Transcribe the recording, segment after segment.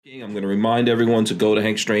I'm going to remind everyone to go to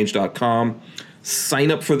hankstrange.com, sign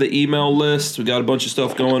up for the email list. We got a bunch of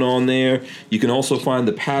stuff going on there. You can also find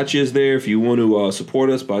the patches there if you want to support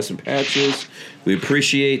us, buy some patches. We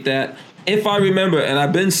appreciate that. If I remember, and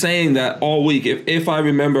I've been saying that all week, if I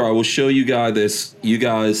remember, I will show you guys this. You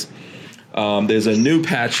guys, there's a new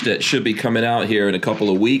patch that should be coming out here in a couple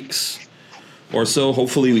of weeks or so.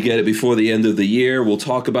 Hopefully we get it before the end of the year. We'll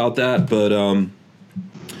talk about that, but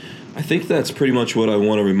I think that's pretty much what I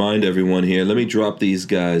want to remind everyone here. Let me drop these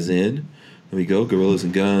guys in. There we go. Gorillas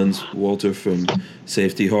and Guns. Walter from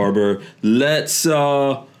Safety Harbor. Let's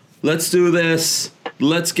do this.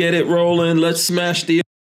 Let's get it rolling. Let's smash the.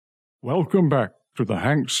 Welcome back to the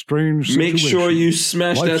Hank Strange Situation. Make sure you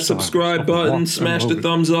smash that subscribe button, smash the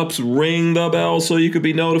thumbs ups, ring the bell so you can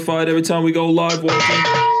be notified every time we go live. Walter.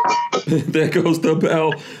 There goes the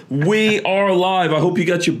bell. We are live. I hope you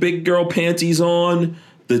got your big girl panties on.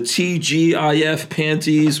 The TGIF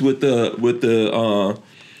panties with the with the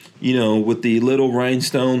little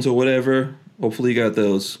rhinestones or whatever. Hopefully you got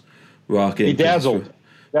those rocking. Bedazzled.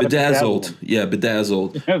 Yeah,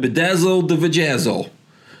 bedazzled. Bedazzled the vajazzle.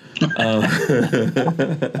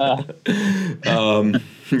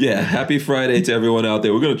 Yeah, happy Friday to everyone out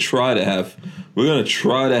there. We're gonna try to have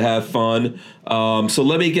fun. So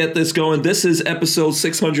let me get this going. This is episode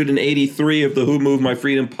 683 of the Who Moved My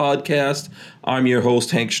Freedom podcast. I'm your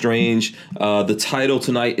host, Hank Strange. The title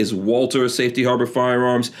tonight is Walter, Safety Harbor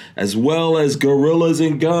Firearms, as well as Gorillas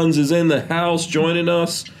and Guns is in the house joining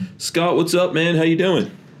us. Scott, what's up, man? How you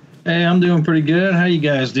doing? Hey, I'm doing pretty good. How you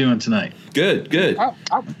guys doing tonight? Good. Yeah,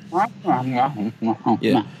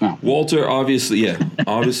 Walter, obviously,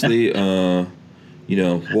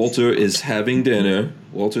 Walter is having dinner.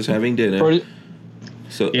 Walter's having dinner.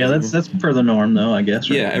 So yeah, that's per the norm, though, I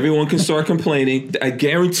guess. Right? Yeah, everyone can start complaining. I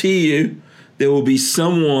guarantee you there will be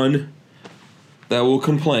someone that will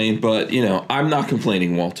complain, but, I'm not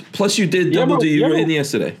complaining, Walter. Plus, you did Double D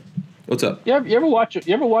yesterday. What's up? You ever watch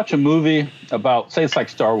a movie about, say it's like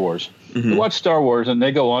Star Wars? Mm-hmm. You watch Star Wars and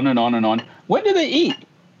they go on and on and on. When do they eat?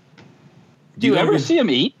 Do you ever see them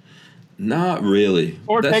eat? Not really.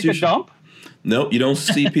 Or take a dump? Nope, you don't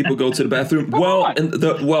see people go to the bathroom. The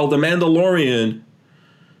Mandalorian,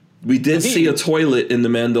 we did see a toilet in the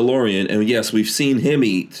Mandalorian, and yes, we've seen him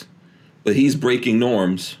eat, but he's breaking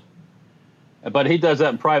norms. But he does that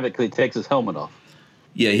in private because he takes his helmet off.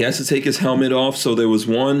 Yeah, he has to take his helmet off. So there was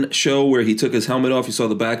one show where he took his helmet off. You saw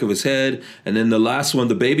the back of his head. And then the last one,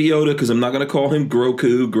 the Baby Yoda, because I'm not going to call him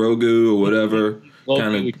Grogu, or whatever.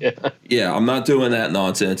 Yeah, I'm not doing that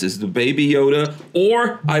nonsense. It's the Baby Yoda.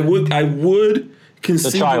 Or I would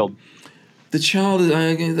concede. The child. The child,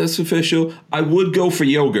 that's official. I would go for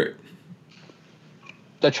yogurt.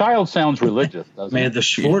 The child sounds religious, doesn't May it? the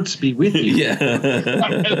Schwartz be with you. Yeah.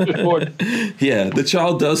 Yeah, the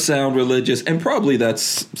child does sound religious, and probably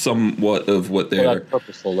that's somewhat of what they're... That's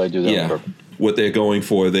purposeful. They do that on purpose. What they're going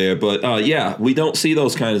for there. But, we don't see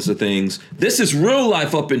those kinds of things. This is real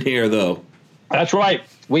life up in here, though. That's right.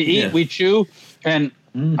 We eat, we chew, and...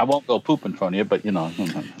 I won't go poop in front of you, but So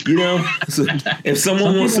if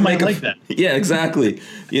someone wants to make that. Yeah, exactly.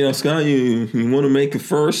 Scott, you want to make it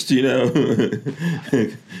first, you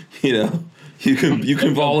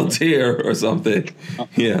can volunteer or something.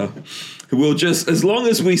 Yeah. We'll just, as long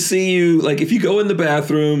as we see you, like if you go in the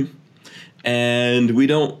bathroom and we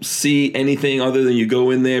don't see anything other than you go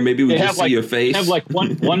in there, maybe we just see your face. Have like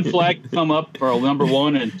one flag come up for number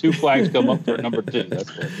one and two flags come up for number two. That's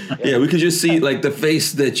good. Yeah, we could just see like the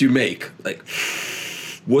face that you make. Like,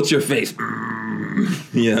 what's your face?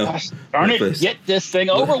 Gosh, darn it, get this thing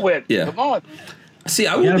over with. Yeah. Come on. See,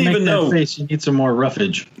 I wouldn't even know. Face, you need some more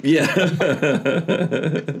roughage. Yeah.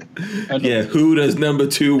 Yeah, who does number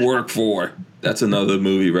 2 work for? That's another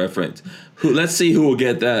movie reference. Let's see who will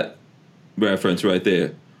get that reference right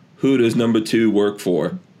there. Who does number 2 work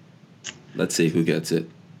for? Let's see who gets it.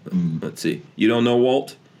 Let's see. You don't know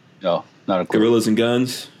Walt? No, not a clue. Gorillas and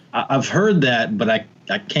Guns? I've heard that, but I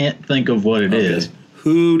can't think of what it is.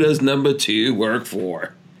 Who does number 2 work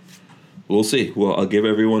for? We'll see. Well, I'll give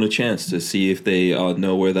everyone a chance to see if they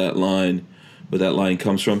know where that line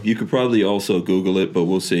comes from. You could probably also Google it, but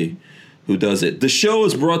we'll see who does it. The show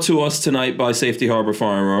is brought to us tonight by Safety Harbor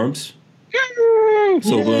Firearms.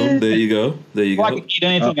 So boom, there you go. I can eat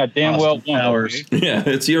anything I damn well want. Yeah,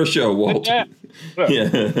 it's your show, Walt. Yeah.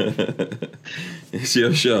 It's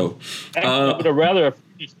your show. I would have rather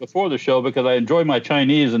finished before the show because I enjoy my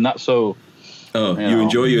Chinese and not so. Oh, you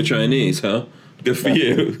enjoy your Chinese, huh? Good for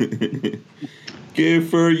you. Good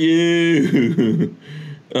for you.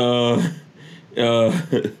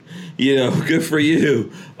 Good for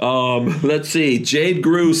you. Let's see. Jade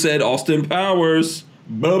Grew said Austin Powers.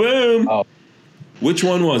 Ba-boom. Oh. Which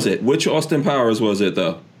one was it? Which Austin Powers was it,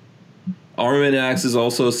 though? Armin Axis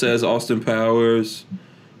also says Austin Powers.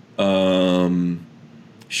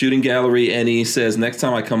 Shooting Gallery NE says, next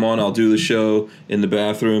time I come on, I'll do the show in the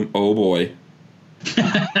bathroom. Oh, boy.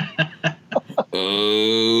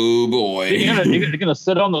 Oh, boy. You're gonna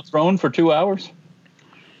sit on the throne for 2 hours?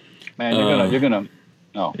 Man, you're gonna.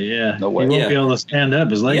 No. Yeah. No way. He won't be able to stand up.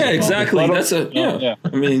 His legs. Yeah, will fall. exactly. That's Yeah. I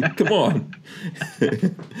mean, come on.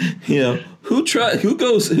 Who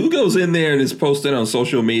goes in there and is posted on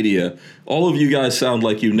social media? All of you guys sound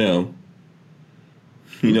like you know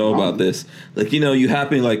about this. Like, you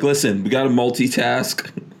happen, like, listen, we got to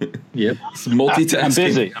multitask. Yep. It's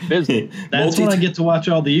multitasking. I'm busy. That's when I get to watch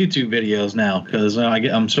all the YouTube videos now, because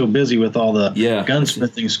I'm so busy with all the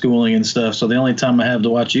gunsmithing schooling and stuff. So the only time I have to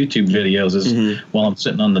watch YouTube videos is while I'm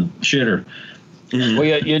sitting on the shitter. Mm-hmm. Well,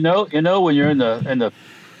 yeah, when you're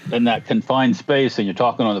in that confined space and you're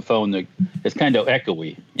talking on the phone, it's kind of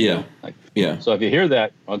echoey. Yeah. So if you hear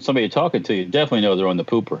that on somebody talking to you, definitely know they're on the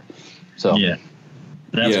pooper. So yeah,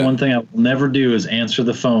 that's one thing I will never do is answer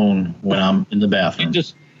the phone when I'm in the bathroom.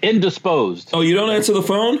 Just indisposed. Oh, you don't answer the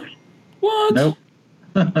phone? What? Nope.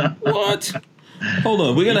 What? Hold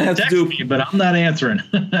on, we're gonna have to do. Me, but I'm not answering.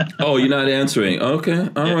 Oh, you're not answering. Okay,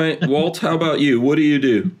 all right. Walt, how about you? What do you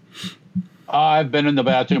do? I've been in the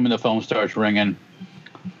bathroom and the phone starts ringing.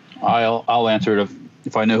 I'll answer it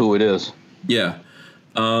if I know who it is. Yeah.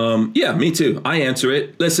 Yeah, me too. I answer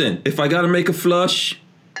it. Listen, if I gotta make a flush,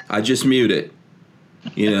 I just mute it.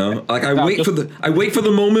 Like I wait for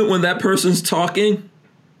the moment when that person's talking.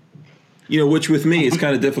 Which with me is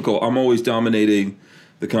kind of difficult. I'm always dominating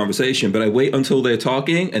the conversation, but I wait until they're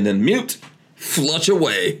talking and then mute, flush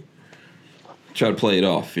away. Try to play it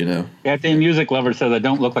off, Anthony Music Lover says I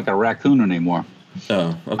don't look like a raccoon anymore.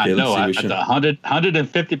 Oh, okay. I know. I'm let's see.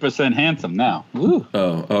 150% handsome now. Woo.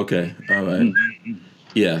 Oh, okay. All right.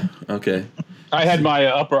 Yeah. Okay. I had my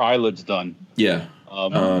upper eyelids done. Yeah.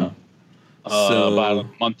 About a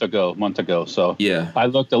month ago. So yeah, I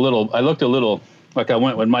looked a little like I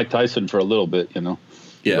went with Mike Tyson for a little bit,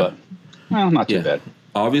 Yeah. But, not too bad.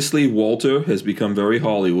 Obviously, Walter has become very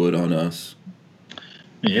Hollywood on us.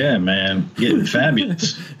 Yeah, man. Getting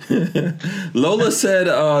fabulous. Lola said,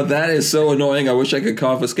 that is so annoying. I wish I could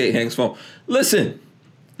confiscate Hank's phone. Listen,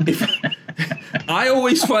 I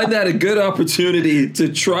always find that a good opportunity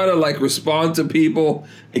to try to respond to people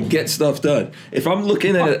and get stuff done. If I'm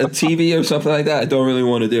looking at a TV or something like that, I don't really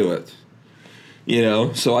want to do it.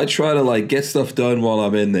 So I try to get stuff done while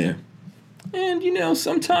I'm in there. And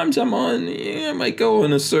sometimes I'm on. I might go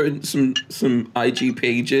on some IG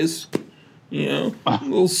pages. A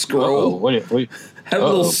little scroll. Have a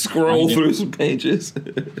little scroll through some pages.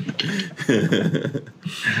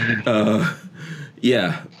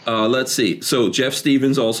 Yeah. Let's see. So Jeff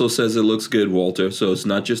Stevens also says it looks good, Walter. So it's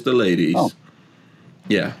not just the ladies. Oh.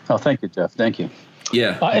 Yeah. Oh, thank you, Jeff. Thank you.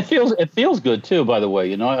 Yeah. It feels good too. By the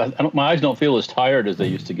way, my eyes don't feel as tired as they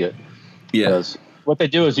used to get. Yeah. Because what they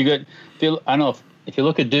do is I don't know if you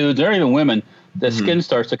look at dudes or even women, the skin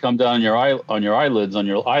starts to come down on your eyelids, on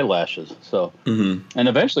your eyelashes. So, and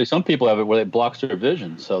eventually some people have it where it blocks their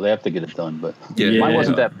vision, so they have to get it done. But mine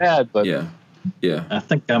wasn't that bad. But yeah. I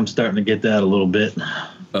think I'm starting to get that a little bit.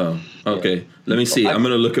 Oh, okay. Yeah. Let me see. I'm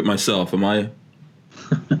gonna look at myself. Am I?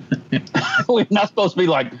 We're not supposed to be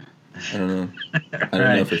like. I don't know. I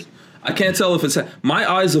don't know if it's. I can't tell if it's. My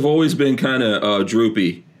eyes have always been kind of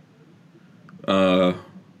droopy. Every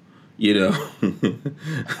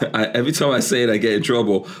time I say it, I get in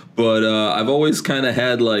trouble. But I've always kind of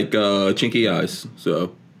had chinky eyes.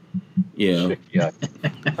 So, Yeah.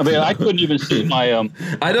 I mean, I couldn't even see my.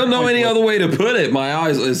 I don't know any other way to put it. My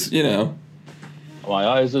eyes is, My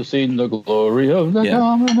eyes have seen the glory of the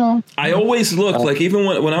coming on. I always looked even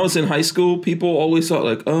when I was in high school, people always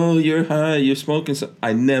thought oh, you're high, you're smoking.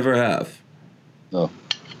 I never have. No.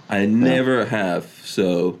 I never have.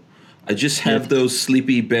 So I just have those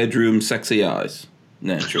sleepy bedroom sexy eyes.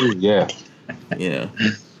 Naturally. Yeah.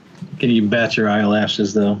 Can you bat your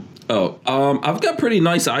eyelashes though? Oh, I've got pretty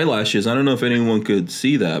nice eyelashes. I don't know if anyone could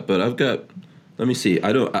see that, but I've got. Let me see.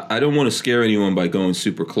 I don't want to scare anyone by going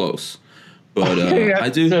super close, but I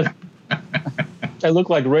do. I look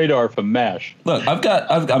like Radar from MASH. Look, I'm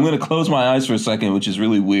going to close my eyes for a second, which is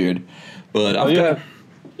really weird, but I've got.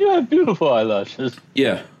 You have beautiful eyelashes.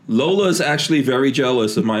 Yeah, Lola's actually very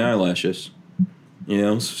jealous of my eyelashes.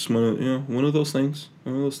 It's just one of those things.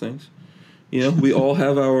 One of those things. We all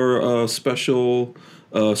have our special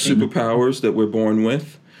superpowers that we're born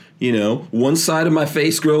with. One side of my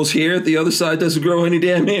face grows here, the other side doesn't grow any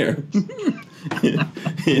damn hair.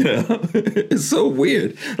 You know, it's so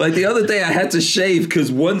weird. Like the other day, I had to shave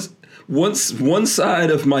because one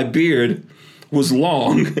side of my beard was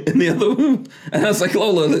long, and the other one, and I was like,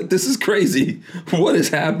 Lola, this is crazy. What is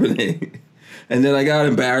happening? And then I got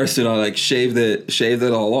embarrassed and I like shaved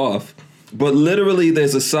it all off. But literally,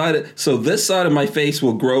 there's a side. So this side of my face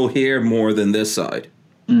will grow hair more than this side.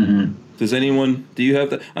 Mm-hmm. Do you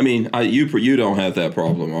have that? I mean, you don't have that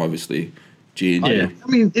problem, obviously. Gene. Yeah, I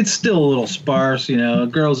mean, it's still a little sparse, you know.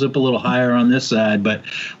 It grows up a little higher on this side, but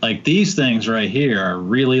like these things right here are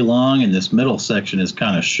really long, and this middle section is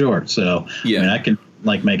kind of short. So yeah, I mean, I can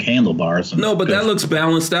like make handlebars. No, but that looks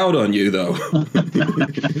balanced out on you, though.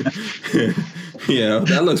 Yeah,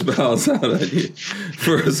 that looks balanced out on you.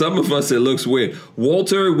 For some of us, it looks weird.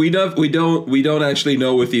 Walter, we don't actually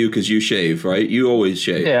know with you because you shave, right? You always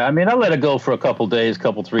shave. Yeah, I mean, I let it go for a couple 3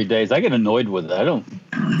 days. I get annoyed with it.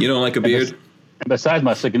 You don't like a beard? Besides,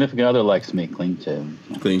 my significant other likes me clean shaven.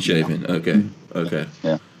 Clean shaven. Okay.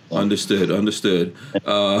 Yeah. Understood.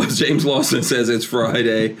 James Lawson says it's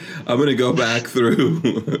Friday. I'm going to go back through.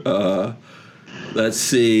 Let's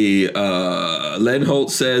see. Len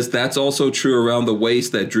Holt says that's also true around the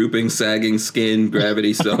waist, that drooping, sagging skin,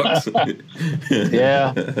 gravity sucks.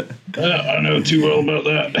 Yeah. I know too well about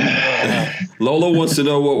that. Lola wants to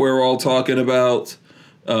know what we're all talking about.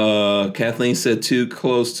 Kathleen said too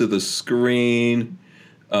close to the screen.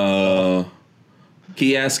 Kiaski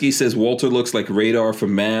says Walter looks like Radar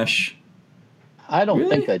from MASH. I don't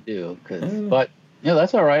think I do, but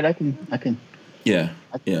that's all right. I can. Yeah.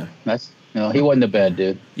 That's he wasn't a bad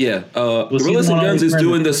dude. Yeah. Gorillas and Guns is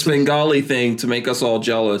doing the Svengali thing to make us all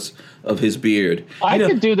jealous of his beard. I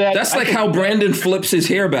could do that. That's like how Brandon flips his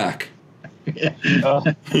hair back.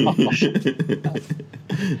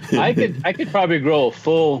 I could probably grow a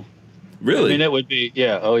full. Really? I mean, it would be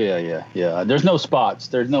Oh yeah. There's no spots.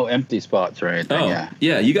 There's no empty spots or anything. Oh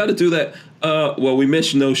yeah. You got to do that. Well, we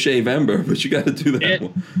mentioned No Shave Ember, but you got to do that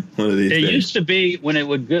one of these days. It used to be when it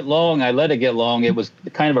would get long. I let it get long. It was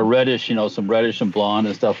kind of a reddish, some reddish and blonde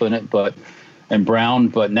and stuff in it, and brown.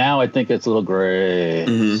 But now I think it's a little gray.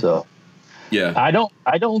 Mm-hmm. So yeah, I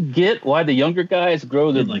don't get why the younger guys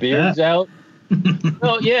grow their beards out.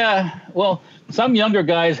 Well, yeah. Well, some younger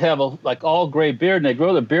guys have all gray beard, and they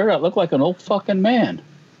grow their beard out, look like an old fucking man.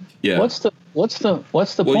 Yeah. What's the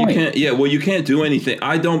point? You can't do anything.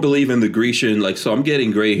 I don't believe in the Grecian. So I'm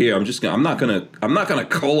getting gray hair. I'm not gonna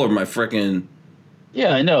color my freaking.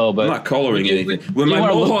 Yeah, I know, but I'm not coloring anything. When my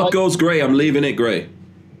mohawk goes gray, I'm leaving it gray.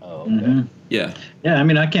 Oh, okay. Mm-hmm. Yeah. Yeah, I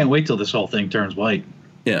mean, I can't wait till this whole thing turns white.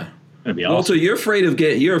 Yeah. That'd be awesome. Also, you're afraid of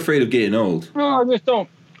getting old. No, I just don't.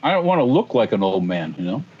 I don't want to look like an old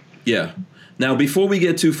man, Yeah. Now, before we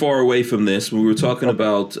get too far away from this, we were talking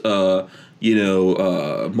about,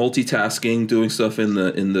 multitasking, doing stuff in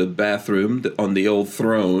the bathroom on the old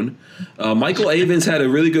throne. Michael Avens had a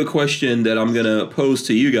really good question that I'm going to pose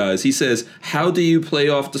to you guys. He says, how do you play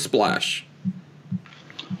off the splash?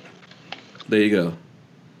 There you go.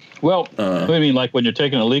 Well, what do you mean, like when you're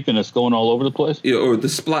taking a leak and it's going all over the place? Yeah, or the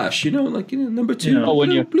splash, number 2.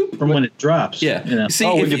 When it drops. Yeah. See,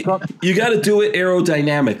 you got to do it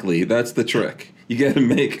aerodynamically. That's the trick. You got to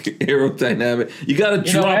make aerodynamic. You got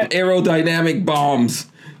to drop aerodynamic bombs.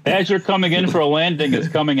 As you're coming in for a landing, it's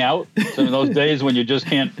coming out. So in those days when you just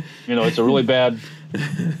can't, it's a really bad.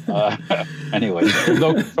 Anyway, there's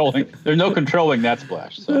no controlling that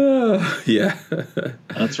splash. So. Yeah.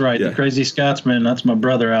 That's right. Yeah. The Crazy Scotsman, that's my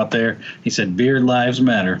brother out there. He said, beard lives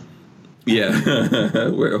matter. Yeah.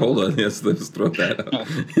 Hold on. Yes, let's throw that out.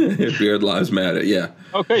 Beard lives matter. Yeah.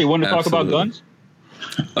 Okay. You want to talk about guns?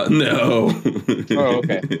 No. Oh,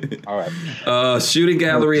 okay. All right. Shooting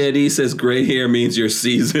Gallery Eddie says gray hair means you're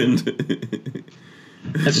seasoned.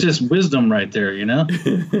 That's just wisdom right there,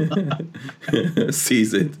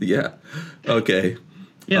 Seasoned, yeah. Okay.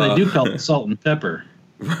 Yeah, they do call it salt and pepper.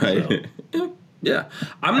 Right. So. Yeah.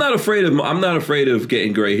 I'm not afraid of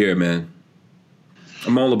getting gray hair, man.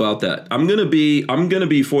 I'm all about that. I'm gonna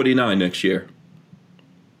be 49 next year.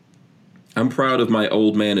 I'm proud of my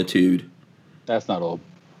old manitude. That's not old.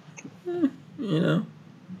 There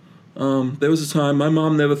was a time my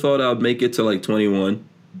mom never thought I'd make it to like 21.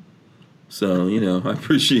 So, I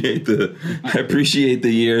appreciate the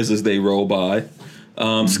years as they roll by.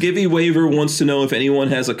 Skivvy Waver wants to know if anyone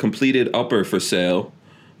has a completed upper for sale.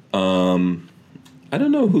 I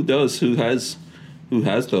don't know who has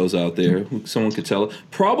those out there. Someone could tell.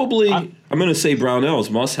 Probably, I'm going to say Brownells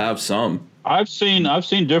must have some. I've seen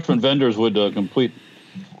different vendors with complete.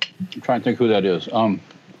 I'm trying to think who that is. That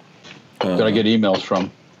I get emails from.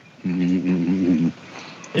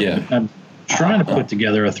 Yeah. I'm trying to put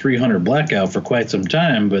together a 300 blackout for quite some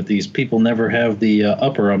time, but these people never have the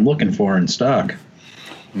upper I'm looking for in stock.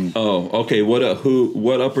 Oh, okay. What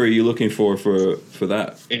upper are you looking for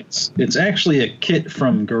that? It's actually a kit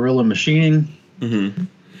from Gorilla Machining.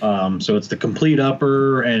 Mm-hmm. So it's the complete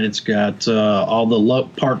upper, and it's got all the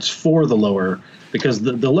parts for the lower. Because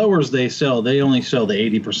the lowers they only sell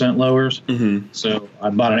the 80% lowers. Mm-hmm. So I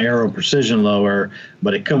bought an Aero Precision lower,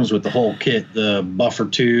 but it comes with the whole kit: the buffer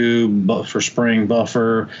tube, buffer spring,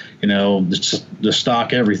 buffer, the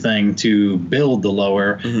stock everything to build the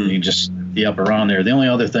lower. Mm-hmm. You just the upper on there. The only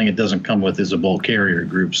other thing it doesn't come with is a bolt carrier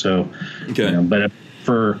group. So, but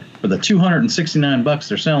for the $269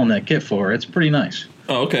 they're selling that kit for, it's pretty nice.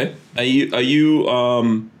 Oh, okay. Are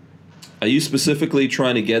you specifically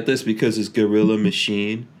trying to get this because it's Gorilla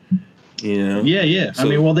Machine? Yeah. So,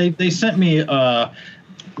 I mean, they sent me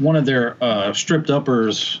one of their stripped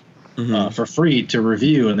uppers for free to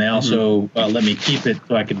review, and they also let me keep it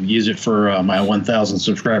so I could use it for my 1,000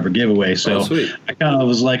 subscriber giveaway. So I kind of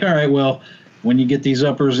was like, all right, well, when you get these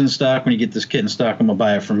uppers in stock, when you get this kit in stock, I'm gonna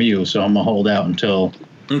buy it from you. So I'm gonna hold out until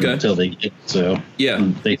they get it. So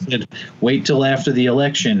they said wait till after the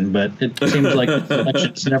election, but it seems like the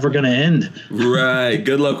election's never going to end. Right.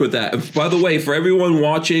 Good luck with that. By the way, for everyone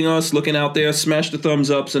watching us, looking out there, smash the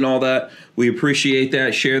thumbs ups and all that. We appreciate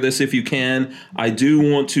that. Share this if you can. I do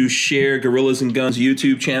want to share Gorillas and Guns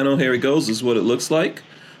YouTube channel. Here it goes. This is what it looks like.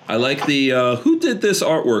 I like the who did this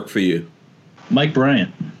artwork for you? Mike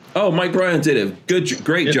Bryant. Oh, Mike Bryant did it.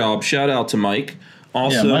 Great job. Shout out to Mike.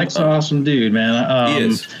 Awesome. Yeah, Mike's an awesome dude, man. He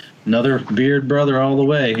is. Another beard brother all the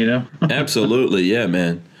way, Absolutely, yeah,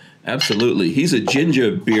 man. Absolutely. He's a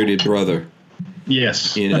ginger bearded brother.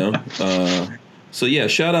 Yes. So yeah,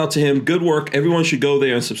 shout out to him. Good work. Everyone should go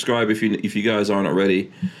there and subscribe if you guys aren't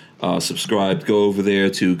already subscribed. Go over there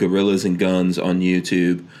to Gorillas and Guns on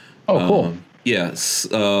YouTube. Oh, cool. Yes,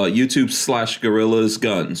 YouTube /Gorillas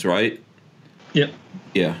Guns, right? Yep.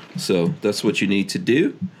 Yeah. So that's what you need to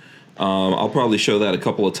do. I'll probably show that a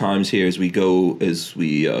couple of times here as we go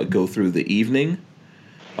through the evening.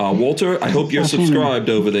 Walter, I hope you're subscribed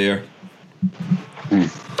over there.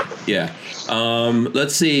 Yeah.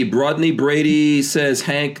 Let's see. Brodney Brady says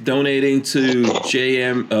Hank donating to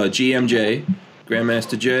GMJ,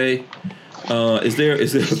 Grandmaster J. Is there a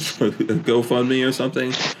GoFundMe or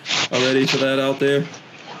something already for that out there?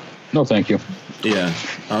 No, thank you. Yeah.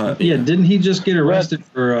 Didn't he just get arrested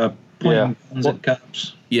for pointing guns at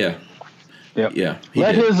cops? Yeah. Yep. Yeah.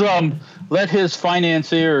 Let his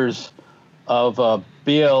financiers of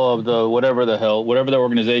BL of the whatever the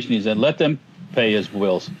organization he's in, let them pay his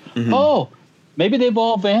bills. Mm-hmm. Oh, maybe they've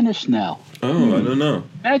all vanished now. Oh, I don't know.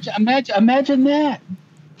 Imagine that.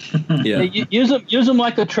 Yeah. Use them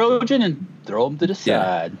like a Trojan and throw them to the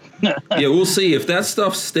side. Yeah, we'll see if that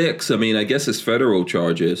stuff sticks. I mean, I guess it's federal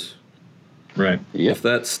charges. Right. Yep. If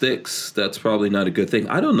that sticks, that's probably not a good thing.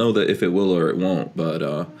 I don't know that if it will or it won't, but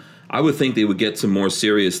I would think they would get some more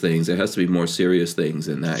serious things. There has to be more serious things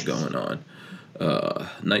than that going on.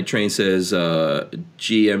 Night Train says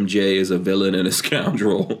GMJ is a villain and a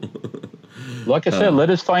scoundrel. Like I said, let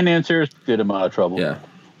his financiers get him out of trouble. Yeah.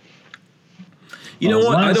 You know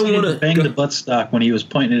what? I don't want to bang the buttstock when he was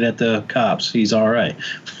pointing it at the cops. He's all right.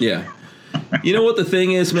 Yeah. You know what the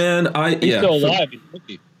thing is, man? He's still alive.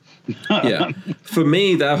 Yeah. For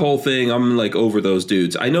me, that whole thing, I'm like over those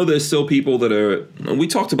dudes. I know there's still people that are, we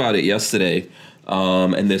talked about it yesterday,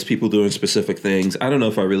 and there's people doing specific things. I don't know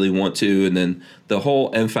if I really want to. And then the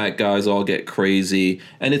whole MFAT guys all get crazy.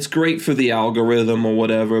 And it's great for the algorithm or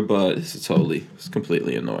whatever, but it's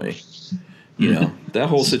completely annoying. That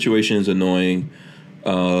whole situation is annoying.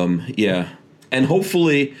 Yeah. And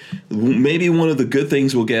hopefully, maybe one of the good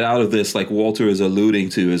things we'll get out of this, like Walter is alluding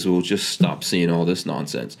to, is we'll just stop seeing all this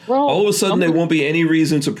nonsense. Well, all of a sudden, there won't be any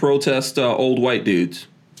reason to protest old white dudes.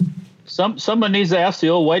 Someone needs to ask the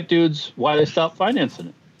old white dudes why they stopped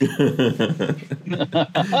financing it.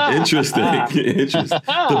 Interesting.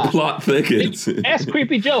 The plot thickens. Ask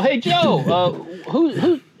Creepy Joe. Hey Joe,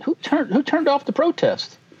 who turned off the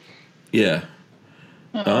protest? Yeah.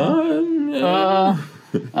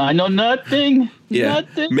 I know nothing. Yeah.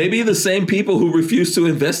 Nothing. Maybe the same people who refuse to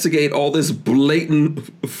investigate all this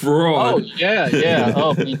blatant fraud. Oh, yeah.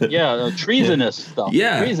 Oh, yeah. Treasonous stuff.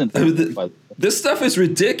 Yeah. This stuff is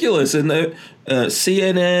ridiculous. And the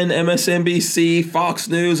CNN, MSNBC, Fox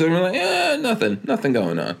News, and we're like, nothing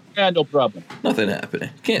going on. Yeah, no problem. Nothing happening.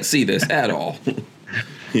 Can't see this at all.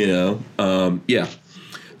 Yeah.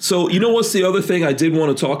 So, you know what's the other thing I did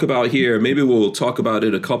want to talk about here? Maybe we'll talk about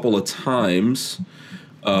it a couple of times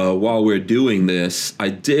while we're doing this. I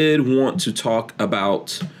did want to talk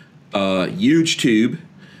about YouTube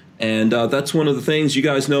And that's one of the things. You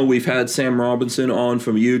guys know we've had Sam Robinson on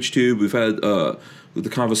from YouTube. We've had the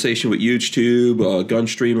conversation with YouTube,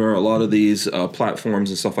 Gunstreamer, a lot of these platforms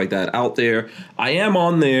and stuff like that out there. I am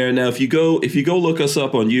on there now. If you go look us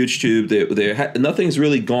up on YouTube, nothing's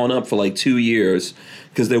really gone up for like 2 years,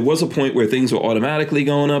 because there was a point where things were automatically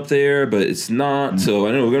going up there, but it's not. So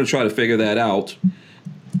I know we're going to try to figure that out.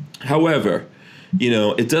 However,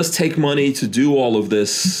 it does take money to do all of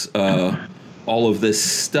this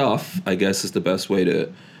stuff, I guess is the best way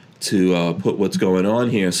to put what's going on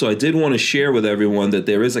here. So I did want to share with everyone that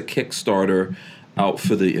there is a Kickstarter out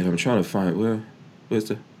for and I'm trying to find where's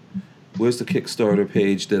the Kickstarter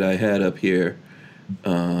page that I had up here.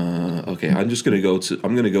 Okay, I'm going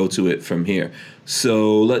to go to it from here.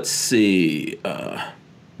 So let's see.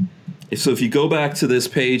 So if you go back to this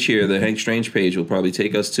page here, the Hank Strange page will probably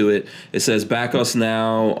take us to it. It says back us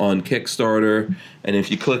now on Kickstarter. And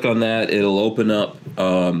if you click on that, it'll open up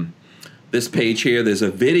this page here. There's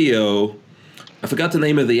a video. I forgot the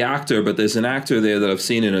name of the actor, but there's an actor there that I've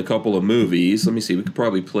seen in a couple of movies. Let me see. We could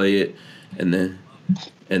probably play it. And then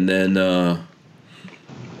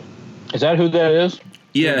is that who that is?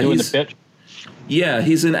 Yeah, doing the pitch? Yeah,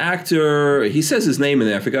 he's an actor. He says his name in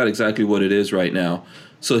there. I forgot exactly what it is right now.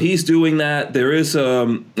 So he's doing that. There is a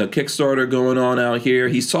Kickstarter going on out here.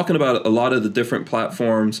 He's talking about a lot of the different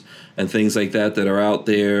platforms and things like that are out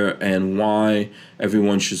there, and why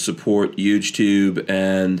everyone should support YouTube.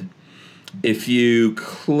 And if you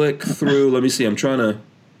click through, let me see. I'm trying to.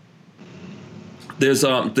 There's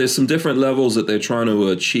some different levels that they're trying to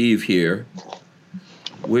achieve here.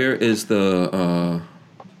 Where is the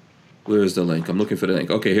link? I'm looking for the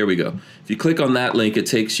link. Okay, here we go. If you click on that link, it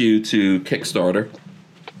takes you to Kickstarter.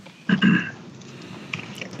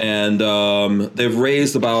 And they've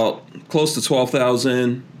raised about close to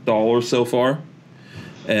 $12,000 so far.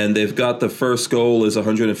 And they've got the first goal is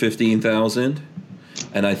 $115,000.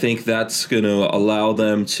 And I think that's going to allow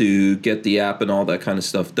them to get the app and all that kind of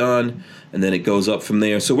stuff done. And then it goes up from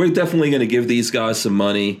there. So we're definitely going to give these guys some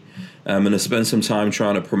money. I'm going to spend some time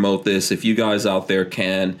trying to promote this. If you guys out there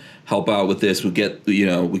can help out with this, we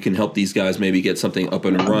can help these guys maybe get something up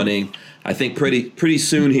and running. I think pretty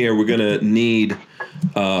soon here we're going to need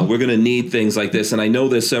things like this. And I know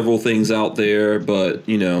there's several things out there, but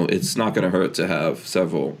it's not going to hurt to have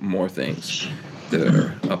several more things that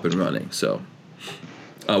are up and running. So,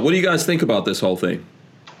 what do you guys think about this whole thing?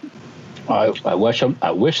 I wish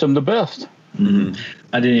them the best. Mm-hmm.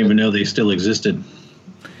 I didn't even know they still existed.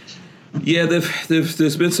 Yeah,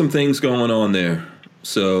 there's been some things going on there.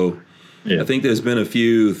 So yeah. I think there's been a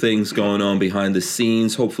few things going on behind the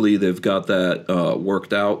scenes. Hopefully they've got that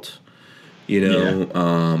worked out. They're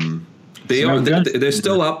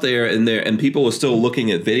still up there, and people are still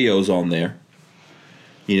looking at videos on there.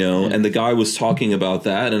 And the guy was talking about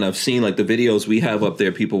that, and I've seen like the videos we have up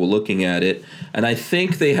there, people were looking at it, and I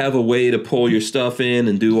think they have a way to pull your stuff in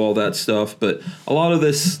and do all that stuff, but a lot of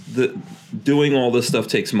doing all this stuff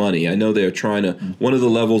takes money. I know they're trying to, one of the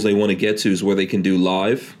levels they want to get to is where they can do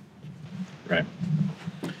live. Right.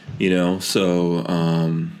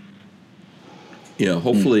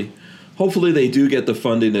 Hopefully they do get the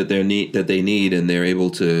funding that they need, and they're able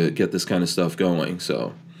to get this kind of stuff going.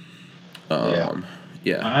 So,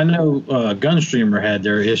 yeah. I know Gunstreamer had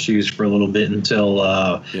their issues for a little bit until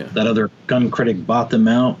that other gun critic bought them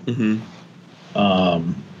out. Mm-hmm.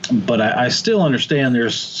 But I still understand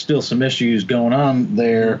there's still some issues going on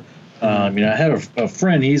there. I had a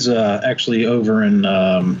friend. He's actually over in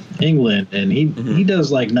England, and he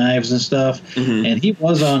does like knives and stuff. Mm-hmm. And he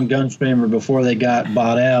was on Gunstreamer before they got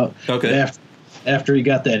bought out. Okay. After he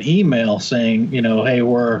got that email saying, hey,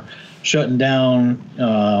 we're shutting down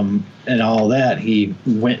and all that, he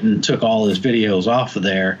went and took all his videos off of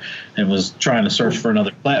there and was trying to search for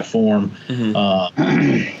another platform,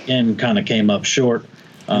 and kind of came up short.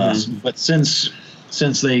 But since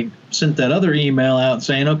they sent that other email out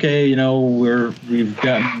saying, okay, we've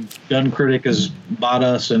gotten Gun Critic has bought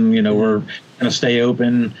us, and we're going to stay up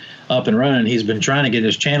and running. He's been trying to get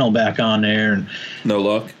his channel back on there, and no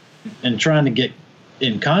luck, and trying to get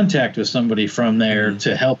in contact with somebody from there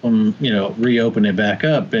to help him, reopen it back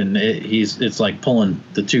up. And it's like pulling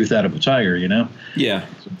the tooth out of a tiger, Yeah.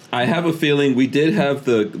 I have a feeling we did have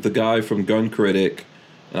the guy from Gun Critic,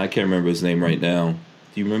 and I can't remember his name right now.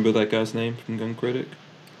 Do you remember that guy's name from Gun Critic?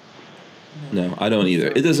 No, I don't either.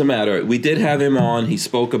 It doesn't matter. We did have him on. He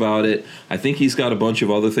spoke about it. I think he's got a bunch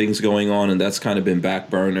of other things going on, and that's kind of been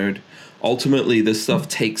backburnered. Ultimately, this stuff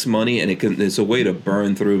takes money, and it's a way to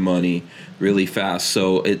burn through money really fast.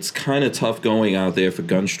 So it's kind of tough going out there for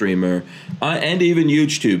Gunstreamer and even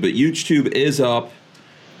YouTube. But YouTube is up.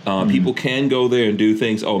 People can go there and do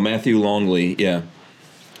things. Oh, Matthew Longley, yeah.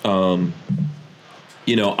 I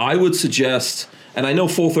would suggest, and I know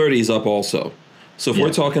Full30 is up also. So if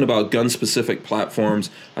we're talking about gun-specific platforms,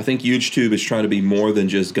 I think YouTube is trying to be more than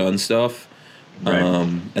just gun stuff. Right.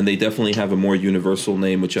 And they definitely have a more universal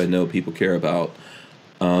name, which I know people care about.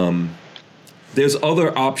 There's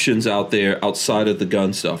other options out there outside of the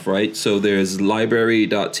gun stuff, right? So there's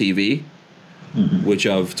library.tv, which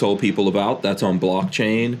I've told people about. That's on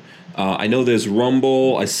blockchain. I know there's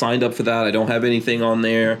Rumble. I signed up for that. I don't have anything on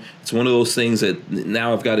there. It's one of those things that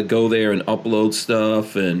now I've got to go there and upload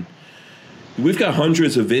stuff. And we've got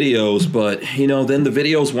hundreds of videos, but, then the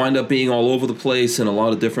videos wind up being all over the place in a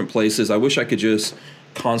lot of different places. I wish I could just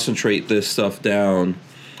concentrate this stuff down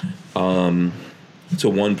to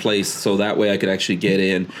one place so that way I could actually get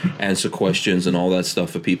in, answer questions and all that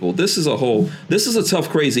stuff for people. This is a tough,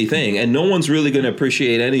 crazy thing, and no one's really going to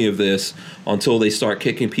appreciate any of this until they start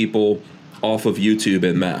kicking people off of YouTube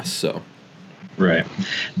en masse. So. Right.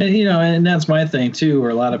 And, and that's my thing too, where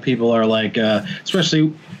a lot of people are like,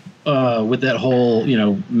 especially with that whole,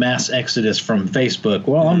 mass exodus from Facebook.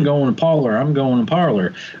 Well, I'm going to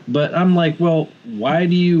Parler. But I'm like, well, why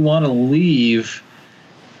do you want to leave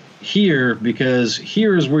here? Because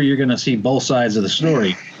here is where you're going to see both sides of the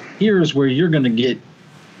story. Here is where you're going to get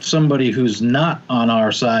somebody who's not on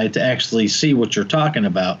our side to actually see what you're talking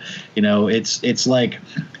about. It's like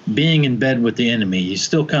being in bed with the enemy. You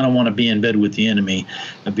still kind of want to be in bed with the enemy,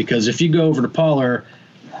 because if you go over to Parler,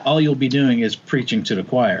 all you'll be doing is preaching to the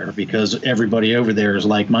choir, because everybody over there is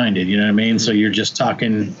like-minded. You know what I mean? So you're just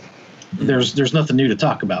talking. There's nothing new to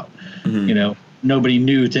talk about. Nobody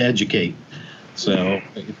new to educate. So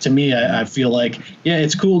to me, I feel like,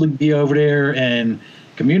 it's cool to be over there and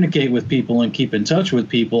communicate with people and keep in touch with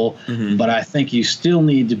people. But I think you still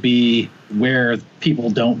need to be where people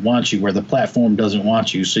don't want you, where the platform doesn't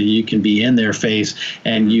want you, so you can be in their face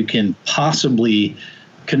and you can possibly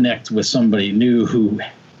connect with somebody new who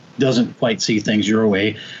doesn't quite see things your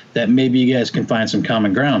way, that maybe you guys can find some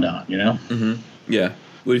common ground on, Yeah.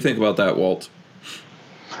 What do you think about that, Walt?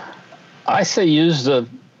 I say use the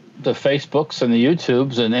Facebooks and the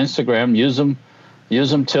YouTubes and Instagram. Use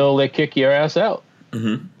them till they kick your ass out.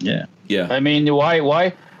 Yeah. I mean,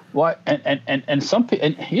 why? And some people,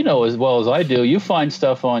 and as well as I do, you find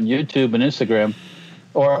stuff on YouTube and Instagram,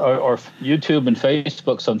 or YouTube and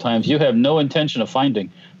Facebook. Sometimes you have no intention of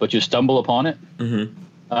finding, but you stumble upon it.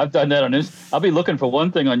 I've done that on this. I'll be looking for one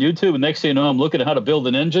thing on YouTube, and next thing you know, I'm looking at how to build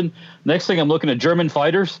an engine. Next thing I'm looking at German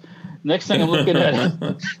fighters. Next thing I'm looking at, and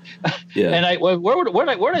where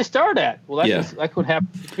did I start at? Well, that could happen.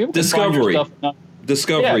 People Discovery.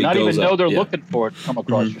 Discovery. Not goes even know up. they're looking for it to come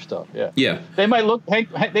across your stuff. Yeah. They might look at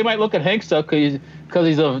Hank's stuff because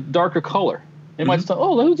he's a darker color. They might say,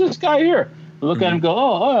 "Oh, who's this guy here?" Look at him, and go,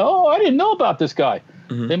 "Oh, I didn't know about this guy."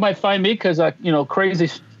 They might find me because I, crazy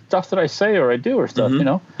stuff that I say or I do or stuff.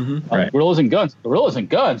 Right. Gorillas and guns. Gorillas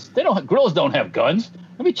don't have guns.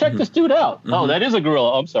 Let me check this dude out. Oh, that is a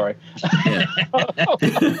gorilla. I'm sorry.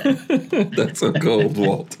 That's a gold,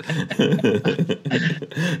 Walt.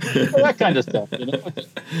 That kind of stuff.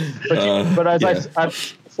 But as I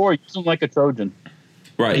before, use him like a Trojan.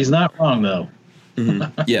 Right. He's not wrong though.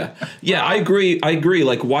 Yeah, I agree.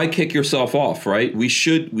 Like, why kick yourself off, right? We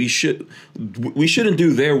shouldn't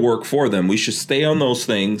do their work for them. We should stay on those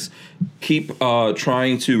things, keep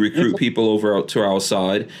trying to recruit people over to our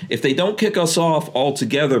side. If they don't kick us off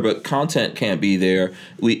altogether, but content can't be there,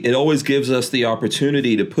 it always gives us the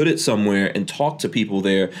opportunity to put it somewhere and talk to people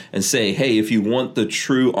there and say, hey, if you want the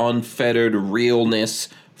true unfettered realness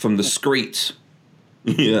from the streets,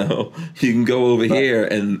 you can go over here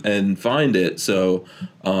and find it. So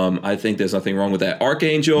I think there's nothing wrong with that.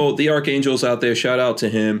 The Archangel's out there. Shout out to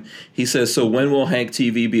him. He says, so when will Hank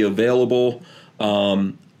TV be available?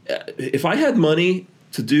 If I had money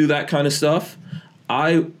to do that kind of stuff,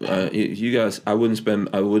 I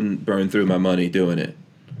wouldn't burn through my money doing it.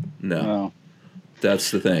 No. That's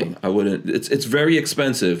the thing. I wouldn't. It's very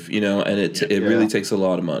expensive, and it really takes a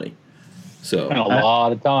lot of money. So and a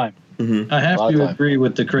lot of time. I have to agree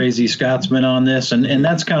with the crazy Scotsman on this, and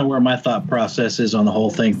that's kind of where my thought process is on the whole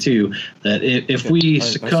thing too. That if we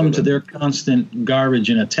succumb to their constant garbage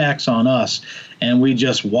and attacks on us, and we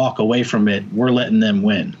just walk away from it, we're letting them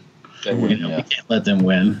win. We can't let them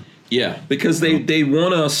win. Yeah, because they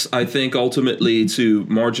want us, I think, ultimately to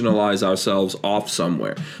marginalize ourselves off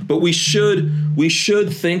somewhere. But we should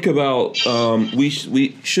think about we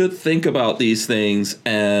should think about these things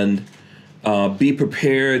and be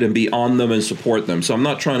prepared and be on them and support them. So I'm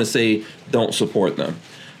not trying to say don't support them.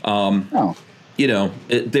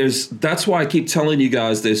 that's why I keep telling you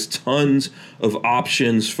guys there's tons of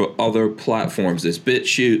options for other platforms. There's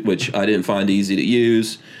BitChute, which I didn't find easy to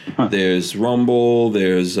use. There's Rumble.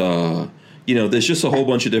 There's there's just a whole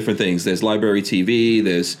bunch of different things. There's Library TV.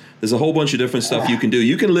 There's a whole bunch of different stuff you can do.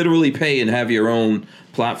 You can literally pay and have your own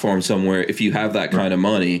platform somewhere if you have that kind of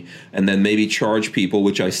money, and then maybe charge people,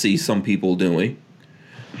 which I see some people doing.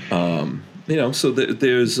 So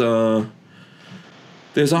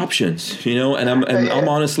there's options, and I'm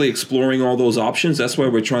honestly exploring all those options. That's why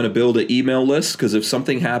we're trying to build an email list, because if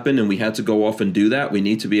something happened and we had to go off and do that, we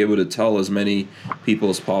need to be able to tell as many people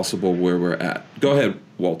as possible where we're at. Go ahead,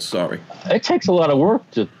 Walt. Sorry. It takes a lot of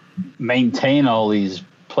work to maintain all these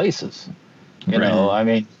places. I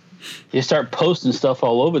mean, you start posting stuff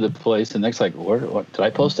all over the place, and next, like, what did I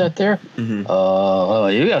post that there?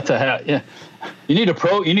 Mm-hmm. You got to have, you need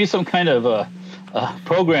you need some kind of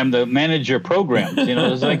program to manage your programs.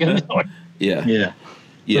 It's like yeah.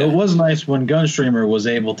 So it was nice when Gunstreamer was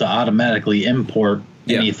able to automatically import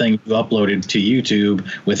anything you uploaded to YouTube.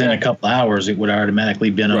 Within a couple hours, it would automatically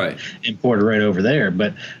been imported right over there.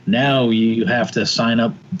 But now you have to sign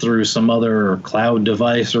up through some other cloud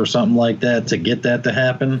device or something like that to get that to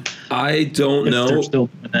happen. I don't know. They're still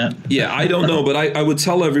doing that. Yeah, I don't know. But I would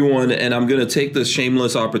tell everyone, and I'm going to take this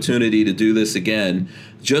shameless opportunity to do this again,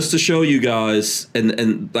 just to show you guys,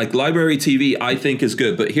 and like Library TV, I think is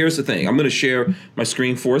good. But here's the thing. I'm going to share my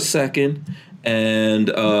screen for a second and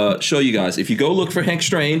show you guys. If you go look for Hank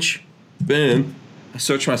Strange, boom. I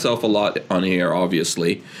search myself a lot on here,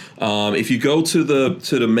 obviously. If you go to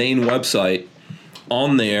the main website,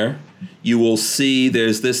 on there, you will see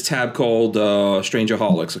there's this tab called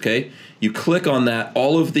Strangerholics, okay? You click on that.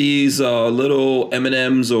 All of these little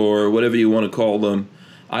M&Ms or whatever you want to call them,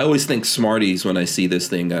 I always think Smarties when I see this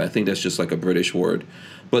thing. I think that's just like a British word.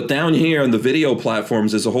 But down here on the video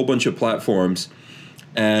platforms, there's a whole bunch of platforms.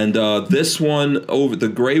 And this one, over the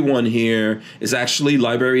gray one here, is actually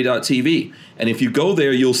library.tv. And if you go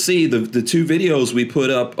there, you'll see the two videos we put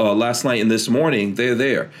up last night and this morning. They're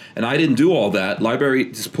there. And I didn't do all that.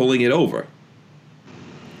 Library is pulling it over.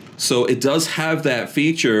 So it does have that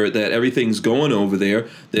feature that everything's going over there.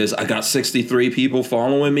 I got 63 people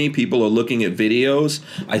following me. People are looking at videos.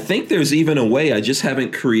 I think there's even a way. I just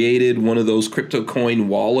haven't created one of those crypto coin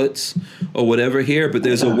wallets or whatever here. But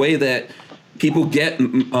there's a way that people get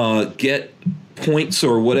points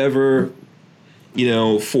or whatever,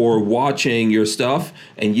 for watching your stuff,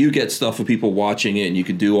 and you get stuff for people watching it, and you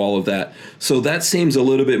can do all of that. So that seems a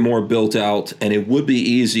little bit more built out, and it would be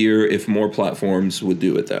easier if more platforms would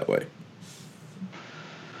do it that way.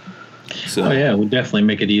 So, it would definitely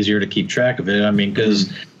make it easier to keep track of it. I mean,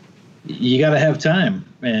 because you got to have time.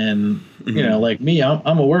 And, like me,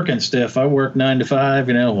 I'm a working stiff. I work 9 to 5,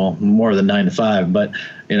 well, more than 9 to 5. But,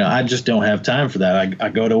 I just don't have time for that. I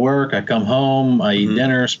go to work, I come home, I eat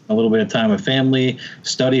dinner, spend a little bit of time with family,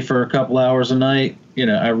 study for a couple hours a night.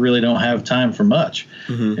 I really don't have time for much,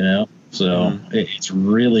 So it's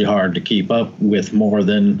really hard to keep up with more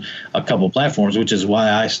than a couple platforms, which is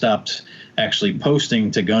why I stopped actually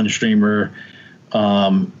posting to Gunstreamer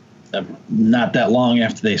not that long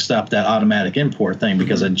after they stopped that automatic import thing,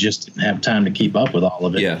 because I just didn't have time to keep up with all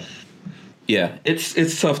of it. Yeah,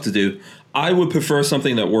 it's tough to do. I would prefer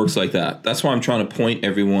something that works like that. That's why I'm trying to point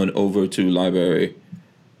everyone over to library.tv.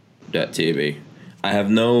 I have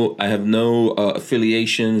no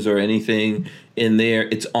affiliations or anything in there.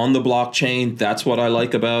 It's on the blockchain. That's what I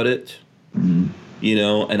like about it. And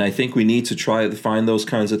I think we need to try to find those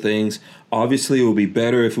kinds of things. Obviously, it would be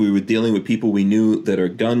better if we were dealing with people we knew that are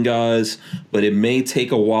gun guys, but it may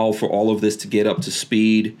take a while for all of this to get up to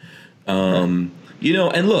speed. And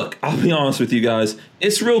look, I'll be honest with you guys,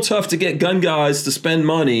 it's real tough to get gun guys to spend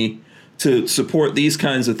money to support these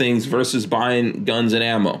kinds of things versus buying guns and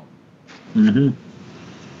ammo.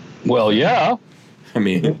 Well, yeah. I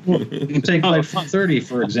mean, take like 30,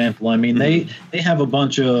 for example. I mean, they have a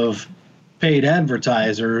bunch of paid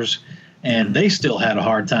advertisers, and they still had a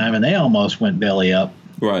hard time, and they almost went belly up.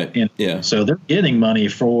 Right. So they're getting money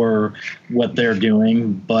for what they're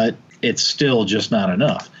doing, but it's still just not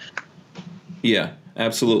enough. Yeah,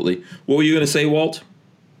 absolutely. What were you going to say, Walt?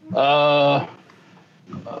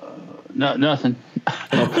 Nothing.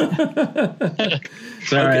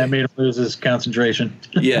 Sorry, I made him lose his concentration.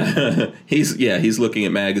 He's looking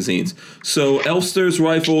at magazines. So Elster's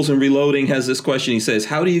Rifles and Reloading has this question. He says,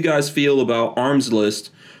 how do you guys feel about Arms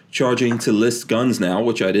List charging to list guns now,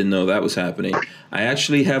 which I didn't know that was happening. I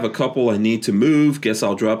actually have a couple I need to move. Guess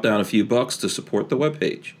I'll drop down a few bucks to support the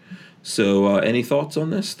webpage. So any thoughts on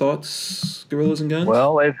this? Thoughts, Gorillas and Guns?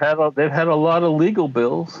 Well, they've had a lot of legal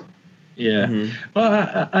bills. Yeah.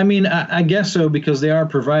 Well, I mean, I guess so, because they are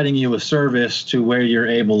providing you a service to where you're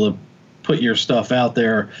able to put your stuff out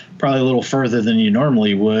there probably a little further than you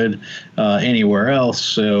normally would anywhere else.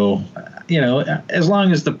 So, as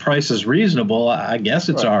long as the price is reasonable, I guess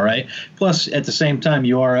it's all right. Plus, at the same time,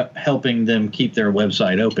 you are helping them keep their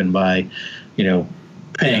website open by,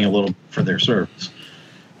 paying a little for their service.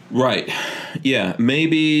 Right. Yeah.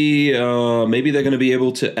 Maybe they're going to be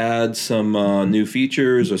able to add some new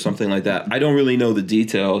features or something like that. I don't really know the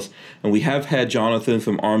details. And we have had Jonathan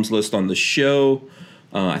from Arms List on the show.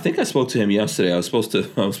 I think I spoke to him yesterday. I was supposed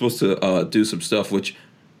to do some stuff, which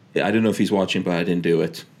I don't know if he's watching, but I didn't do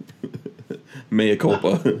it. Mea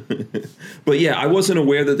culpa. But yeah, I wasn't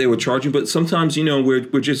aware that they were charging. But sometimes,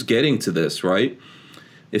 we're just getting to this, right?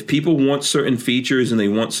 If people want certain features and they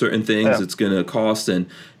want certain things, it's going to cost. And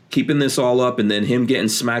keeping this all up and then him getting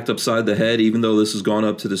smacked upside the head, even though this has gone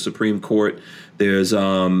up to the Supreme Court, there's,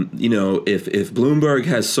 if Bloomberg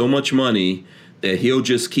has so much money that he'll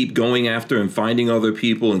just keep going after and finding other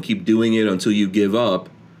people and keep doing it until you give up,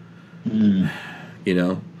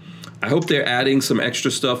 I hope they're adding some extra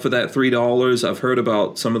stuff for that $3. I've heard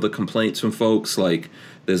about some of the complaints from folks, like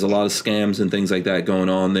there's a lot of scams and things like that going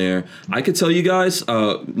on there. I could tell you guys,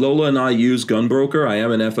 Lola and I use Gunbroker. I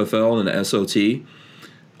am an FFL and an SOT.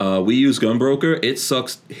 We use Gunbroker. It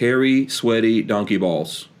sucks hairy, sweaty donkey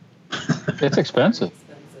balls. It's expensive.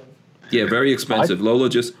 Yeah, very expensive.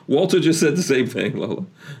 Walter just said the same thing, Lola.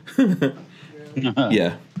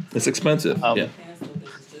 Yeah, it's expensive. Yeah.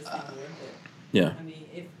 Yeah.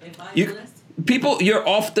 You're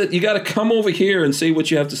off you got to come over here and say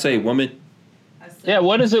what you have to say, woman. Yeah,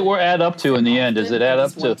 what does it add up to in the end? Does it add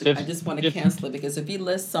up to 50? I just want to cancel it, because if he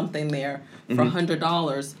lists something there for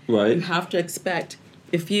 $100, right, you have to expect,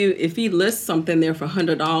 if he lists something there for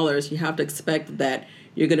 $100, you have to expect that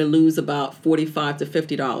you're going to lose about $45 to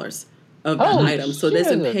 $50 of that item. So it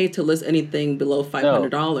doesn't pay to list anything below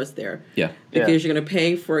 $500 there. Yeah. Because you're going to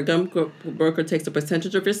pay for a Gunbroker takes a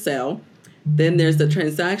percentage of your sale. Then there's the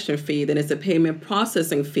transaction fee. Then it's a payment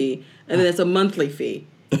processing fee, and then it's a monthly fee.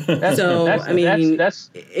 If the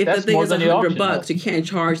thing is $100, you can't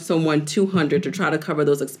charge someone $200 to try to cover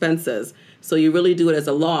those expenses. So you really do it as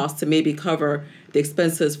a loss to maybe cover the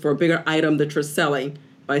expenses for a bigger item that you're selling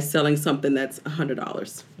by selling something that's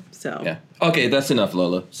 $100. So yeah, okay, that's enough,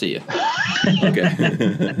 Lola. See ya.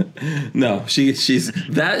 Okay. No, she's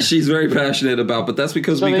very passionate about, but that's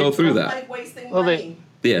because we go through that. Like wasting money.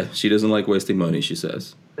 Yeah, she doesn't like wasting money, she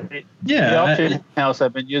says. Yeah, the auction house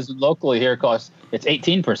I've been using locally here it's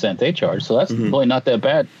 18% they charge, so that's really not that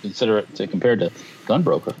bad compared to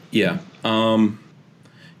Gunbroker. Yeah.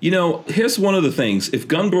 Here's one of the things. If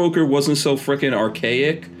Gunbroker wasn't so freaking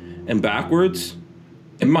archaic and backwards,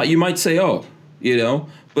 you might say,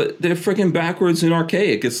 but they're freaking backwards and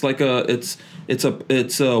archaic. It's like it's a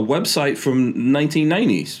website from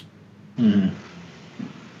 1990s.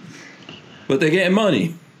 But they're getting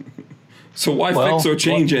money. So why fix or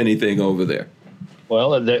change anything over there?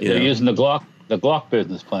 Well, they're using the Glock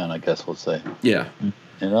business plan, I guess we'll say. Yeah.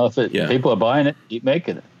 If people are buying it, keep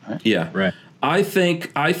making it. Right? Yeah. Right. I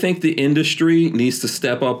think the industry needs to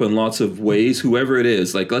step up in lots of ways, whoever it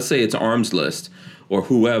is. Like, let's say it's Arms List or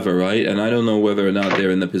whoever, right? And I don't know whether or not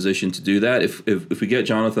they're in the position to do that. If we get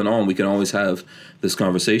Jonathan on, we can always have this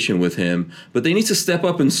conversation with him. But they need to step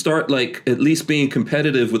up and start, at least being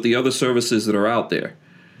competitive with the other services that are out there.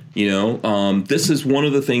 This is one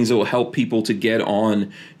of the things that will help people to get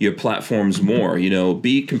on your platforms more.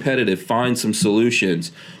 Be competitive, find some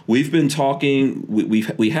solutions. We've been talking.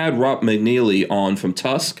 We had Rob McNeely on from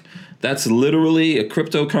Tusk. That's literally a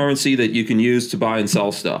cryptocurrency that you can use to buy and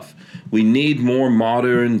sell stuff. We need more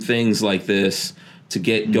modern things like this to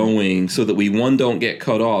get going, so that we don't get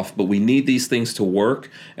cut off, but we need these things to work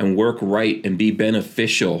and work right and be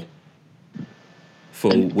beneficial.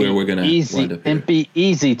 Where we're going to wind up here. And be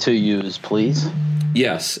easy to use, please.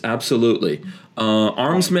 Yes, absolutely.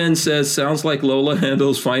 Armsman says, sounds like Lola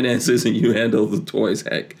handles finances and you handle the toys.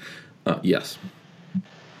 Heck, yes.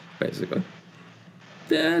 Basically,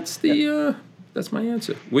 that's my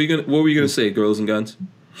answer. What were you gonna say, Girls and Guns?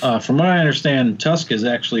 From what I understand, Tusk is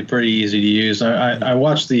actually pretty easy to use. I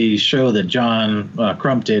watched the show that John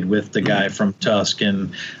Crump did with the guy from Tusk,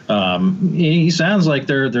 and he sounds like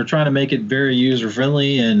they're trying to make it very user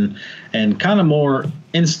friendly and kind of more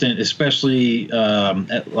instant, especially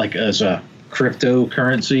as a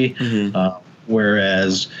cryptocurrency.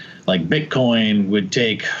 Whereas like Bitcoin would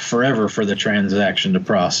take forever for the transaction to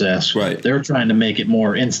process. Right. They're trying to make it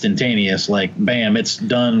more instantaneous, like bam, it's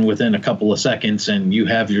done within a couple of seconds and you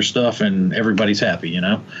have your stuff and everybody's happy, you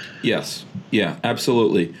know? Yes. Yeah,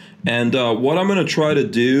 absolutely. And what I'm going to try to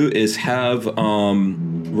do is have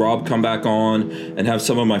Rob come back on and have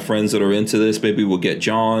some of my friends that are into this. Maybe we'll get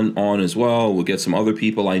John on as well. We'll get some other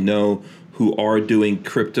people I know who are doing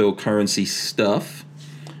cryptocurrency stuff.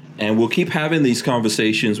 And we'll keep having these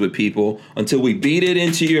conversations with people until we beat it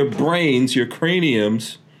into your brains, your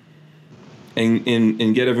craniums, and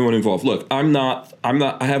get everyone involved. Look, I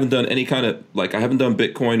haven't done any kind of, I haven't done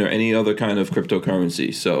Bitcoin or any other kind of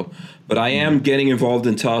cryptocurrency. So, but I am getting involved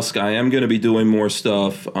in Tusk. I am going to be doing more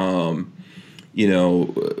stuff, and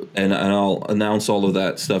I'll announce all of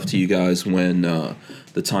that stuff to you guys when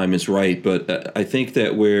the time is right. But I think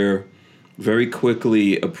that we're very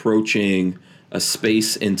quickly approaching a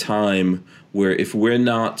space in time where if we're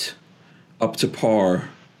not up to par,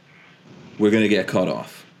 we're going to get cut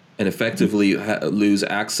off and effectively lose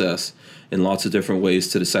access in lots of different ways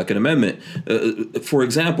to the Second Amendment. For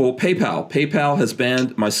example, PayPal. PayPal has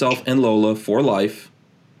banned myself and Lola for life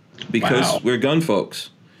because we're gun folks,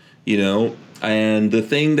 and the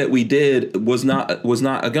thing that we did was not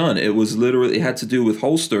a gun. It was literally, it had to do with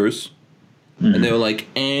holsters. And they were like,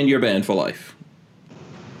 and you're banned for life.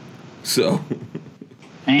 So,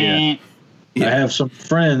 yeah. I have some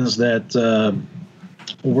friends that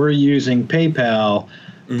were using PayPal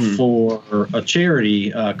for a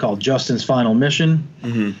charity called Justin's Final Mission.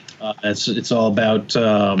 It's all about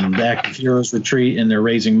the Active Heroes Retreat, and they're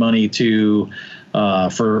raising money to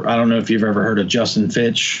for, I don't know if you've ever heard of Justin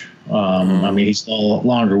Fitch. I mean, he's no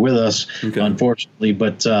longer with us, unfortunately,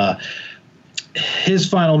 but his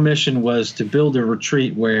final mission was to build a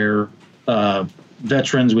retreat where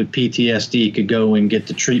veterans with PTSD could go and get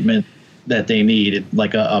the treatment that they need,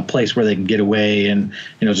 like a place where they can get away and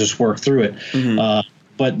just work through it.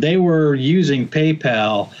 But they were using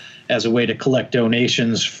PayPal as a way to collect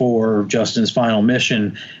donations for Justin's Final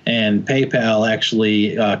Mission, and PayPal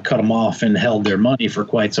actually cut them off and held their money for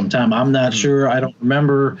quite some time. I'm not sure. I don't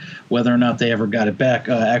remember whether or not they ever got it back.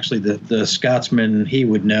 Actually, the Scotsman, he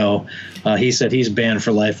would know. He said he's banned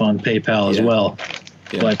for life on PayPal as well.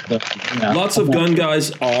 Yeah. But lots of gun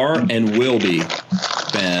guys are and will be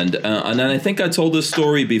banned. And then I think I told this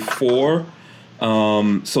story before.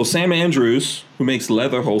 So Sam Andrews, who makes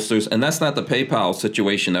leather holsters, and that's not the PayPal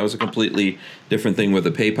situation. That was a completely different thing where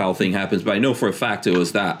the PayPal thing happens. But I know for a fact it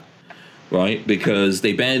was that, right? Because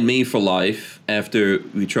they banned me for life after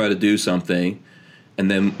we tried to do something. And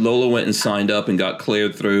then Lola went and signed up and got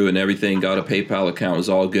cleared through and everything, got a PayPal account, was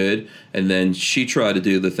all good. And then she tried to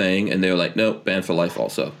do the thing, and they were like, nope, banned for life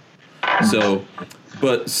also. So,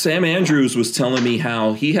 but Sam Andrews was telling me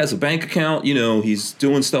how he has a bank account, he's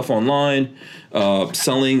doing stuff online,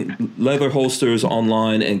 selling leather holsters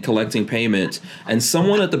online and collecting payments. And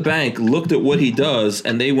someone at the bank looked at what he does,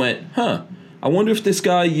 and they went, I wonder if this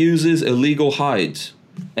guy uses illegal hides.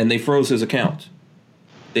 And they froze his account.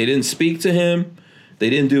 They didn't speak to him. They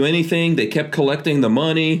didn't do anything. They kept collecting the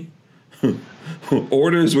money.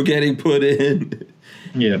 Orders were getting put in.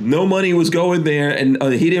 Yeah. No money was going there, and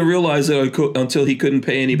he didn't realize it until he couldn't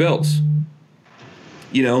pay any bills.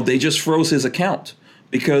 They just froze his account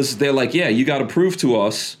because they're like, yeah, you got to prove to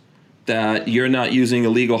us that you're not using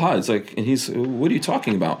illegal hides. And he's, what are you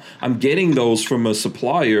talking about? I'm getting those from a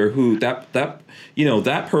supplier who that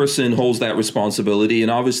person holds that responsibility, and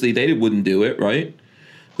obviously they wouldn't do it, right?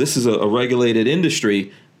 This is a regulated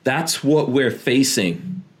industry. That's what we're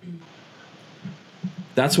facing.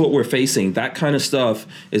 That kind of stuff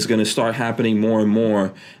is going to start happening more and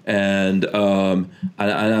more. And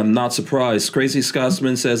I'm not surprised. Crazy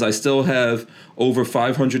Scotsman says, I still have over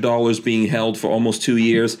 $500 being held for almost 2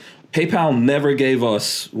 years. PayPal never gave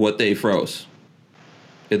us what they froze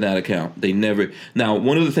in that account. They never. Now,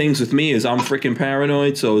 one of the things with me is I'm freaking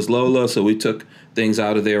paranoid. So is Lola. So we took things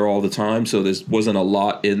out of there all the time. So there wasn't a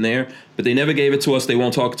lot in there. But they never gave it to us. They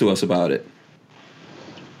won't talk to us about it.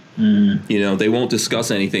 They won't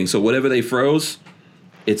discuss anything. So whatever they froze,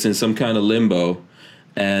 it's in some kind of limbo.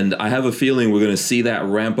 And I have a feeling we're going to see that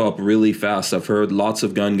ramp up really fast. I've heard lots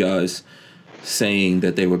of gun guys saying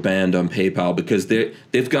that they were banned on PayPal because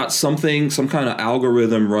they've got some kind of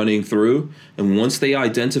algorithm running through. And once they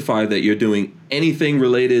identify that you're doing anything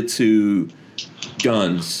related to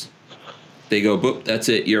guns, they go, boop, that's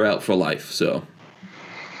it. You're out for life. So,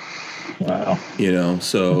 wow.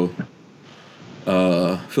 So...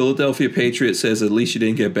 Philadelphia Patriot says at least you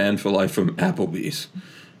didn't get banned for life from Applebee's.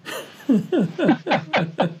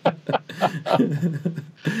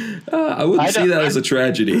 I wouldn't see that as a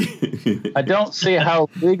tragedy. I don't see how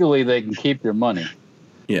legally they can keep your money.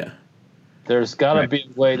 Yeah. There's got to be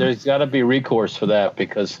a way. There's got to be recourse for that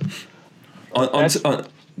because.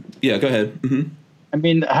 Yeah, go ahead. Mm-hmm. I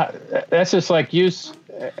mean, that's just like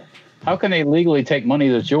how can they legally take money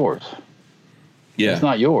that's yours? Yeah. It's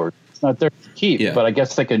not yours. It's not theirs to keep. Yeah. But I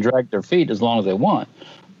guess they can drag their feet as long as they want.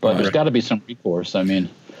 But there's got to be some recourse. I mean.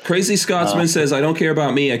 Crazy Scotsman says, I don't care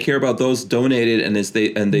about me. I care about those donated and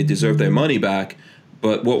they deserve their money back.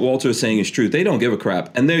 But what Walter is saying is true. They don't give a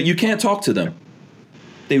crap. And you can't talk to them.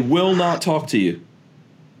 They will not talk to you.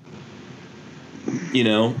 You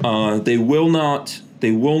know, they will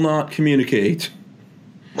not communicate.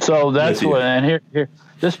 So that's what, and here,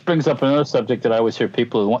 this brings up another subject that I always hear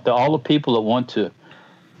people all the people that want to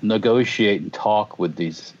negotiate and talk with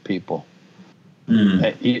these people.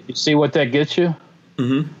 Mm-hmm. You see what that gets you?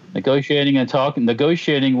 Mm-hmm.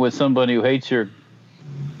 Negotiating with somebody who hates your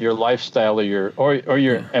lifestyle or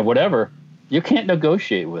your whatever. You can't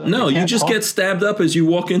negotiate with them. No, you just get stabbed up as you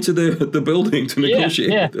walk into the building to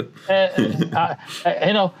negotiate with them.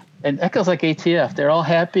 And that goes like ATF. They're all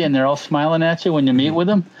happy and they're all smiling at you when you meet with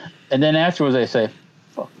them, and then afterwards they say,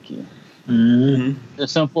 "Fuck you." Mm-hmm.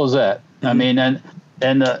 As simple as that. Mm-hmm. I mean, and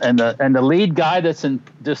the lead guy that's in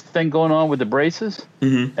this thing going on with the braces,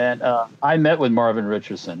 mm-hmm. and I met with Marvin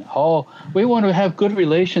Richardson. Oh, we want to have good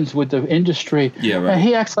relations with the industry. Yeah, right. And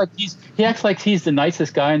he acts like he's the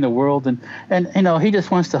nicest guy in the world, and you know, he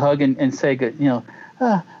just wants to hug and say good. You know,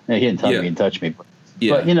 he didn't tell me he didn't touch me.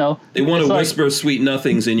 Yeah. But, you know, they want to whisper sweet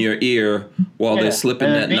nothings in your ear while they're slipping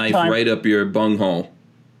that knife right up your bunghole.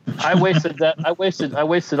 I wasted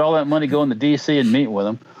all that money going to D.C. and meeting with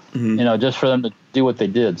them, mm-hmm. you know, just for them to do what they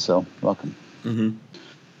did. So welcome. Mm-hmm.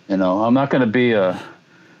 You know, I'm not going to be you're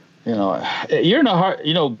in a hard,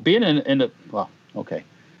 you know, being in a, well, okay.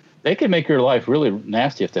 They can make your life really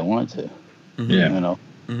nasty if they wanted to. Mm-hmm. Yeah. You know,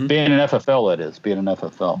 mm-hmm. being an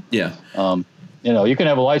FFL. Yeah. You know, you can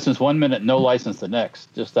have a license 1 minute, no license the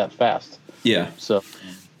next, just that fast. Yeah. So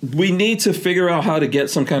we need to figure out how to get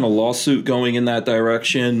some kind of lawsuit going in that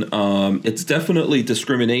direction. It's definitely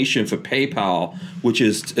discrimination for PayPal, which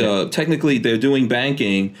is technically they're doing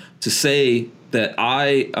banking to say that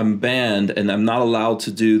I am banned and I'm not allowed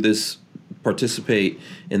to participate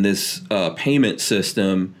in this payment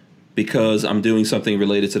system because I'm doing something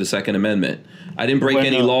related to the Second Amendment. I didn't break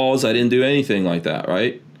any laws. I didn't do anything like that,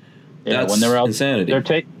 right? Yeah, that's when they're out, insanity.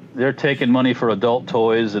 They're taking money for adult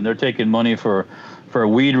toys and they're taking money for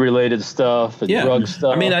weed related stuff and drug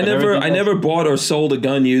stuff. I mean, I never bought or sold a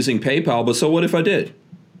gun using PayPal, but so what if I did?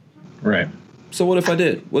 Right. So what if I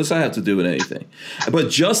did? What does that have to do with anything? But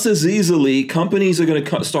just as easily, companies are going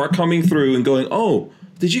to start coming through and going, "Oh,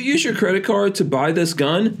 did you use your credit card to buy this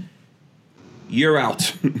gun? You're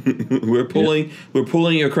out. We're pulling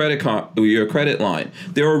your credit line."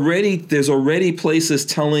 There's already places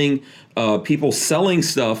telling people selling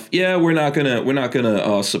stuff, "Yeah, we're not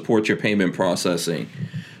gonna support your payment processing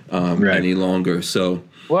any longer." So,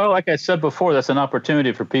 well, like I said before, that's an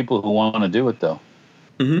opportunity for people who want to do it, though.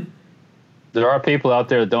 Mm-hmm. There are people out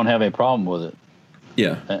there that don't have any problem with it.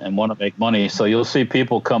 Yeah, and want to make money. So you'll see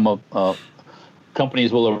people come up.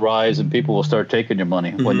 Companies will arise and people will start taking your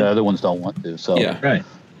money when the other ones don't want to. So right.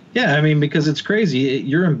 Yeah, I mean, because it's crazy.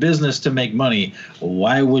 You're in business to make money.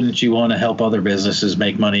 Why wouldn't you want to help other businesses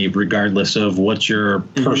make money regardless of what your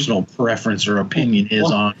personal preference or opinion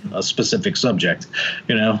is on a specific subject,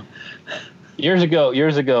 you know? Years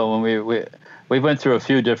ago when we went through a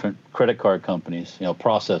few different credit card companies, you know,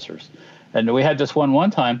 processors. And we had this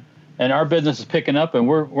one time. And our business is picking up, and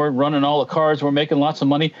we're running all the cards. We're making lots of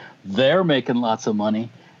money. They're making lots of money,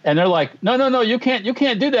 and they're like, "No, you can't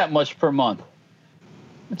do that much per month."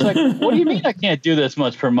 It's like, what do you mean I can't do this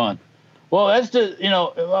much per month? Well, that's just and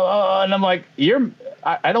I'm like,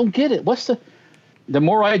 I don't get it. What's the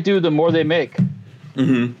more I do, the more they make.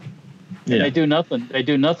 Mm-hmm. Yeah. They do nothing. They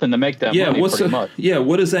do nothing to make that money. Pretty much. Yeah,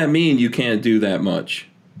 what does that mean? You can't do that much.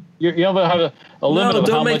 You have a limit of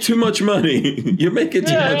don't make too much money. You're making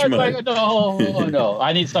too much money. Like, no.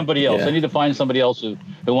 I need somebody else. I need to find somebody else who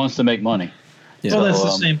wants to make money. Yeah. Well, that's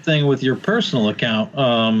the same thing with your personal account.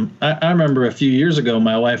 I remember a few years ago,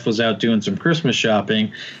 my wife was out doing some Christmas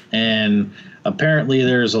shopping, and apparently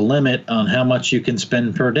there's a limit on how much you can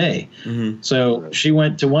spend per day. Mm-hmm. So she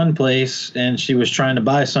went to one place, and she was trying to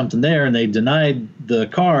buy something there, and they denied the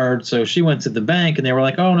card. So she went to the bank, and they were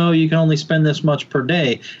like, "Oh, no, you can only spend this much per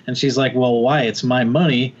day." And she's like, "Well, why? It's my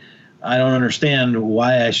money. I don't understand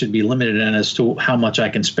why I should be limited in as to how much I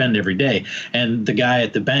can spend every day. And the guy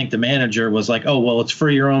at the bank, the manager, was like, oh, well, it's for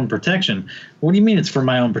your own protection. What do you mean it's for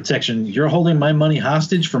my own protection? You're holding my money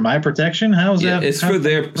hostage for my protection? How is that? It's for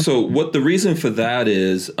their. So what the reason for that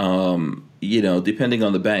is, depending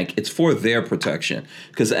on the bank, it's for their protection.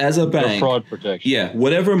 Because as a bank, fraud protection. Yeah,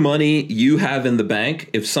 whatever money you have in the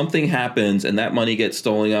bank, if something happens and that money gets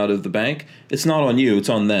stolen out of the bank, it's not on you, it's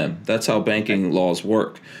on them. That's how banking laws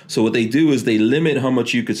work. So what they do is they limit how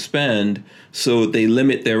much you could spend, so they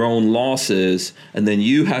limit their own losses, and then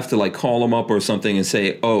you have to like call them up or something and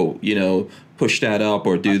say, oh, push that up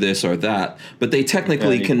or do this or that. But they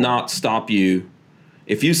technically cannot stop you.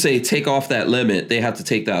 If you say take off that limit, they have to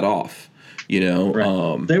take that off.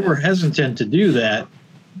 Right. They were hesitant to do that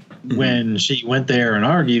when she went there and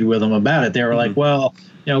argued with them about it. They were like, well,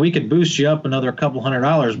 we could boost you up another couple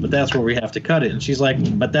 $100, but that's where we have to cut it. And she's like,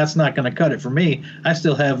 but that's not going to cut it for me. I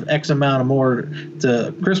still have X amount of more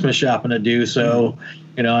to Christmas shopping to do. So,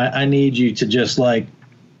 I need you to just like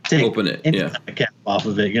open it, a cap off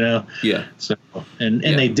of it, Yeah. So, and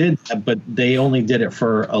they did that, but they only did it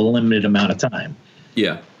for a limited amount of time.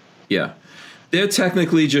 Yeah. Yeah. They're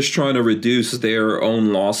technically just trying to reduce their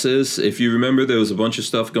own losses. If you remember, there was a bunch of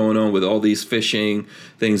stuff going on with all these phishing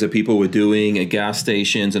things that people were doing at gas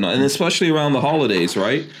stations, and especially around the holidays,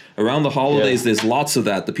 right? Around the holidays, There's lots of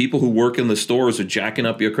that. The people who work in the stores are jacking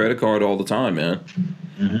up your credit card all the time, man.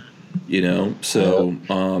 Mm-hmm. So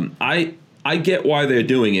I get why they're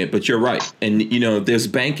doing it, but you're right. And, there's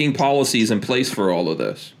banking policies in place for all of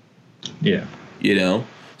this. Yeah.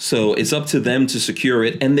 So it's up to them to secure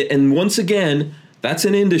it. And once again, that's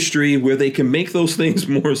an industry where they can make those things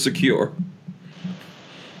more secure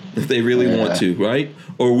if they really want to, right?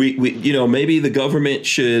 Or we maybe the government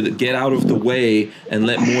should get out of the way and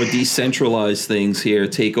let more decentralized things here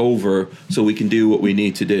take over so we can do what we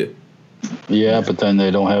need to do. Yeah, but then they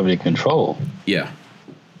don't have any control. Yeah.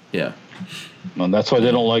 Yeah. And that's why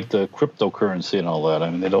they don't like the cryptocurrency and all that. I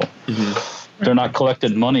mean, they don't. Mm-hmm. They're not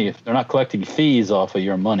collecting money. They're not collecting fees off of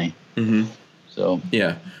your money. Mm-hmm. So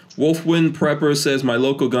yeah, Wolfwind Prepper says my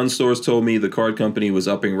local gun stores told me the card company was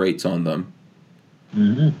upping rates on them.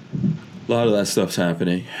 Mm-hmm. A lot of that stuff's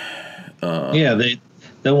happening.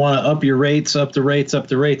 They want to up your rates, up the rates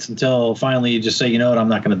until finally you just say, you know what, I'm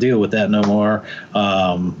not going to deal with that no more,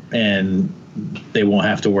 and they won't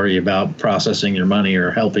have to worry about processing your money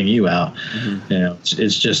or helping you out. Mm-hmm.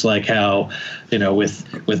 It's just like how, with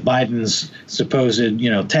Biden's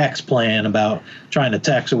supposed, tax plan about trying to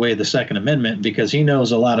tax away the Second Amendment, because he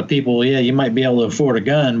knows a lot of people, you might be able to afford a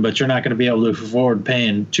gun, but you're not going to be able to afford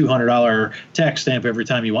paying $200 tax stamp every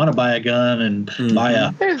time you want to buy a gun and buy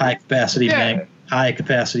a high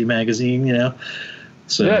capacity magazine,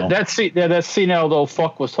 So that senile though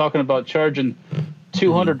fuck was talking about charging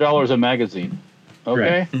 $200 a magazine.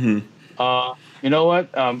 Okay. Right. Mm-hmm. You know what,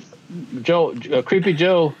 Joe, Creepy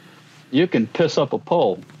Joe, you can piss up a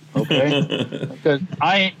pole. Okay. Because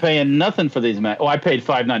I ain't paying nothing for these I paid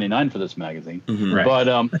 $5.99 for this magazine. Mm-hmm. Right. But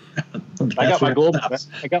I got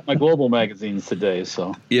my global magazines today.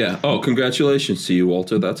 So yeah. Oh, congratulations to you,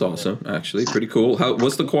 Walter. That's awesome. Actually, pretty cool.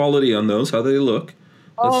 What's the quality on those? How do they look?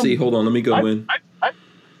 Let's see. Hold on. Let me go in.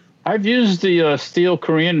 I've used the Steel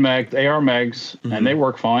Korean AR mags, mm-hmm. and they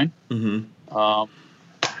work fine. Mm-hmm.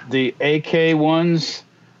 The AK ones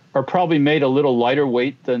are probably made a little lighter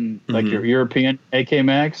weight than mm-hmm. like your European AK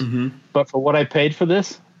mags. Mm-hmm. But for what I paid for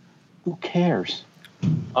this, who cares?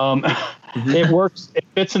 Mm-hmm. It works. It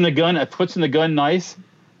fits in the gun. It puts in the gun nice.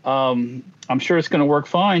 I'm sure it's going to work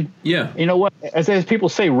fine. Yeah. You know what? As people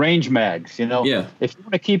say, range mags. Yeah. If you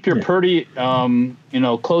want to keep your purdy,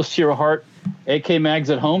 close to your heart, AK mags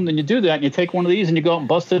at home, then you do that and you take one of these and you go out and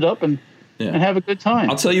bust it up and have a good time.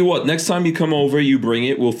 I'll tell you what, next time you come over, you bring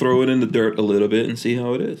it, we'll throw it in the dirt a little bit and see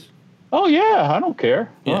how it is. Oh yeah, I don't care.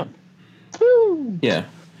 Yeah. Yeah.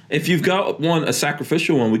 If you've got a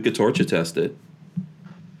sacrificial one, we could torture test it.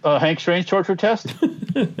 Hank Strange torture test?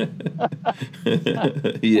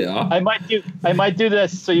 Yeah. I might do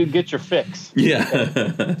this so you get your fix. Yeah.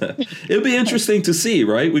 It'll be interesting to see,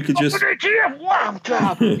 right? We could just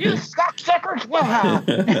you suckers will have.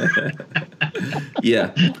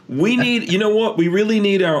 Yeah. We need, we really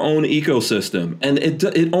need our own ecosystem, and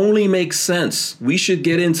it only makes sense. We should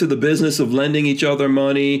get into the business of lending each other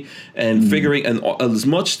money and figuring, and as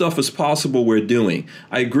much stuff as possible we're doing.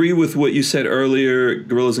 I agree with what you said earlier,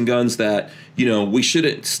 Gorillas and Guns, that we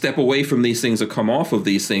shouldn't step away from these things or come off of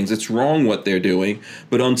these things. It's wrong what they're doing.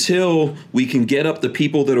 But until we can get up the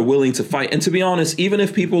people that are willing to fight, and to be honest, even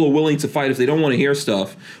if people are willing to fight, if they don't want to hear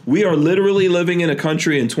stuff, we are literally living in a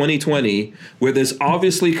country in 2020 where there's there's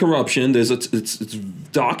obviously corruption. It's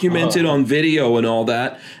documented on video and all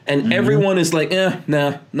that, and everyone is like,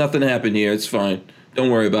 nah, nothing happened here. It's fine.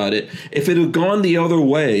 Don't worry about it. If it had gone the other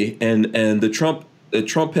way, and the Trump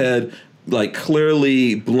had like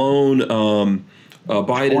clearly blown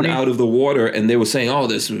Biden out of the water, and they were saying,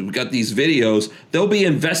 we got these videos, they'll be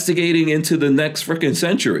investigating into the next freaking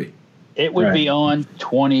century. It would be on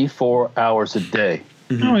 24 hours a day.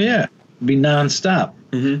 Mm-hmm. Oh yeah, it'd be nonstop.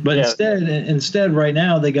 Mm-hmm. But instead, right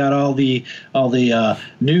now they got all the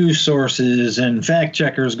news sources and fact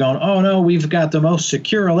checkers going, oh no, we've got the most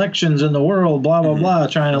secure elections in the world, blah blah blah,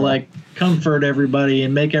 trying to like comfort everybody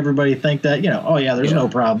and make everybody think that there's no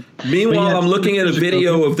problem. Meanwhile, I'm looking at a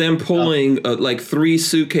video of them pulling like 3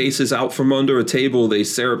 suitcases out from under a table they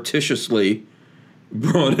surreptitiously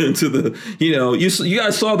brought into the. You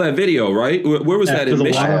guys saw that video, right? Where was that in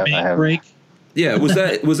Michigan? Break. Yeah, was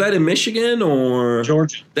that in Michigan or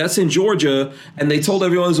Georgia? That's in Georgia, and they told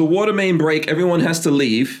everyone there's a water main break. Everyone has to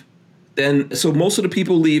leave. So most of the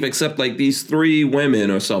people leave except like these 3 women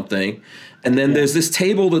or something. And then there's this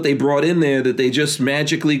table that they brought in there that they just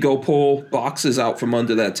magically go pull boxes out from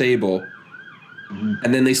under that table. Mm-hmm.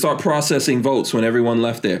 And then they start processing votes when everyone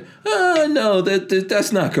left there. No,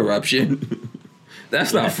 that's not corruption.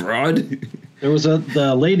 That's not fraud. There was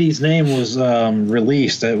the lady's name was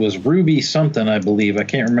released. It was Ruby something, I believe. I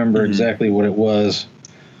can't remember exactly what it was.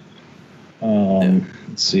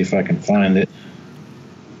 Let's see if I can find it.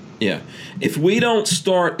 Yeah. If we don't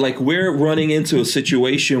start, like, we're running into a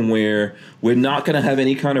situation where we're not going to have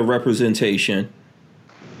any kind of representation,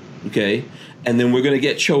 okay? And then we're going to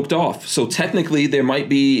get choked off. So technically there might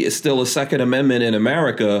be still a Second Amendment in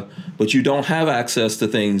America, but you don't have access to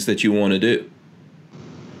things that you want to do.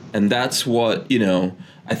 And that's what,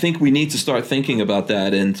 I think we need to start thinking about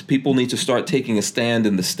that, and people need to start taking a stand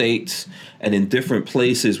in the states and in different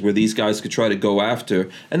places where these guys could try to go after,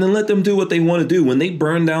 and then let them do what they want to do. When they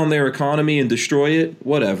burn down their economy and destroy it,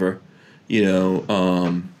 whatever,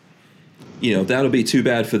 that'll be too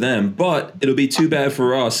bad for them. But it'll be too bad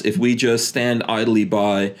for us if we just stand idly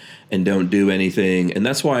by and don't do anything. And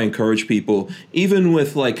that's why I encourage people, even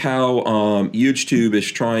with like how YouTube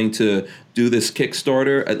is trying to do this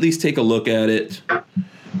Kickstarter, at least take a look at it.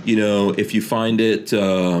 If you find it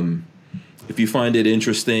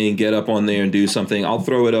interesting, get up on there and do something. I'll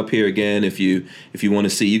throw it up here again if you want to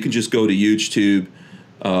see. You can just go to YouTube,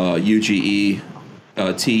 UGE.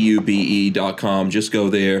 TUBE.com. Just go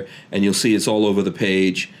there and you'll see it's all over the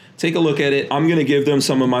page. Take a look at it. I'm going to give them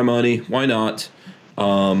some of my money. Why not?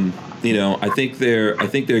 I think they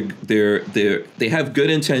have good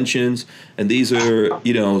intentions, and these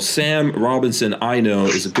are, Sam Robinson, I know,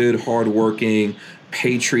 is a good, hardworking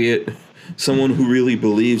patriot, someone who really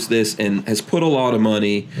believes this and has put a lot of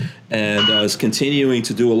money and is continuing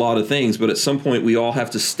to do a lot of things. But at some point, we all have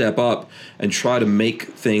to step up and try to make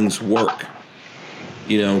things work.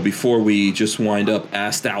 Before we just wind up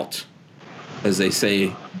assed out, as they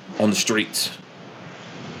say on the streets.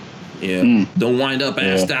 Yeah. Don't wind up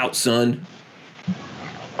assed out, son.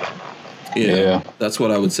 Yeah. That's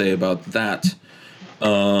what I would say about that.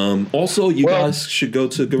 Also, you guys should go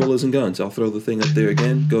to Gorillas and Guns. I'll throw the thing up there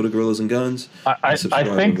again. Go to Gorillas and Guns. I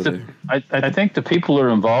think the people who are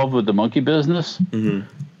involved with the monkey business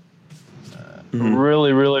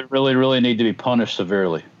really, really, really, really need to be punished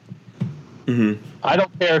severely. Mm-hmm. I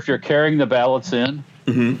don't care if you're carrying the ballots in.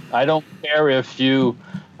 Mm-hmm. I don't care if you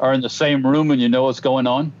are in the same room and you know what's going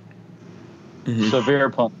on. Mm-hmm. Severe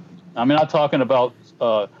punishment. I'm not talking about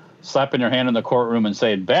slapping your hand in the courtroom and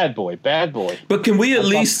saying, bad boy, bad boy. But can we at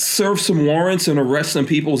least serve some warrants and arrest some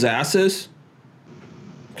people's asses?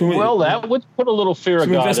 That would put a little fear of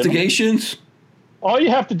God investigations? in them. All you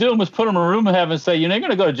have to do is put them in a room and have them say, you're going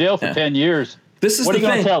to go to jail for 10 years. This is what the are you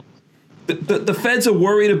going to tell? The feds are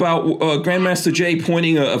worried about Grandmaster Jay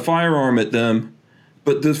pointing a firearm at them,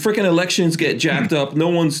 but the freaking elections get jacked up. No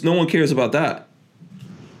one cares about that.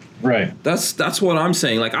 Right. That's what I'm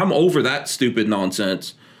saying. Like, I'm over that stupid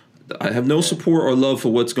nonsense. I have no support or love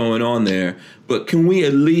for what's going on there. But can we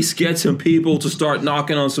at least get some people to start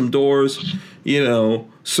knocking on some doors,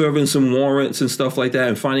 serving some warrants and stuff like that,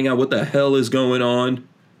 and finding out what the hell is going on?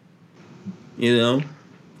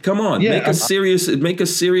 Come on, make a serious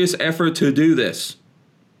effort to do this.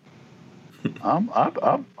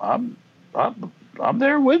 I'm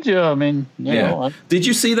there with you. You know. Did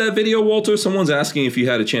you see that video, Walter? Someone's asking if you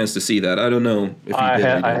had a chance to see that. I don't know if you did.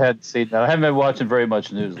 I had seen that. I haven't been watching very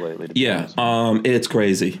much news lately. It's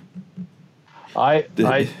crazy. I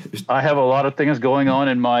have a lot of things going on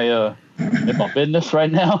in my business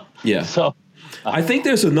right now. Yeah. So I think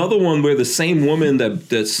there's another one where the same woman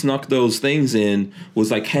that snuck those things in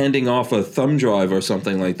was like handing off a thumb drive or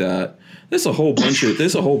something like that. There's a whole bunch of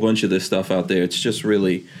this stuff out there. It's just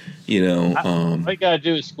really, all you gotta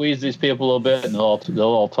do is squeeze these people a little bit, and they'll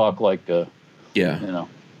all talk like,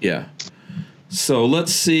 Yeah. So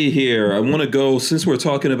let's see here. I want to go, since we're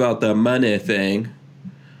talking about the money thing.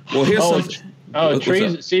 Well, here's something.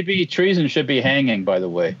 Treason should be hanging, by the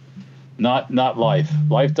way, not life.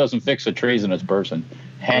 Life doesn't fix a treasonous person.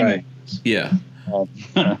 Hanging. Right. Yeah.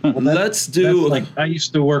 Let's do. Like, I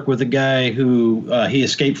used to work with a guy who he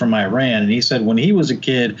escaped from Iran, and he said when he was a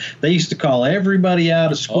kid, they used to call everybody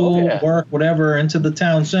out of school, work, whatever, into the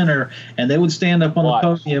town center, and they would stand up on the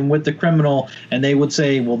podium with the criminal, and they would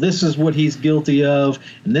say, "Well, this is what he's guilty of,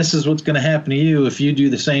 and this is what's going to happen to you if you do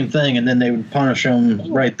the same thing," and then they would punish him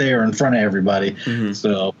right there in front of everybody. Mm-hmm.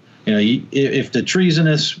 So, if the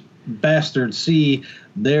treasonous bastards see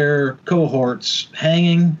their cohorts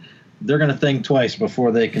hanging, they're going to think twice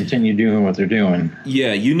before they continue doing what they're doing.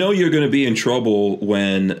 Yeah, you're going to be in trouble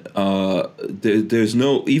when there's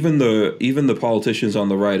no, even the politicians on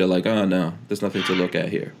the right are like, oh no, there's nothing to look at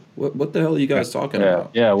here. What the hell are you guys talking about?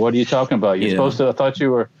 Yeah, what are you talking about? You're supposed to. I thought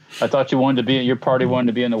you wanted to be. Your party wanted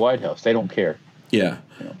to be in the White House. They don't care. Yeah,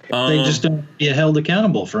 they just don't get held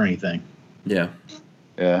accountable for anything. Yeah.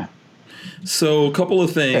 Yeah. So a couple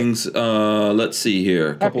of things. Let's see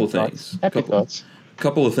here. Couple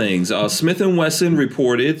of things. Smith & Wesson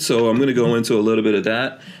reported, so I'm going to go into a little bit of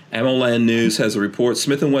that. AmmoLand News has a report.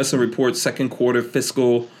 Smith & Wesson reports second quarter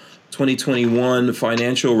fiscal 2021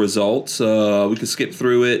 financial results. We can skip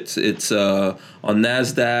through it. It's on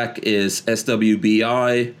NASDAQ is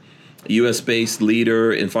SWBI, U.S.-based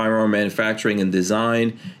leader in firearm manufacturing and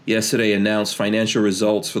design. Yesterday announced financial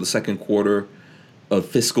results for the second quarter of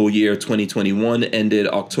fiscal year 2021 ended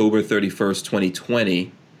October 31st,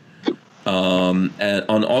 2020. And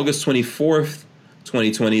on August 24th,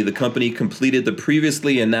 2020, the company completed the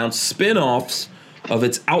previously announced spin-offs of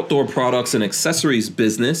its outdoor products and accessories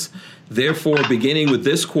business. Therefore, beginning with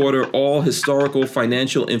this quarter, all historical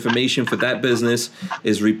financial information for that business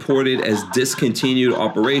is reported as discontinued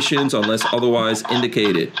operations unless otherwise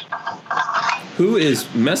indicated. Who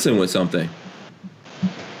is messing with something?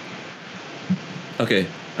 Okay,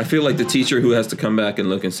 I feel like the teacher who has to come back and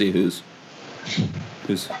look and see who's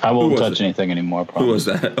I won't touch anything anymore. Probably. Who was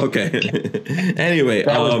that? Okay. Anyway,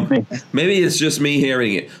 maybe it's just me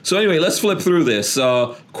hearing it. So anyway, let's flip through this.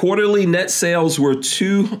 Quarterly net sales were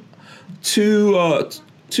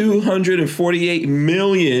 248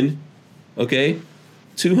 million. Okay,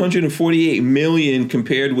 248 million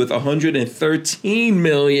compared with 113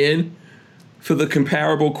 million for the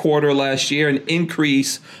comparable quarter last year, an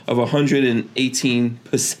increase of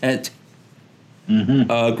 118%.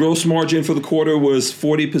 Mm-hmm. Gross margin for the quarter was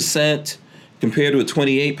 40% compared with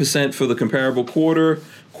 28% for the comparable quarter.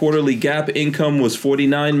 Quarterly GAAP income was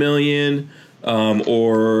 $49 million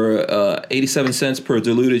or 87 cents per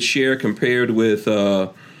diluted share compared with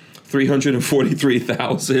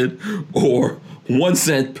 343,000 or 1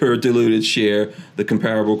 cent per diluted share, the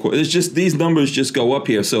comparable quarter. It's just these numbers just go up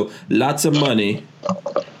here. So lots of money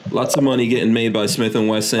getting made by Smith &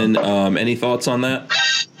 Wesson. Any thoughts on that?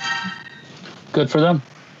 Good for them.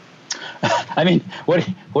 I mean, what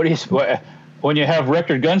when you have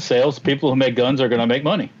record gun sales, people who make guns are going to make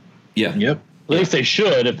money. Yeah. Yep. At least they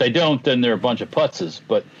should. If they don't, then they're a bunch of putzes.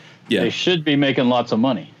 But they should be making lots of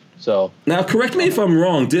money. So now, correct me if I'm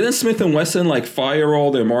wrong. Didn't Smith & Wesson fire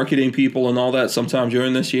all their marketing people and all that sometime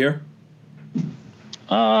during this year?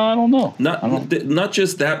 I don't know. Not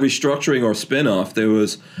just that restructuring or spinoff.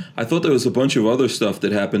 I thought there was a bunch of other stuff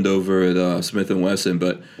that happened over at Smith & Wesson,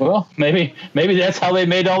 but maybe that's how they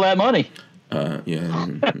made all that money. Yeah,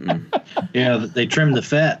 they trimmed the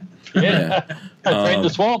fat. Yeah, drained the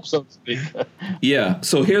swamp, so to speak. Yeah.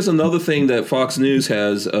 So here's another thing that Fox News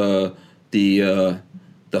has: the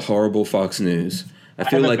horrible Fox News. I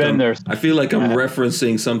feel like I'm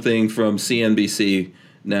referencing something from CNBC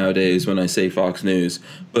nowadays when I say Fox News.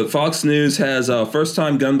 But Fox News has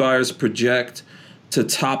first-time gun buyers project to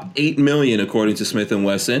top 8 million, according to Smith &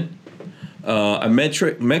 Wesson. A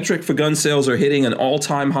metric for gun sales are hitting an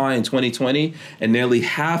all-time high in 2020, and nearly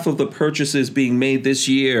half of the purchases being made this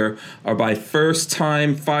year are by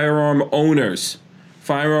first-time firearm owners.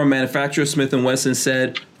 Firearm manufacturer Smith & Wesson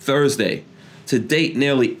said Thursday. To date,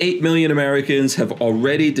 nearly 8 million Americans have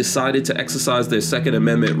already decided to exercise their Second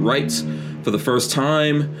Amendment rights for the first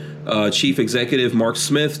time. Chief Executive Mark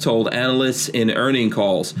Smith told analysts in earnings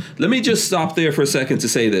calls. Let me just stop there for a second to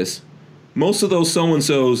say this. Most of those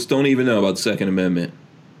so-and-sos don't even know about the Second Amendment.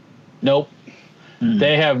 Nope.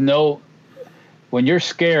 They have no... When you're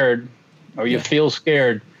scared, or you feel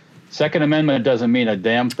scared, Second Amendment doesn't mean a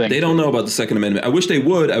damn thing. They don't know about the Second Amendment. I wish they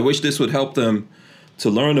would. I wish this would help them to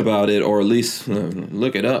learn about it, or at least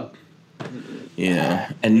look it up.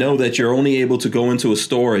 Yeah, and know that you're only able to go into a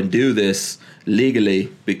store and do this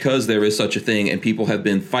legally because there is such a thing, and people have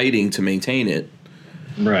been fighting to maintain it.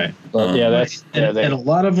 Right. And a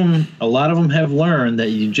lot of them have learned that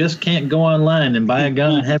you just can't go online and buy a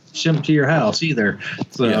gun and have it shipped to your house either.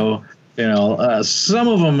 So some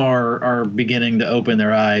of them are beginning to open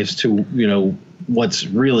their eyes to what's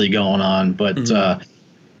really going on, but.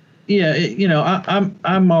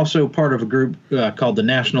 I'm also part of a group called the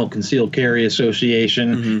National Concealed Carry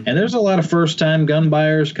Association, and there's a lot of first-time gun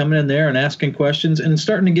buyers coming in there and asking questions and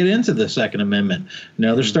starting to get into the Second Amendment.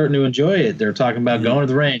 They're starting to enjoy it. They're talking about going to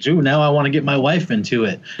the range. Ooh, now I want to get my wife into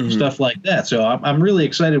it, stuff like that. So I'm really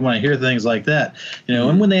excited when I hear things like that.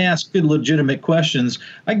 And when they ask good, legitimate questions,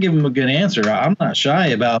 I give them a good answer. I'm not shy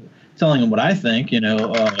about telling them what I think.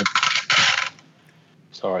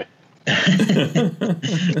 Sorry.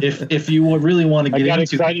 if you really want to get into, I got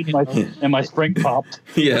excited and my spring popped.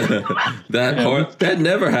 Yeah, that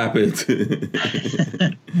never happened.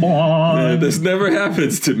 This never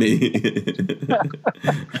happens to me.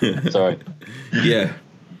 Sorry. Yeah,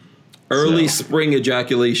 early spring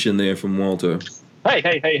ejaculation there from Walter.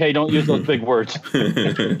 Hey! Don't use those big words.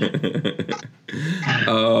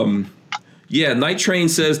 Yeah, Night Train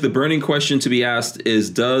says the burning question to be asked is,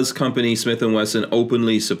 does company Smith & Wesson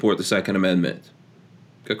openly support the Second Amendment?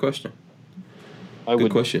 Good question.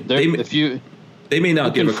 Good question. They may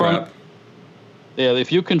not give a crap. Yeah,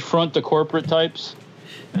 if you confront the corporate types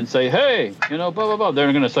and say, hey, blah, blah, blah,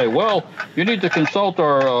 they're going to say, well, you need to consult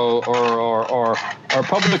our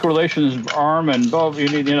public relations arm and blah, you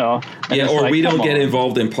need, and or we don't get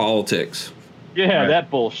involved in politics. Yeah, right. That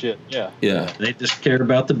bullshit. Yeah. They just care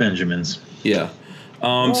about the Benjamins. Yeah.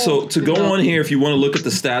 So to go on here, if you want to look at the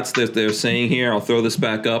stats that they're saying here, I'll throw this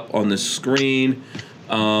back up on the screen.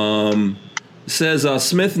 Says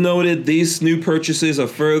Smith noted these new purchases are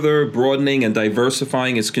further broadening and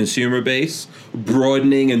diversifying its consumer base.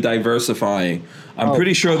 Broadening and diversifying. I'm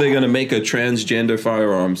pretty sure they're going to make a transgender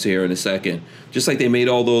firearms here in a second. Just like they made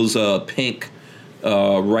all those pink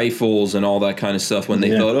rifles and all that kind of stuff when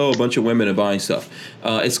they thought, a bunch of women are buying stuff.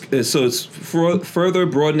 It's further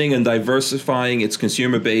broadening and diversifying its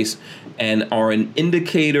consumer base and are an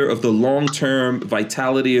indicator of the long-term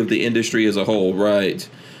vitality of the industry as a whole. Right.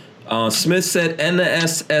 Smith said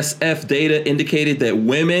NSSF data indicated that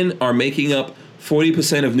women are making up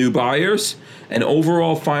 40% of new buyers, and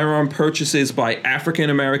overall firearm purchases by African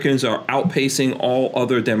Americans are outpacing all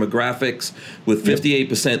other demographics, with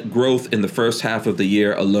 58% growth in the first half of the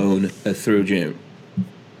year alone through June.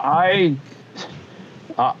 I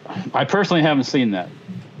personally haven't seen that.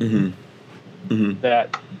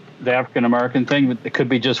 That the African American thing, it could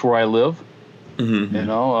be just where I live.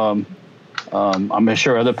 I'm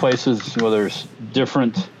sure other places where there's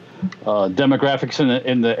different demographics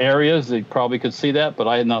in the areas, they probably could see that, but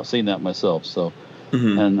I had not seen that myself. So, we've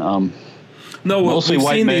seen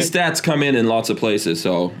these stats come in lots of places,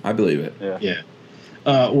 so I believe it. Yeah.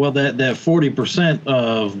 Well, that 40%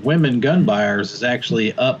 of women gun buyers is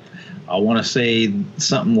actually up. I want to say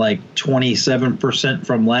something like 27%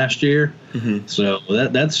 from last year. So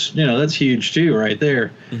that's huge too, right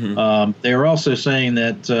there. They were also saying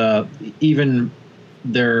that even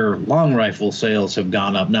their long rifle sales have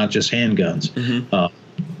gone up, not just handguns.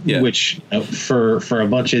 Which for a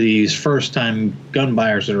bunch of these first time gun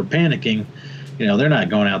buyers that are panicking, they're not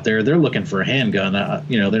going out there. They're looking for a handgun.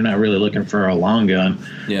 They're not really looking for a long gun.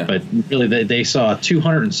 Yeah. But really, they saw a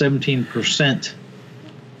 217%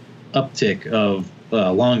 uptick of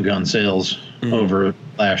long gun sales over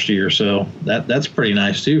last year. So that's pretty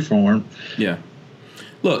nice too for them. Yeah.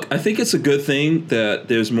 Look, I think it's a good thing that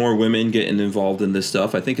there's more women getting involved in this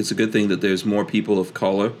stuff. I think it's a good thing that there's more people of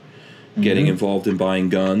color getting involved in buying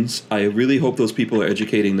guns. I really hope those people are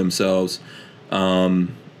educating themselves.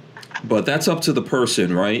 But that's up to the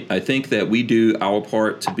person, right? I think that we do our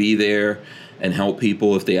part to be there and help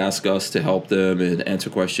people if they ask us to help them and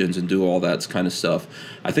answer questions and do all that kind of stuff.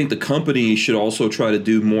 I think the company should also try to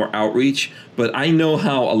do more outreach, but I know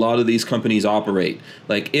how a lot of these companies operate.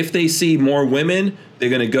 Like if they see more women,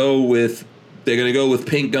 they're going to go with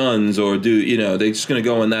pink guns or they're just going to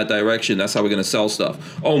go in that direction. That's how we're going to sell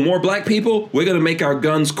stuff. Oh, more black people? We're going to make our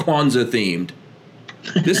guns Kwanzaa themed.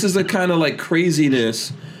 This is the kind of like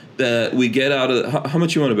craziness that we get out of. How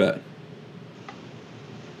much you want to bet?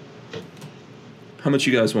 How much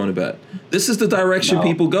you guys want to bet? This is the direction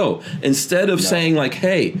people go. Instead of saying like,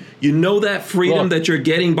 hey, you know that freedom that you're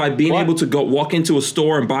getting by being able to go walk into a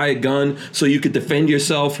store and buy a gun so you could defend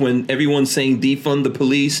yourself when everyone's saying defund the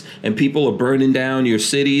police and people are burning down your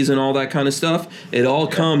cities and all that kind of stuff. It all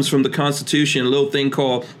comes from the Constitution, a little thing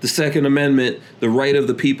called the Second Amendment, the right of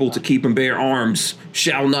the people to keep and bear arms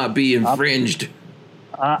shall not be infringed.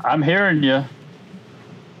 I'm hearing you.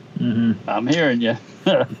 Mm-hmm. I'm hearing you.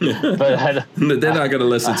 But they're not going to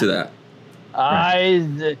listen to that.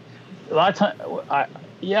 A lot of time,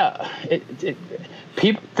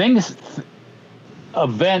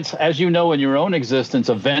 events, as you know, in your own existence,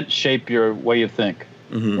 events shape your way you think,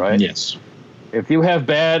 right? Yes. If you have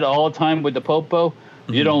bad all the time with the popo,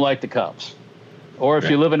 you don't like the cops. Or if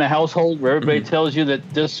you live in a household where everybody tells you that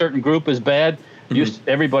this certain group is bad,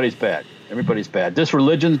 everybody's bad. Everybody's bad. This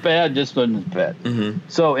religion's bad. This religion's bad.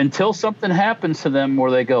 So until something happens to them where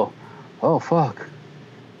they go, oh, fuck,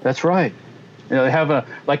 that's right. You know, they have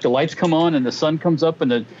like the lights come on and the sun comes up and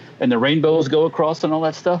the rainbows go across and all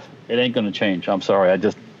that stuff. It ain't going to change. I'm sorry. I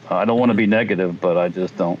don't want to be negative, but I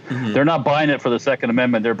just don't. They're not buying it for the Second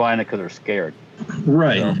Amendment. They're buying it because they're scared.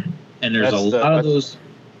 Right. So, and there's a lot of those.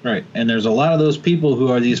 Right. And there's a lot of those people who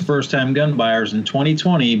are these first-time gun buyers in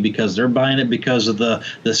 2020 because they're buying it because of the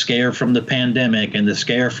scare from the pandemic and the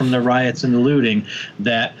scare from the riots and the looting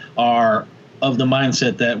that are of the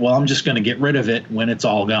mindset that, well, I'm just going to get rid of it when it's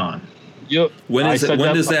all gone. When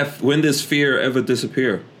does fear ever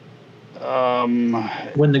disappear?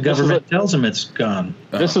 When the government tells them it's gone.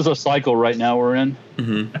 This is a cycle right now we're in.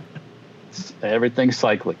 Everything's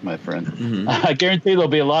cyclic, my friend. I guarantee there'll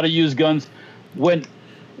be a lot of used guns when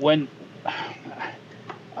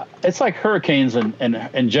it's like hurricanes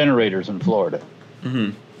and generators in Florida.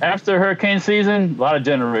 After hurricane season, a lot of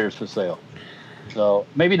generators for sale. So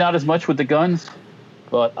maybe not as much with the guns,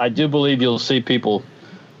 but I do believe you'll see people,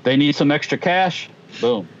 they need some extra cash,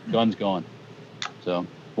 boom, guns gone. So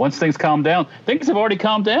once things calm down, things have already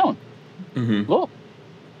calmed down. Look,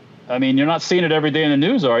 I mean, you're not seeing it every day in the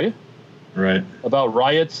news, are you? Right. About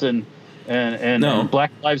riots and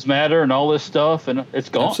Black Lives Matter and all this stuff, and it's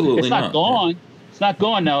gone. Absolutely it's not gone. Yeah. It's not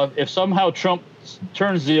gone now. If somehow Trump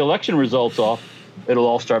turns the election results off, it'll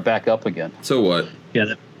all start back up again. So what?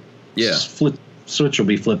 Yeah. Switch will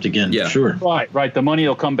be flipped again. Yeah. Sure. Right. The money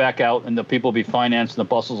will come back out, and the people will be financed, and the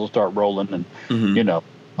buses will start rolling, and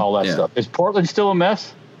all that stuff. Is Portland still a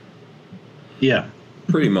mess? Yeah.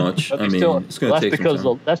 Pretty much. I mean, it's going to take some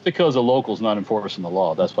time. That's because the locals not enforcing the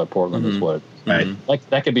law. That's why Portland is what. Like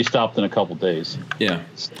that could be stopped in a couple days. Yeah.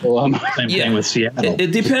 So, same thing with Seattle.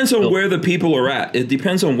 It depends on where the people are at. It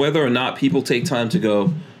depends on whether or not people take time to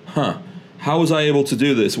go, how was I able to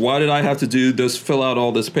do this? Why did I have to do this? Fill out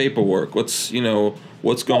all this paperwork. What's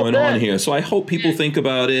going on here? So I hope people think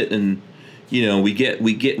about it and.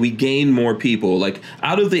 We gain more people. Like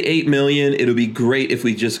out of the 8 million, it'll be great if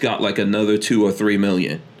we just got like another 2 or 3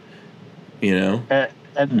 million. And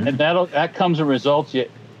that comes a result.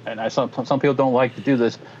 Some people don't like to do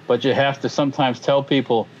this, but you have to sometimes tell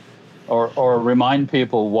people, or remind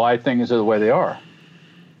people why things are the way they are.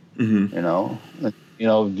 Have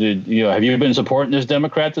you been supporting this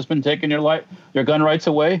Democrat that's been taking your gun rights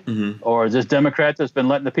away, or this Democrat that's been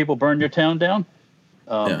letting the people burn your town down?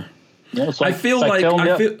 I feel like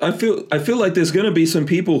there's going to be some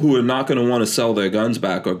people who are not going to want to sell their guns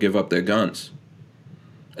back or give up their guns.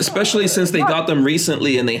 Especially since they got them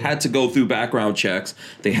recently and they had to go through background checks.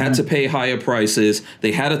 They had to pay higher prices.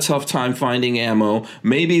 They had a tough time finding ammo.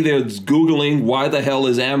 Maybe they're Googling why the hell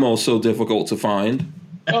is ammo so difficult to find.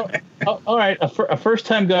 All right. A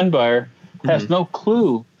first-time gun buyer has no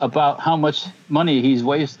clue about how much money he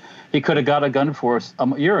could have got a gun for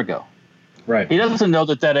a year ago. Right. He doesn't know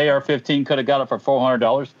that AR-15 could have got it for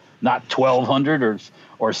 $400, not $1,200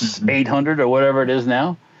 or $800 or whatever it is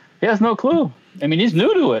now. He has no clue. I mean, he's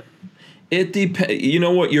new to it. It depends. You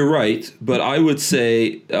know what? You're right, but I would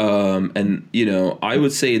say,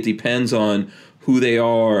 it depends on who they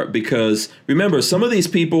are because remember, some of these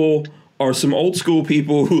people are some old school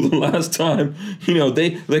people who the last time,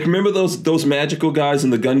 they like remember those magical guys in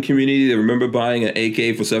the gun community that remember buying an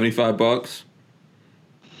AK for $75.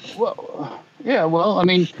 Well, yeah. Well, I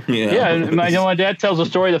mean, my dad tells a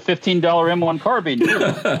story of the $15 M1 carbine.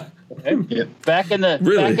 Okay? Back in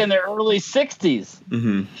the early '60s.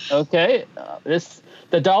 Okay,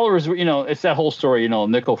 the dollar is it's that whole story.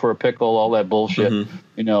 Nickel for a pickle, all that bullshit.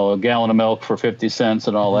 A gallon of milk for 50 cents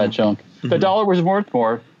and all that junk. The dollar was worth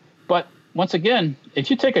more. But once again,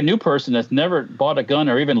 if you take a new person that's never bought a gun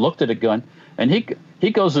or even looked at a gun, and he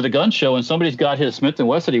goes to the gun show and somebody's got his Smith &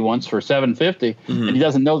 Wesson he wants for $750, and he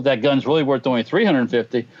doesn't know that gun's really worth only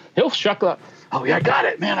 $350. He'll shuck up. Oh yeah, I got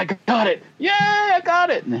it, man! I got it! Yeah, I got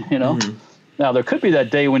it! And, you know. Now there could be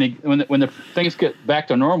that day when the things get back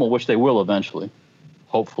to normal, which they will eventually,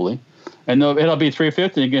 hopefully, and it'll be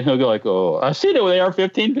 $350 again. He'll go like, "Oh, I see the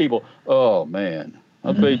AR-15 people. Oh man,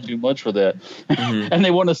 I paid too much for that," and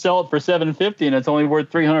they want to sell it for $750, and it's only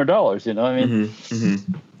worth $300. You know, what I mean,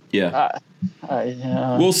 yeah.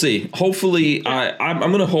 We'll see. Hopefully, I'm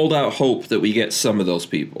going to hold out hope that we get some of those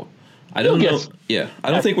people. I don't know. Yeah,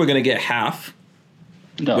 I don't think we're going to get half.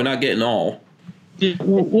 No. We're not getting all. Yeah,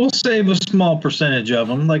 we'll save a small percentage of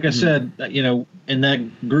them. Like I said, you know, in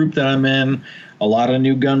that group that I'm in, a lot of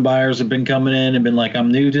new gun buyers have been coming in and been like,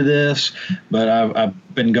 I'm new to this, but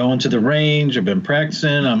I've been going to the range. I've been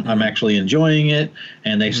practicing. I'm actually enjoying it.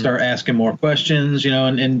 And they start asking more questions, you know,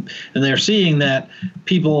 and they're seeing that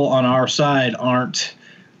people on our side aren't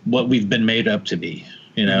what we've been made up to be.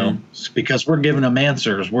 You know, because we're giving them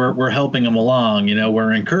answers. We're helping them along. You know,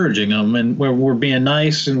 we're encouraging them, and we're being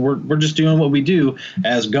nice, and we're just doing what we do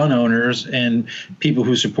as gun owners and people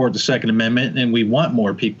who support the Second Amendment. And we want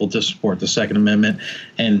more people to support the Second Amendment,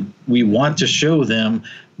 and we want to show them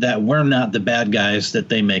that we're not the bad guys that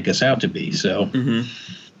they make us out to be. So,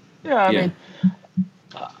 yeah, I mean,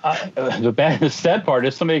 the sad part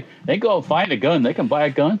is they go and find a gun, they can buy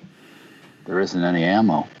a gun. There isn't any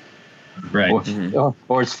ammo. Right. Or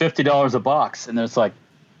it's $50 a box, and it's like,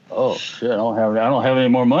 oh shit, I don't have any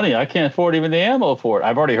more money. I can't afford even the ammo for it.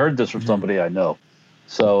 I've already heard this from somebody I know.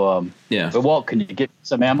 So but Walt, can you get me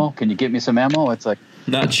some ammo? Can you get me some ammo? It's like,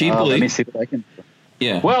 not cheaply. Let me see what I can do.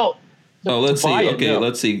 Yeah. Well, let's see. Okay,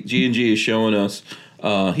 let's see. G&G is showing us.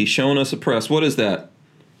 He's showing us a press. What is that?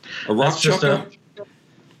 A rock chucker?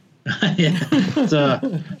 Yeah, it's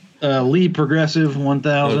a Lee Progressive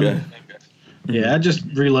 1000. Okay. Yeah, I just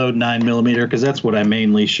reload 9mm because that's what I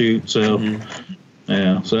mainly shoot. So,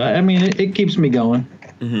 yeah. So I mean, it keeps me going.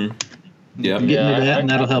 Yeah, getting to that, and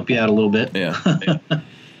that'll help you out a little bit. Yeah,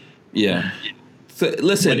 yeah. So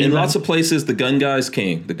listen, in lots of places, the gun guy's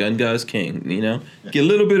king. The gun guy's king. You know, get a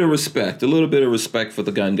little bit of respect. A little bit of respect for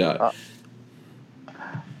the gun guy.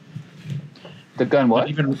 The gun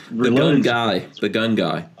what? The gun guy. The gun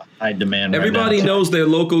guy. I demand. Everybody knows their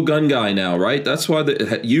local gun guy now, right? That's why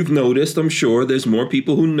you've noticed, I'm sure, there's more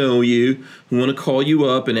people who know you, who want to call you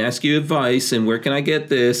up and ask you advice, and where can I get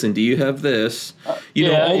this, and do you have this?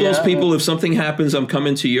 Those people, if something happens, I'm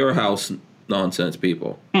coming to your house nonsense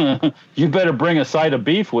people. You better bring a side of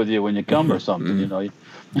beef with you when you come or something, you know.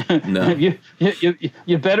 No.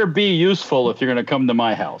 you better be useful if you're going to come to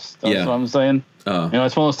my house. That's what I'm saying. You know,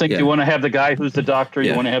 it's one of those things. You want to have the guy who's the doctor.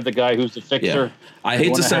 You want to have the guy who's the fixer. I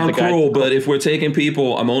hate to sound cruel, but if we're taking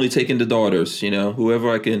people, I'm only taking the daughters. You know,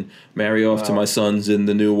 whoever I can marry off to my sons in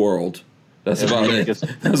the new world. That's about it.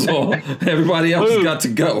 That's all. Everybody else has got to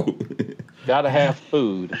go. Gotta have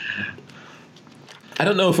food. I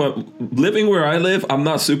don't know if I'm living where I live. I'm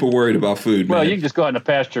not super worried about food. Well, man. you can just go out in the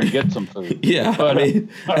pasture and get some food. Yeah, but, I mean,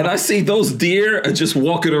 and I see those deer are just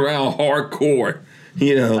walking around hardcore.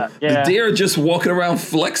 You know, the deer are just walking around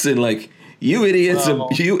flexing like you idiots.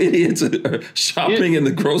 You idiots are shopping in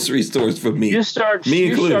the grocery stores for me. You start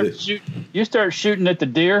shooting at the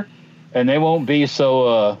deer, and they won't be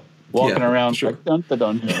so walking around. Sure. Like, dun, dun,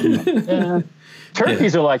 dun, dun.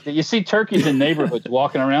 Turkeys are like that. You see turkeys in neighborhoods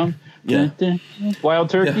walking around. Yeah. Wild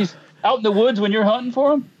turkeys out in the woods when you're hunting for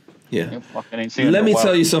them. Yeah. Let me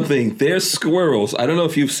tell you something. There's squirrels. I don't know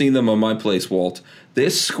if you've seen them on my place, Walt.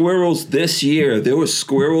 There's squirrels this year. There were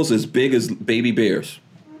squirrels as big as baby bears.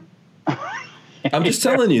 I'm just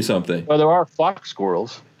telling you something. Well, there are fox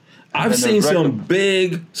squirrels. I've seen some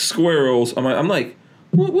big squirrels. I'm like,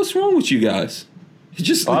 what's wrong with you guys? You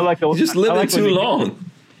just living too long.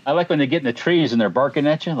 I like when they get in the trees and they're barking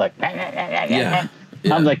at you like. Yeah.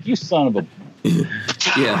 I'm like, you son of a.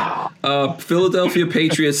 Yeah. Philadelphia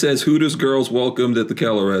Patriot says Hooters girls welcomed at the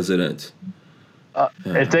Keller residence.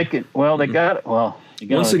 If they can, well, they got it. Well,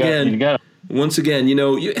 once again, you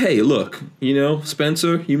know, hey, look, you know,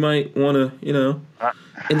 Spencer, you might want to, you know,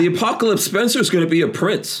 in the apocalypse, Spencer's going to be a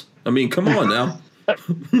prince. I mean, come on now.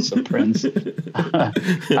 It's a prince.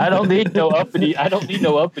 I don't need no uppity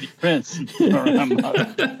prince.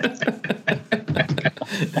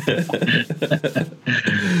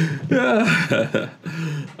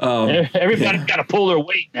 Everybody's got to pull their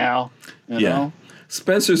weight now. You know?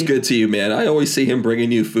 Spencer's good to you, man. I always see him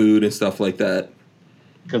bringing you food and stuff like that.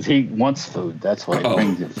 Because he wants food. That's why he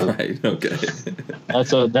brings you food. Right. Okay.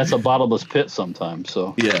 That's a bottomless pit sometimes.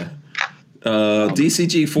 So yeah.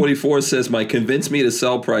 DCG 44 says my convince me to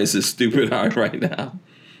sell price is stupid high right now.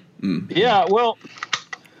 Yeah, well,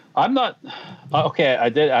 I'm not. Okay, I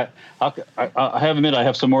did. I have to admit, I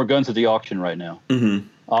have some more guns at the auction right now. Mm-hmm.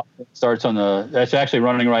 Starts on that's actually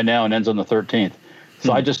running right now and ends on the 13th.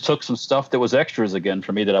 So I just took some stuff that was extras again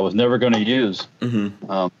for me that I was never going to use.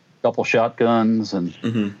 A couple shotguns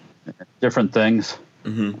and different things.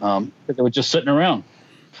 They were just sitting around.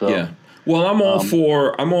 So yeah. Well, I'm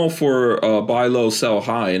all for buy low, sell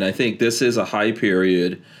high, and I think this is a high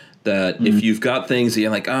period. That if you've got things that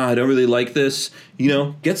you're like, I don't really like this,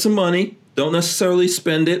 get some money. Don't necessarily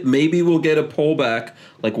spend it. Maybe we'll get a pullback,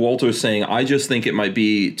 like Walter's saying. I just think it might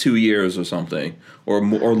be 2 years or something, or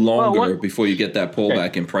longer before you get that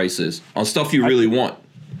pullback in prices on stuff you really want.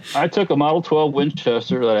 I took a Model 12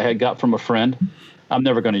 Winchester that I had got from a friend. I'm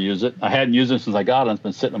never going to use it. I hadn't used it since I got it. It's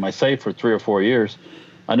been sitting in my safe for 3 or 4 years.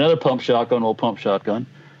 Another old pump shotgun.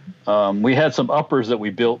 We had some uppers that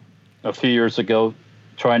we built a few years ago,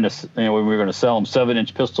 trying to, when we were going to sell them,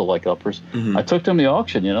 7-inch pistol-like uppers. I took them to the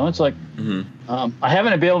auction. It's like I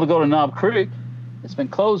haven't been able to go to Knob Creek. It's been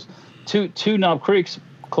closed. Two Knob Creeks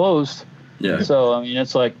closed. Yeah. So I mean,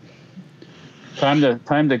 it's like time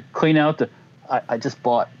to clean out I just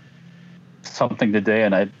bought something today,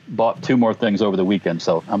 and I bought 2 more things over the weekend.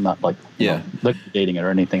 So I'm not like liquidating it or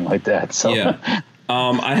anything like that. So yeah.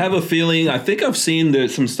 I have a feeling. I think I've seen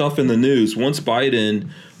some stuff in the news. Once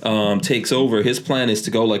Biden takes over, his plan is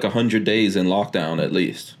to go like 100 days in lockdown at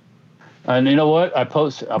least. And you know what? I'll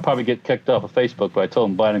probably get kicked off of Facebook, but I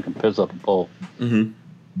told him Biden can piss up a pole.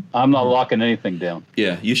 I'm not locking anything down.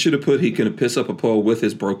 Yeah, you should have put he can piss up a pole with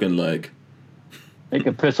his broken leg. He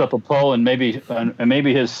can piss up a pole, and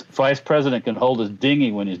maybe his vice president can hold his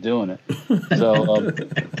dinghy when he's doing it. So,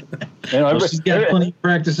 she's got plenty of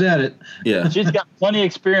practice at it. Yeah, she's got plenty of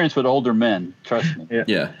experience with older men. Trust me.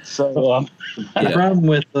 Yeah. So the problem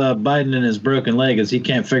with Biden and his broken leg is he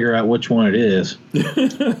can't figure out which one it is.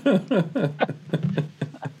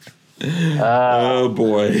 Oh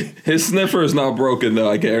boy, his sniffer is not broken though.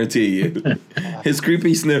 I guarantee you, his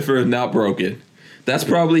creepy sniffer is not broken. That's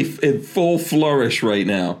probably in full flourish right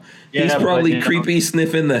now. Yeah, he's probably creepy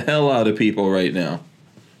sniffing the hell out of people right now.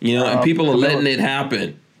 And people are letting it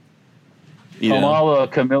happen. Kamala,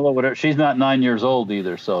 Camilla, whatever. She's not 9 years old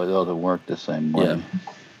either, so it doesn't work the same way. Yeah.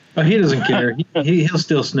 Oh, he doesn't care. He'll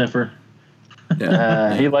still sniff her.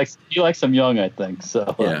 Yeah. He likes them young, I think.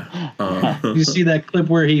 So yeah. You see that clip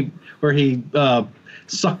where he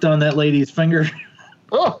sucked on that lady's finger?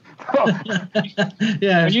 Oh.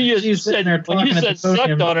 Yeah, you said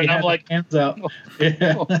sucked on it, I'm like, hands out.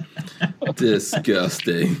 Yeah.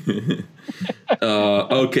 Disgusting.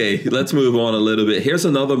 Okay, let's move on a little bit. Here's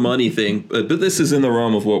another money thing, but this is in the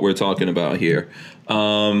realm of what we're talking about here.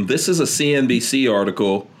 This is a CNBC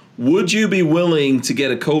article. Would you be willing to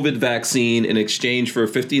get a COVID vaccine in exchange for a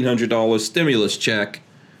 $1,500 stimulus check?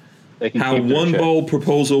 How one bold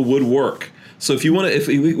proposal would work. So if you want to, if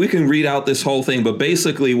we can read out this whole thing, but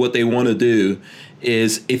basically what they want to do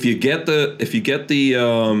is if you get the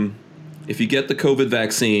COVID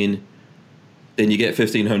vaccine, then you get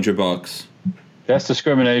 $1,500. That's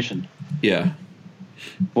discrimination. Yeah.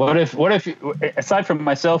 What if aside from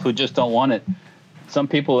myself who just don't want it, some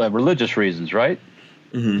people have religious reasons, right?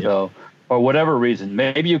 Or whatever reason.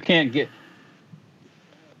 Maybe you can't get.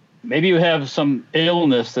 Maybe you have some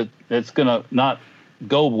illness that's gonna not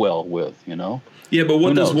go well with, Yeah, but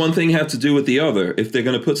what does one thing have to do with the other? If they're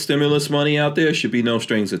going to put stimulus money out there, should be no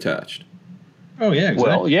strings attached. Oh yeah, exactly.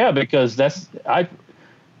 Well, yeah, because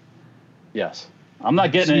yes, I'm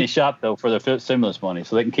not getting any shot though for the stimulus money,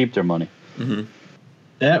 so they can keep their money.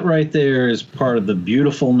 That right there is part of the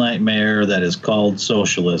beautiful nightmare that is called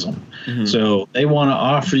socialism. So they want to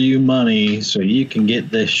offer you money so you can get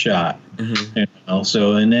this shot.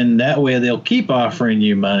 So and then that way they'll keep offering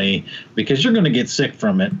you money because you're going to get sick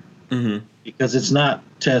from it because it's not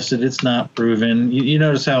tested, it's not proven. You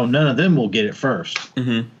notice how none of them will get it first.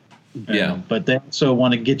 Yeah, but they also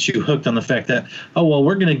want to get you hooked on the fact that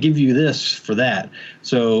we're going to give you this for that.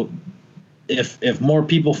 So if more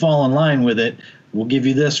people fall in line with it, we'll give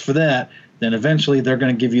you this for that. Then eventually they're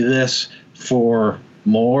going to give you this for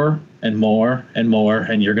more and more and more,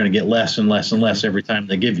 and you're going to get less and less and less every time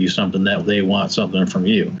they give you something that they want something from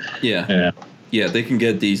you. Yeah, they can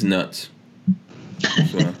get these nuts.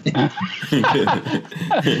 So.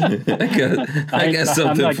 I got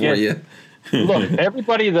something for you. Look,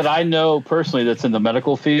 everybody that I know personally that's in the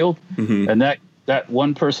medical field, and that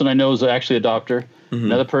one person I know is actually a doctor.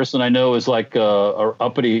 Another person I know is like a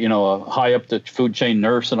uppity, a high up the food chain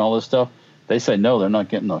nurse and all this stuff. They say no, they're not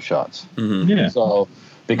getting those shots. Yeah. So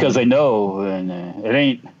because they know, and it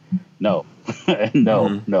ain't no.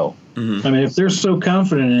 No. I mean, if they're so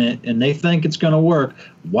confident in it and they think it's going to work,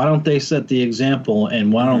 why don't they set the example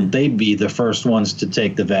and why don't they be the first ones to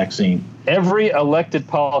take the vaccine? Every elected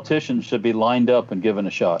politician should be lined up and given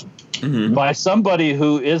a shot by somebody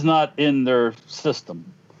who is not in their system.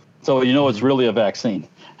 So it's really a vaccine.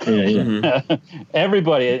 Yeah.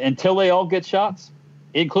 Everybody, until they all get shots,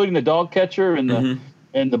 including the dog catcher and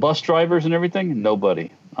the bus drivers and everything, nobody.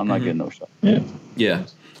 I'm not getting no shot. Yeah.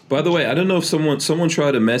 By the way, I don't know if someone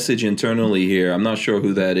tried a message internally here. I'm not sure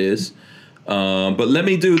who that is. But let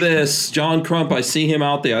me do this. John Crump, I see him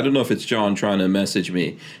out there. I don't know if it's John trying to message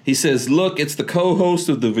me. He says, look, it's the co-host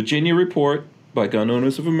of the Virginia Report by Gun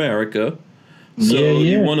Owners of America. So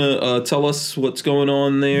you want to tell us what's going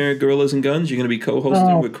on there, Gorillas and Guns? You're going to be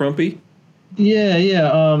co-hosting with Crumpy?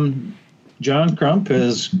 Yeah. John Crump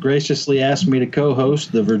has graciously asked me to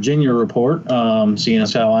co-host the Virginia Report, seeing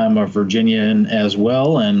as how I'm a Virginian as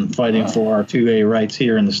well and fighting for our 2A rights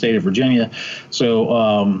here in the state of Virginia. So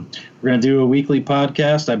we're going to do a weekly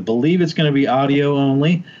podcast. I believe it's going to be audio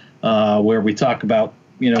only, where we talk about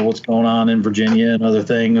what's going on in Virginia and other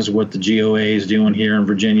things, what the GOA is doing here in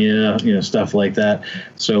Virginia, stuff like that.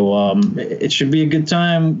 So it should be a good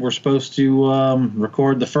time. We're supposed to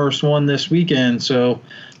record the first one this weekend, so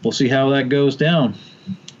we'll see how that goes down.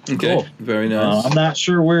 Okay, cool. Very nice. I'm not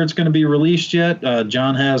sure where it's going to be released yet.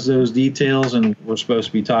 John has those details, and we're supposed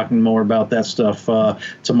to be talking more about that stuff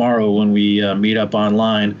tomorrow when we meet up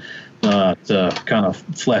online to kind of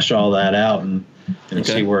flesh all that out and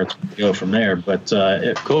see where it's going to go from there. But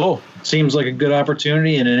it seems like a good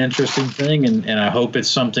opportunity and an interesting thing, and I hope it's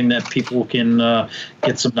something that people can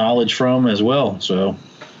get some knowledge from as well. So,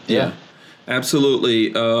 yeah.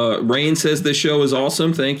 Absolutely. Rain says this show is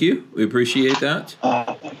awesome. Thank you. We appreciate that.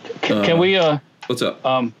 Can we? What's up?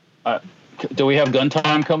 Do we have gun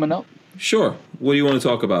time coming up? Sure. What do you want to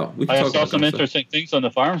talk about? We can I talk saw about some interesting things on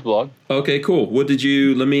the Firearms blog. Okay, cool. What did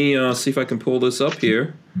you? Let me see if I can pull this up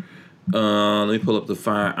here. Let me pull up the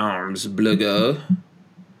Firearms blogger.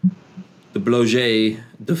 The Bloget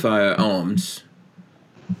de Firearms.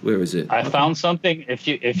 Where is it? I found something.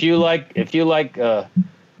 If you like a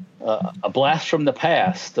blast from the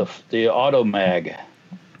past, the Automag.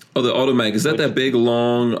 Oh, the Automag. Is that big,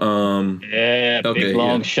 long... big,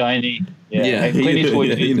 long, shiny. Yeah. Clint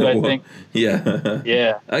Eastwood used it, I think. Yeah.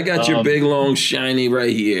 Yeah. I got your big, long, shiny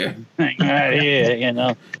right here. Right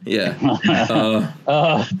here, Yeah.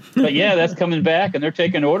 But yeah, that's coming back, and they're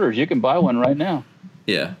taking orders. You can buy one right now.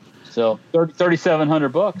 Yeah. So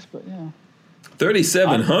 $3,700, but yeah.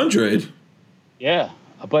 $3,700? Yeah.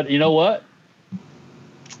 But you know what?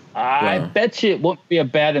 I bet you it won't be a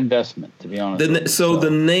bad investment, to be honest. So the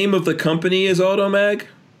name of the company is Automag?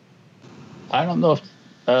 I don't know if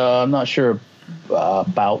I'm not sure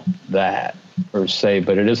about that per se,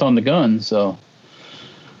 but it is on the gun. So,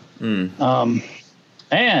 and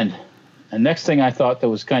the next thing I thought that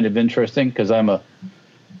was kind of interesting because I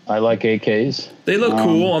like AKs. They look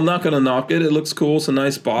cool. I'm not going to knock it. It looks cool. It's a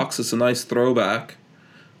nice box. It's a nice throwback.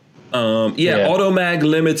 Automag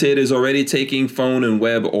Limited is already taking phone and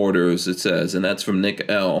web orders, it says, and that's from Nick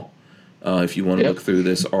L. If you want to look through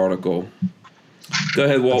this article. Go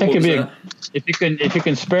ahead, Walt. If you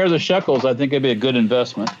can spare the shekels, I think it'd be a good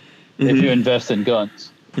investment if you invest in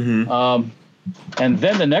guns. And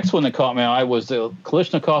then the next one that caught my eye was the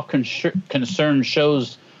Kalashnikov concern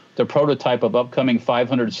shows the prototype of upcoming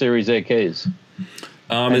 500 series AKs.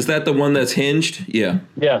 Is that the one that's hinged? Yeah.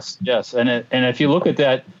 Yes. And if you look at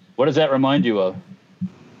that, what does that remind you of?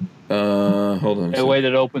 Hold on. A way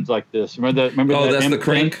that opens like this. Remember that? Oh, that's the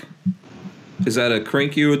crank? Is that a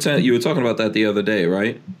crank you were talking about that the other day,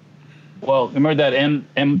 right? Well, remember that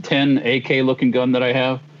M10 AK looking gun that I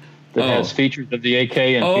have that has features of the AK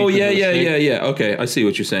and yeah. Okay, I see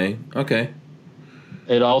what you're saying. Okay.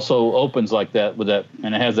 It also opens like that with that,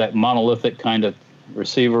 and it has that monolithic kind of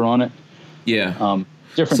receiver on it. Yeah.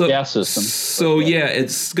 Different gas system. So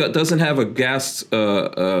doesn't have a gas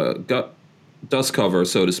dust cover,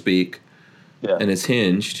 so to speak. Yeah. And it's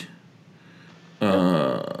hinged.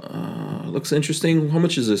 Looks interesting. How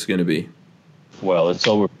much is this going to be? Well, it's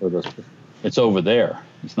over for this. It's over there.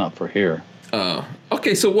 It's not for here.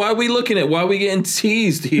 Okay. So why are we looking at? Why are we getting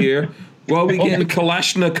teased here? Why are we getting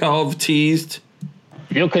Kalashnikov teased?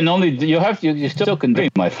 You still can dream,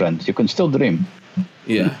 my friend. You can still dream.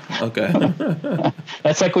 Yeah. Okay.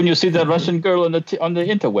 That's like when you see the Russian girl on the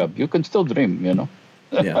interweb. You can still dream,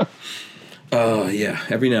 Yeah. Yeah.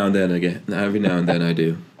 Every now and then I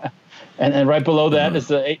do. And right below that is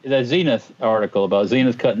the Zenith article about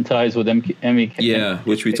Zenith cutting ties with MEK. Yeah,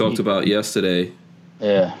 which we talked about yesterday.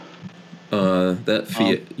 Yeah. That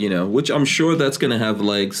Fiat, which I'm sure that's going to have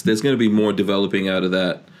legs. There's going to be more developing out of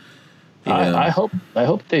that. I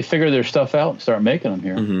hope they figure their stuff out and start making them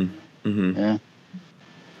here. Mm-hmm. Mm-hmm.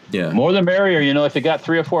 Yeah. More the merrier. If you got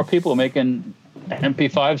 3 or 4 people making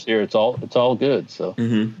MP5s here, it's all good. So.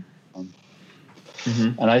 Mm-hmm.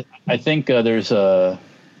 And I think there's what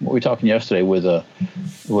we were talking yesterday with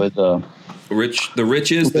Rich. The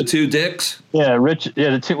Riches, the 2 dicks. Yeah, Rich.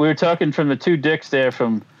 Yeah, we were talking from the 2 dicks there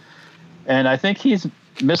and I think he's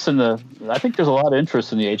missing I think there's a lot of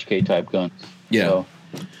interest in the HK type guns. Yeah. So.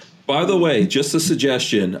 By the way, just a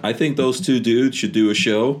suggestion. I think those 2 dudes should do a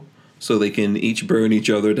show so they can each burn each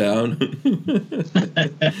other down.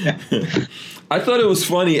 I thought it was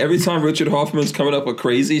funny every time Richard Hoffman's coming up with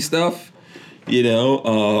crazy stuff.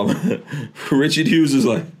 Richard Hughes is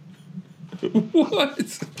like, what?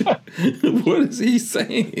 What is he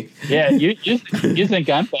saying? Yeah, you think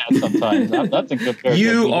I'm bad sometimes. I'm nothing compared.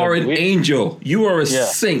 You are an angel. You are a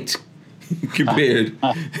saint compared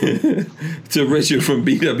to Richard from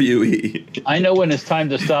BWE. I know when it's time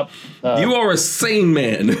to stop. You are a sane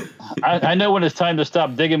man. I know when it's time to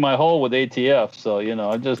stop digging my hole with ATF. So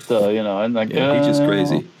I'm just I'm like, he's just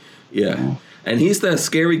crazy. Yeah. And he's that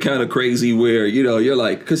scary kind of crazy where, you're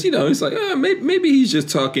like, because, it's like, maybe he's just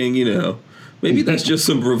talking, maybe that's just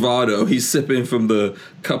some bravado. He's sipping from the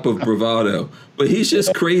cup of bravado. But he's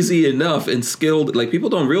just crazy enough and skilled. Like, people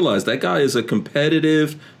don't realize that guy is a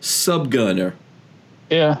competitive sub-gunner.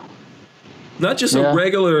 Yeah. Not just a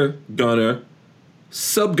regular gunner,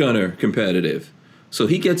 sub-gunner competitive. So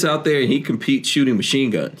he gets out there and he competes shooting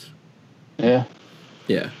machine guns. Yeah.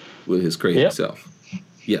 Yeah, with his crazy self.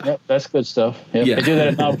 Yeah. Yep, that's good stuff. Yep. Yeah. They do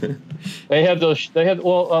that now. They have those. They have.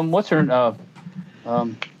 Well, what's her?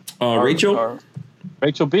 Rachel.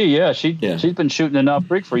 Rachel B. Yeah, she's been shooting in Knob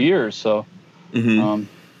Creek for years. So. Mm-hmm.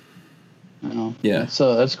 Yeah.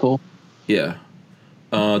 So that's cool. Yeah.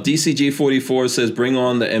 DCG44 says, "Bring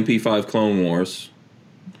on the MP5 Clone Wars."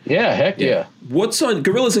 Yeah. Heck yeah. What's on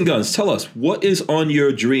Gorillas and Guns? Tell us what is on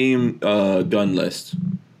your dream gun list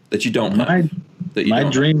that you don't have. My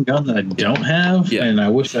dream gun that I don't have, and I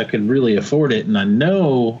wish I could really afford it, and I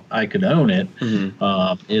know I could own it,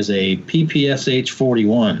 is a PPSH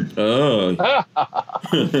 41. Oh.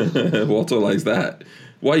 Walter likes that.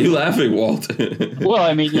 Why are you laughing, Walt? Well,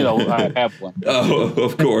 I mean, I have one. Oh,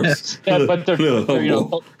 of course. Yeah, but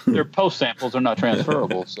they're post samples are not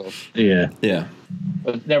transferable, so. Yeah. Yeah.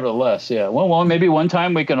 But nevertheless, yeah. Well, maybe one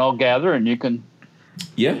time we can all gather and you can.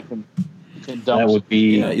 Yeah. That would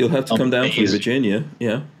be. Yeah, you'll have to come down from Virginia.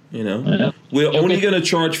 Yeah, we're only going to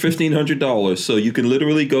charge $1,500, so you can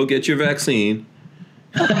literally go get your vaccine,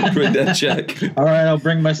 bring that check. All right, I'll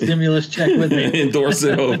bring my stimulus check with me. Endorse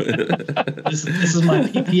it over. This is my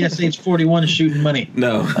PPSH 41 shooting money.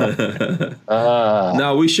 No,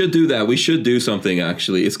 no, we should do that. We should do something.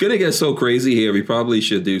 Actually, it's going to get so crazy here. We probably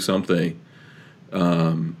should do something,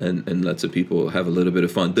 and let some people have a little bit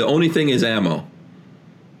of fun. The only thing is ammo.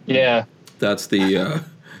 Yeah. That's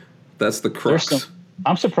the crux.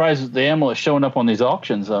 I'm surprised that the ammo is showing up on these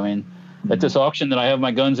auctions. I mean, at this auction that I have my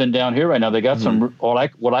guns in down here right now, they got some what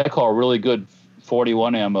I call really good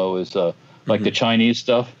 41 ammo is like the Chinese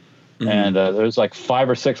stuff, and there's like 5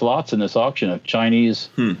 or 6 lots in this auction of Chinese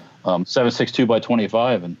 7.62 by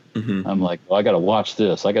 25, and I'm like, well, I got to watch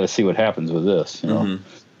this. I got to see what happens with this. The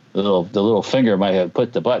little finger might have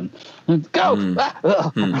put the button. Go.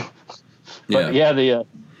 But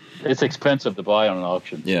it's expensive to buy on an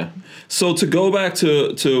auction. Yeah. So to go back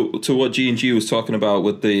to what G&G was talking about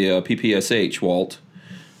with the PPSH, Walt.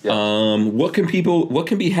 Yeah. What can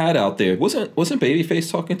be had out there? Wasn't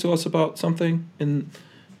Babyface talking to us about something in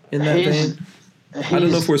that vein? I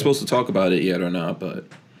don't know if we're supposed to talk about it yet or not, but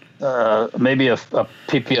maybe a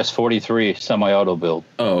PPS 43 semi-auto build.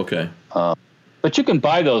 Oh, okay. But you can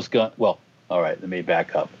buy those guns. Well, all right. Let me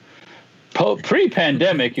back up.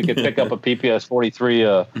 Pre-pandemic, you could pick up a PPS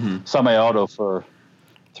 43 semi-auto for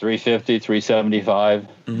 $350, $375,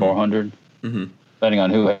 $400, depending on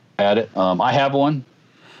who had it. I have one.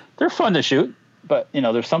 They're fun to shoot, but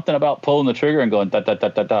there's something about pulling the trigger and going da da da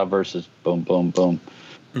da da versus boom boom boom.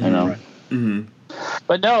 Right.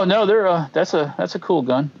 But no, they're that's a cool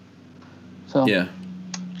gun. So yeah.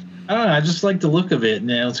 I don't know. I just like the look of it.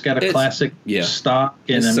 It's got a classic stock,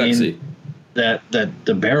 and it's sexy. mean. That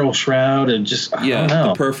the barrel shroud and just I don't know,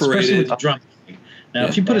 the perforated. Especially with the drum mag. Now,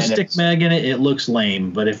 if you put a stick mag in it, it looks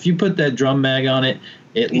lame. But if you put that drum mag on it,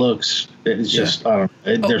 it's just I don't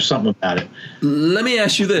know. There's something about it. Let me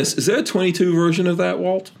ask you this: is there a 22 version of that,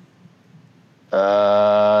 Walt?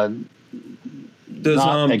 Not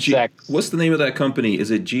exact. What's the name of that company?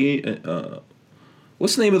 Is it G?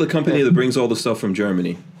 What's the name of the company that brings all the stuff from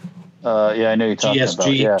Germany? Yeah, I know you're talking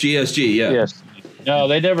GSG. about. Yeah. GSG, yeah. Yes. No,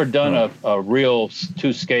 they never done a real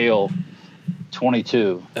 2-scale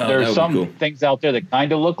 22. There's some things out there that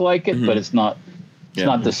kind of look like it, but it's not. It's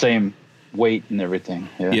not the same weight and everything.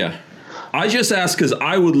 Yeah. I just asked because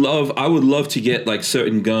I would love to get like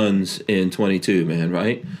certain guns in 22, man.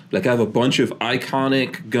 Right? Like I have a bunch of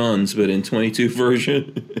iconic guns, but in 22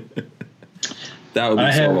 version. That would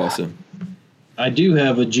be so awesome. I do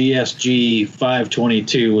have a GSG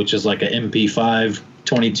 522, which is like a MP5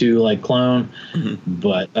 22 like clone,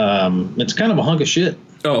 but it's kind of a hunk of shit.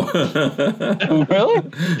 Oh,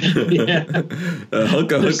 really? Yeah, a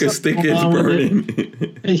hunk of stick is burning.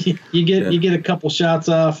 you get a couple shots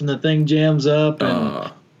off, and the thing jams up,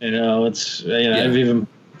 and it's I've even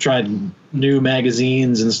tried new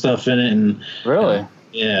magazines and stuff in it, and really,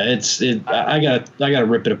 I gotta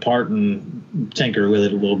rip it apart and tinker with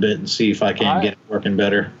it a little bit and see if I can get it working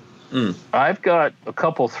better. I've got a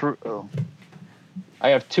couple I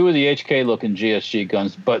have 2 of the HK looking GSG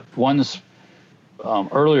guns, but one's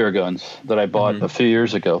earlier guns that I bought a few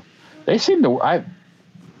years ago. They seem to. I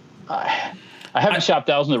haven't shot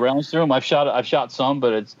thousands of rounds through them. I've shot some,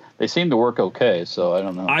 but they seem to work okay. So I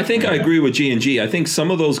don't know. I think I agree with G&G. I think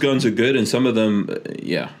some of those guns are good, and some of them,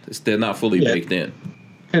 they're not fully baked in.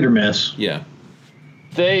 Hit or miss. Yeah.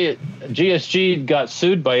 GSG got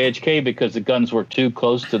sued by HK because the guns were too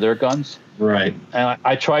close to their guns. Right. And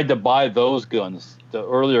I tried to buy those guns, the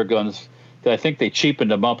earlier guns. I think they cheapened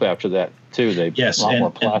them up after that too. They a lot more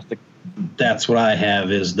plastic. That's what I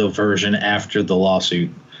have is the version after the lawsuit.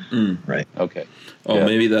 Right. Okay. Oh,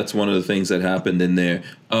 maybe that's one of the things that happened in there.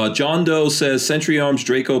 John Doe says Century Arms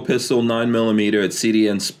Draco pistol 9mm at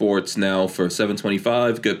CDN Sports now for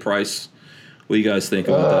 $725. Good price. What do you guys think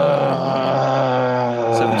about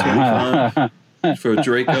that? $725 for a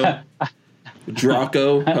Draco.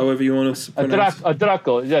 Draco, however you want to pronounce it.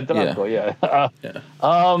 Draco. Yeah, Draco. Yeah.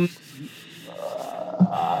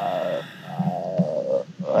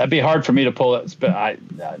 That'd be hard for me to pull it. I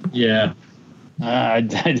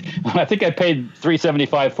think I paid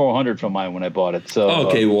 $375, $400 for mine when I bought it. So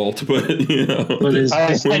okay, Walt, but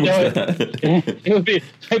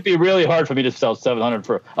it'd be really hard for me to sell $700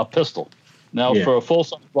 for a pistol. Now for a full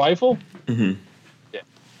size rifle, but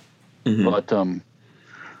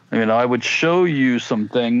I would show you some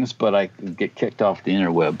things, but I could get kicked off the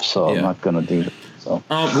interweb, so I'm not going to do that. So,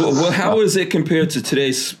 how is it compared to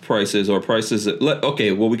today's prices or prices?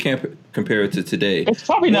 We can't compare it to today. It's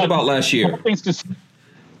probably not about last year. It's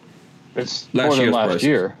more than last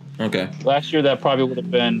year. Okay. Last year that probably would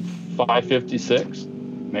have been $556,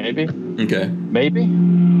 maybe. Okay. Maybe.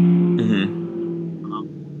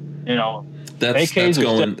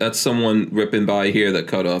 That's someone ripping by here that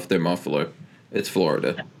cut off their muffler. It's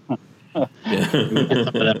Florida.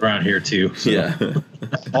 That around here too. So. Yeah.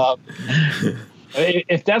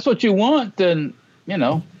 If that's what you want, then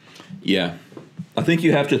Yeah, I think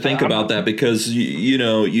you have to think about that because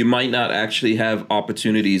you might not actually have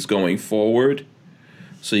opportunities going forward,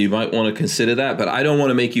 so you might want to consider that. But I don't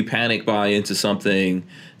want to make you panic buy into something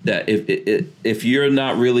that if you're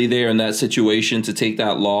not really there in that situation to take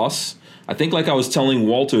that loss. I think, like I was telling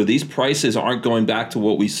Walter, these prices aren't going back to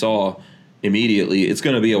what we saw immediately. It's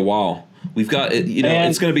going to be a while. We've got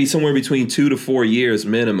it's going to be somewhere between 2 to 4 years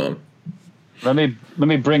minimum. Let me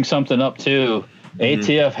bring something up too.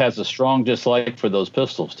 ATF has a strong dislike for those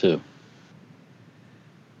pistols too.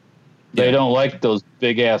 They don't like those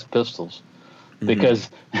big ass pistols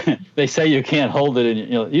because they say you can't hold it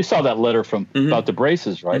in. You saw that letter from about the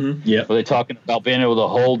braces, right? Yeah. Were they talking about being able to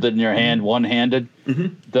hold it in your hand one-handed?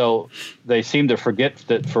 Though they seem to forget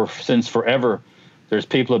that since forever, there's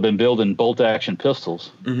people have been building bolt-action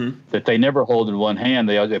pistols that they never hold in one hand.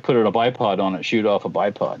 They put a bipod on it, shoot off a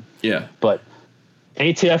bipod. Yeah. But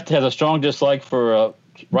ATF has a strong dislike for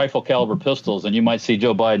rifle caliber pistols, and you might see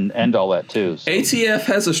Joe Biden end all that too. So. ATF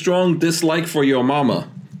has a strong dislike for your mama.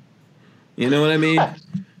 You know what I mean?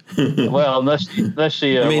 Well, unless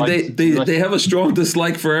she. They have a strong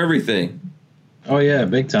dislike for everything. Oh yeah,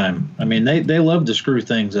 big time. I mean, they love to screw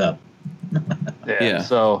things up. Yeah.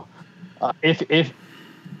 So, if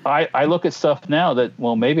I look at stuff now that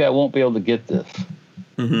maybe I won't be able to get this.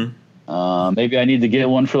 Maybe I need to get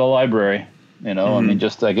one for the library. I mean,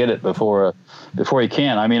 just I get it before you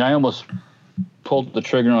can. I mean, I almost pulled the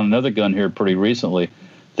trigger on another gun here pretty recently,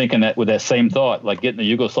 thinking that with that same thought, like getting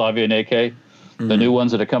the Yugoslavian AK, the new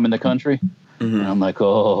ones that have come in the country. And I'm like,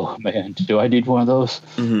 oh man, do I need one of those?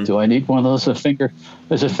 Do I need one of those?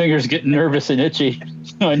 The finger's getting nervous and itchy.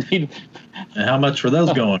 So I need. And how much were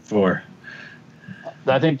those going for?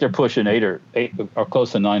 I think they're pushing eight or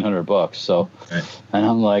close to $900. So, and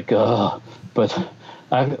I'm like, but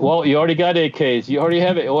Well, you already got AKs. You already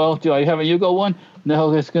have it. Well, do I have a Yugo one?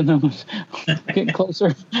 No, it's going to get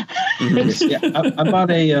closer. Yeah, I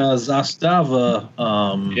bought a Zastava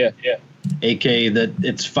AK that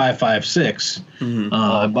it's 5.56. Mm-hmm.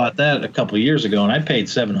 I bought that a couple of years ago, and I paid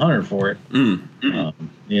 $700 for it.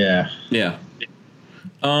 Yeah.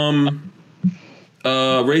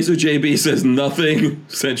 Razor JB says nothing.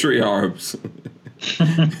 Century Arms.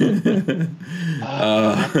 If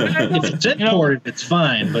it's imported, it's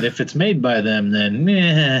fine, but if it's made by them, then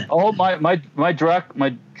meh. Oh, my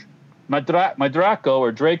Draco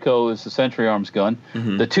or Draco is the Century Arms gun.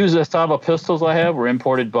 Mm-hmm. The two Zastava pistols I have were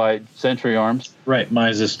imported by Century Arms. Right,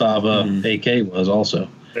 my Zastava AK was also.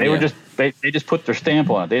 They were just they just put their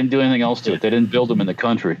stamp on it. They didn't do anything else to it. They didn't build them in the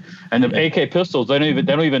country. And the AK pistols, they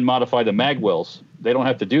don't even modify the mag wells. They don't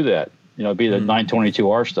have to do that. You know, it'd be the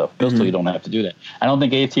 922R stuff. Pistol, you don't have to do that. I don't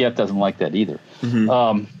think ATF doesn't like that either,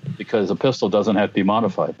 because a pistol doesn't have to be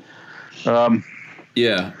modified. John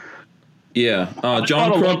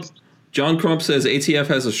Crump says ATF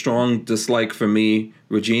has a strong dislike for me.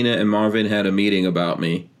 Regina and Marvin had a meeting about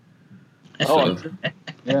me. So,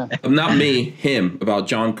 not me, him, about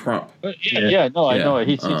John Crump. I know it.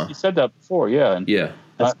 He said that before, and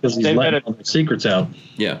that's because he's letting all the secrets out.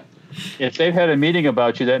 Yeah. If they've had a meeting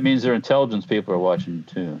about you, that means their intelligence people are watching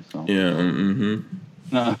too. So.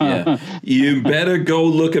 You better go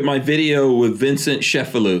look at my video with Vincent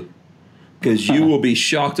Sheffield, because you will be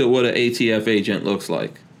shocked at what an ATF agent looks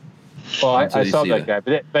like. Well, I saw that guy,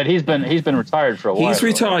 but he's been retired for a while. He's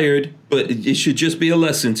retired, but it should just be a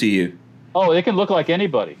lesson to you. Oh, they can look like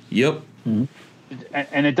anybody. Yep. Mm-hmm.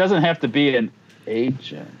 And it doesn't have to be an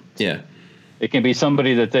agent. Yeah. It can be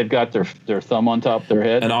somebody that they've got their thumb on top of their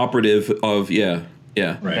head. An operative of,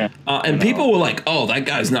 Right. And people were like, oh, that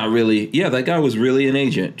guy's not really. Yeah, that guy was really an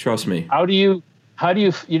agent. Trust me. You're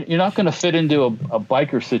not going to fit into a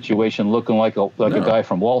biker situation looking like a guy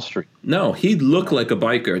from Wall Street. No, he looked like a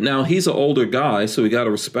biker. Now, he's an older guy, so we got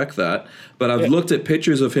to respect that. But I've looked at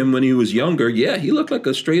pictures of him when he was younger. Yeah, he looked like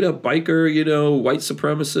a straight up biker, white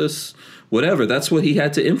supremacist, whatever. That's what he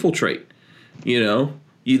had to infiltrate,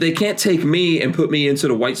 They can't take me and put me into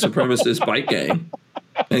the white supremacist bike gang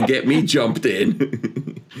and get me jumped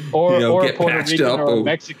in. or get Puerto patched Rican up. Or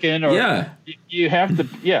Mexican. Or, you have to,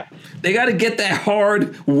 They got to get that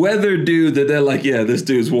hard weather dude that they're like, this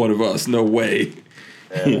dude's one of us. No way.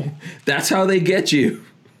 Yeah. That's how they get you.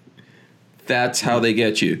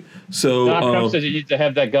 So Doc Trump says you need to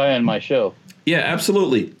have that guy on my show. Yeah,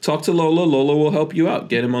 absolutely. Talk to Lola. Lola will help you out.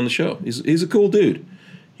 Get him on the show. He's a cool dude.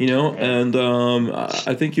 And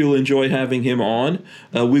I think you'll enjoy having him on.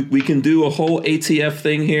 We can do a whole ATF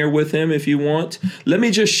thing here with him if you want. Let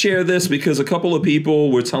me just share this because a couple of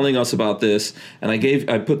people were telling us about this, and I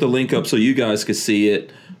put the link up so you guys could see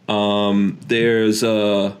it. There's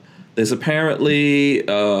apparently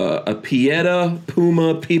a Pieta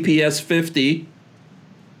Puma PPS 50.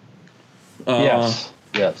 Yes.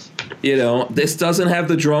 This doesn't have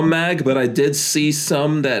the drum mag, but I did see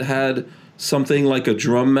some that had something like a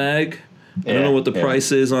drum mag. I don't know what the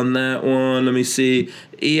price is on that one. Let me see.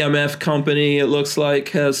 EMF Company, it looks like,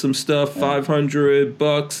 has some stuff,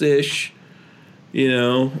 $500 ish.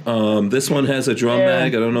 This one has a drum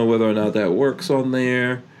mag. I don't know whether or not that works on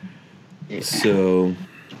there. So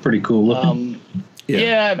pretty cool looking.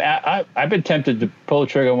 I've been tempted to pull the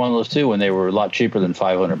trigger on one of those too when they were a lot cheaper than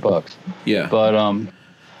 $500. Yeah, but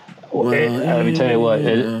let me tell you what.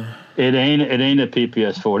 It ain't a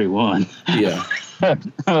PPS 41. Yeah.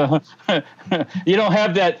 You don't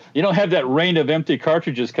have that rain of empty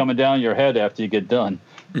cartridges coming down your head after you get done.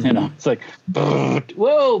 Mm-hmm. It's like,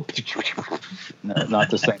 whoa. No, not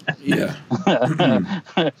the same. Yeah.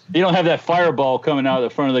 You don't have that fireball coming out of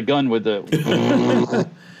the front of the gun with the.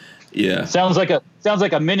 Yeah. Sounds like a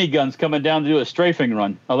minigun's coming down to do a strafing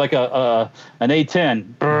run, or like an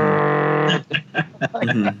A10.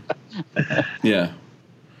 Yeah.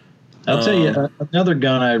 I'll tell you, another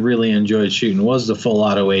gun I really enjoyed shooting was the full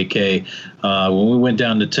auto AK. When we went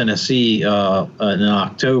down to Tennessee in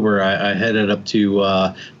October, I headed up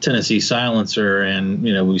to Tennessee Silencer, and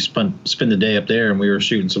we spent the day up there, and we were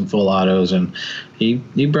shooting some full autos. And he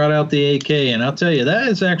brought out the AK, and I'll tell you, that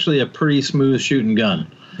is actually a pretty smooth shooting gun.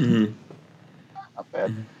 Mm-hmm. Not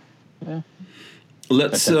bad. Yeah.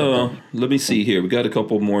 Let me see here. We got a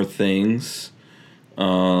couple more things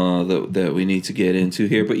that we need to get into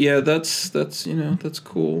here, but that's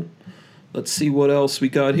cool. Let's see what else we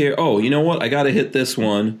got here. Oh, you know what? I got to hit this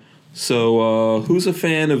one. So, who's a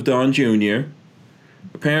fan of Don Jr.?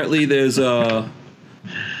 Apparently, there's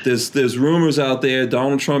rumors out there.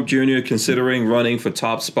 Donald Trump Jr. considering running for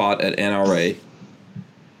top spot at NRA.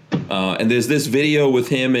 And there's this video with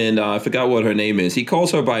him and I forgot what her name is. He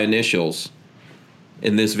calls her by initials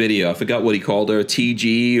in this video. I forgot what he called her,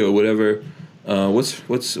 TG or whatever.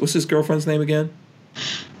 What's his girlfriend's name again?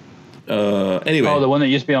 Anyway. Oh, the one that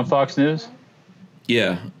used to be on Fox News?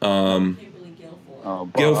 Yeah. Guilfoyle,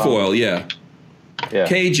 yeah.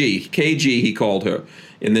 KG, he called her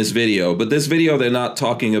in this video. But this video, they're not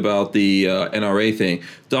talking about the NRA thing.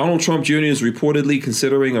 Donald Trump Jr. is reportedly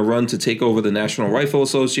considering a run to take over the National Rifle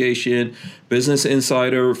Association. Business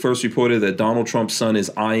Insider first reported that Donald Trump's son is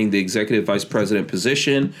eyeing the executive vice president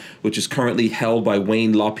position, which is currently held by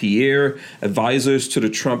Wayne LaPierre. Advisors to the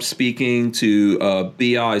Trump speaking to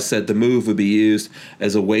BI said the move would be used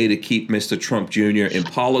as a way to keep Mr. Trump Jr. in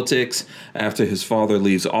politics after his father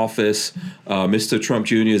leaves office. Mr. Trump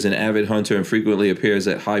Jr. is an avid hunter and frequently appears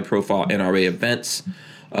at high-profile NRA events.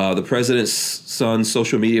 The president's son's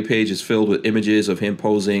social media page is filled with images of him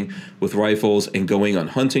posing with rifles and going on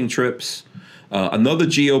hunting trips. Another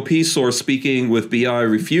GOP source speaking with BI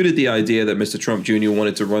refuted the idea that Mr. Trump Jr.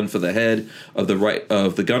 wanted to run for the head of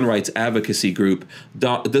the gun rights advocacy group.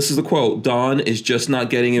 This is the quote: "Don is just not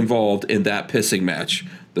getting involved in that pissing match,"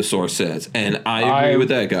 the source says. And I agree with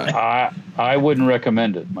that guy. I wouldn't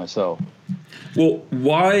recommend it myself. Well,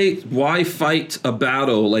 why fight a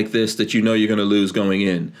battle like this that you know you're going to lose going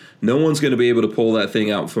in? No one's going to be able to pull that thing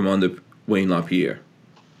out from under Wayne LaPierre.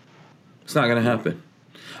 It's not going to happen.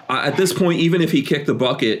 At this point, even if he kicked the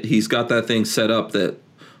bucket, he's got that thing set up that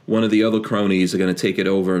one of the other cronies are going to take it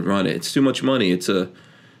over and run it. It's too much money. It's a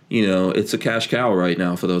cash cow right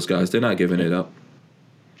now for those guys. They're not giving it up.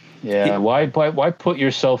 Yeah. Why put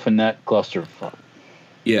yourself in that clusterfuck?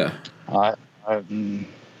 Yeah.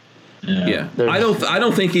 Yeah. I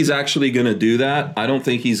don't think he's actually going to do that. I don't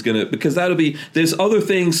think he's going to, because there's other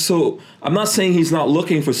things. So I'm not saying he's not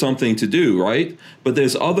looking for something to do, right? But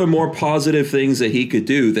there's other more positive things that he could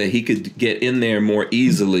do, that he could get in there more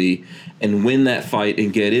easily and win that fight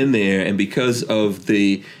and get in there. And because of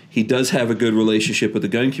he does have a good relationship with the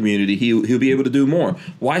gun community, he'll be able to do more.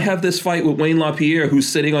 Why have this fight with Wayne LaPierre, who's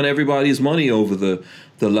sitting on everybody's money over the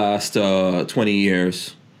last 20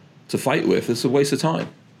 years to fight with? It's a waste of time.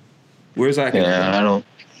 Where's that going? Yeah, I don't.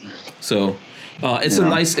 So, it's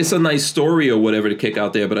a nice story or whatever to kick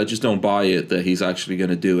out there, but I just don't buy it that he's actually going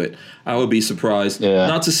to do it. I would be surprised. Yeah.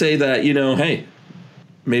 Not to say that hey,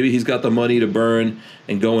 maybe he's got the money to burn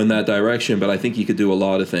and go in that direction, but I think he could do a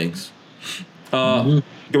lot of things.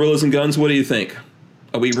 Gorillas and Guns, what do you think?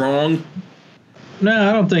 Are we wrong? No,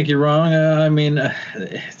 I don't think you're wrong. I mean,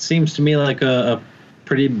 it seems to me like a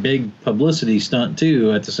pretty big publicity stunt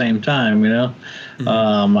too at the same time,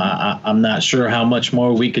 I'm not sure how much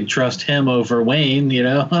more we could trust him over Wayne,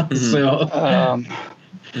 so he's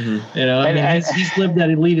lived that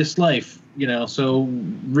elitist life, so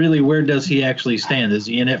really where does he actually stand? Is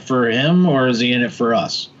he in it for him or is he in it for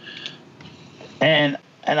us? And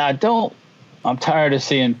I'm tired of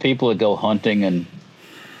seeing people that go hunting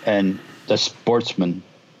and the sportsman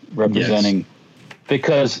representing,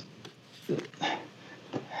 because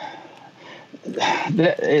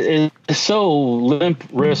it's so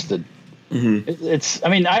limp-wristed. It's. I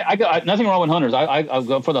mean, I got nothing wrong with hunters. I'll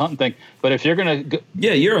go for the hunting thing. But if you're gonna,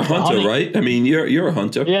 you're a hunter, right? I mean, you're a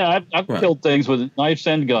hunter. Yeah, I've killed things with knives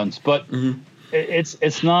and guns, but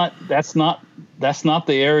it's not. That's not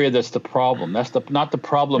the area that's the problem. That's not the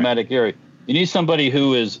problematic area. You need somebody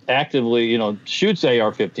who is actively, shoots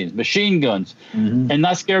AR-15s, machine guns, and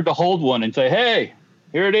not scared to hold one and say, "Hey,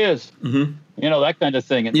 here it is." That kind of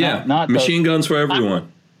thing. And not machine guns for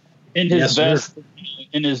everyone. In his vest,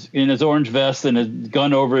 in his orange vest, and his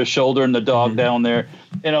gun over his shoulder, and the dog down there.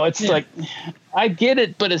 It's like, I get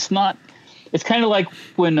it, but it's not. It's kind of like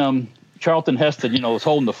when Charlton Heston, was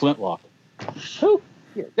holding the flintlock. Who?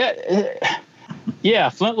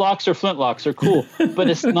 Flintlocks are flintlocks. They're cool, but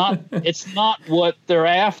it's not. It's not what they're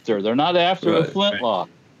after. They're not after a flintlock.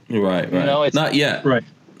 Right. It's not yet. Right.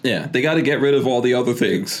 Yeah, they got to get rid of all the other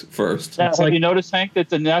things first. Have you noticed, Hank, that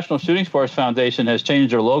the National Shooting Sports Foundation has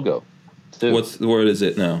changed their logo? Too. Where is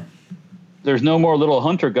it now? There's no more little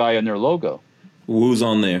hunter guy in their logo. Who's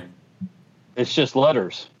on there? It's just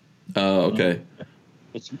letters. Oh, okay.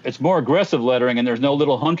 It's more aggressive lettering, and there's no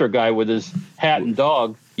little hunter guy with his hat and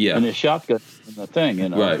dog and his shotgun and the thing.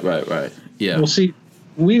 Right. Yeah. Well, see,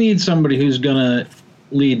 we need somebody who's going to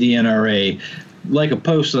lead the NRA. Like a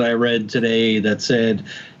post that I read today that said,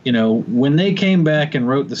 when they came back and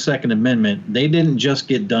wrote the Second Amendment, they didn't just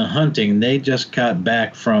get done hunting. They just got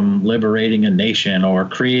back from liberating a nation or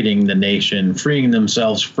creating the nation, freeing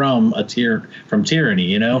themselves from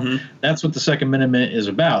tyranny. That's what the Second Amendment is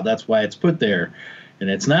about. That's why it's put there, and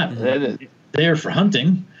it's not there for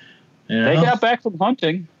hunting. They got back from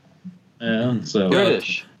hunting. So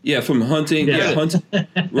British. From hunting. Yeah, hunting.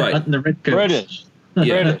 Right. Hunting the redcoats. British.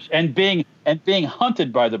 British, and being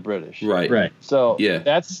hunted by the British. Right. So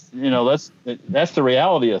that's the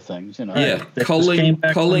reality of things. Yeah, culling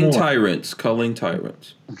tyrants. Culling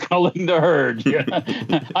the herd.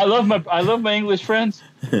 Yeah. I love my English friends.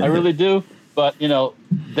 I really do. But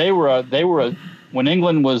they were when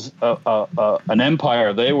England was an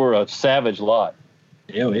empire, they were a savage lot.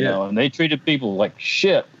 And they treated people like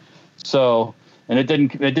shit. So. And it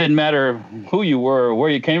didn't matter who you were or where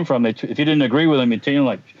you came from. If you didn't agree with them, you treated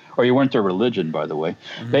like, or you weren't their religion, by the way.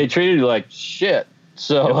 Mm-hmm. They treated you like shit.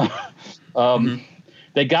 So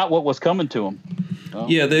they got what was coming to them.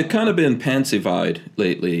 They've kind of been pansified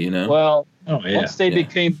lately, Well, once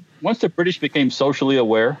the British became socially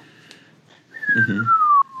aware. Mm-hmm.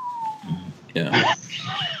 Yeah.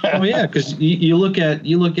 Because you look at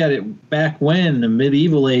it back when the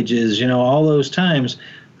medieval ages, all those times.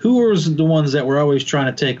 Who was the ones that were always trying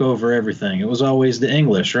to take over everything? It was always the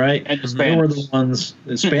English, right? And the Spanish. They were the ones,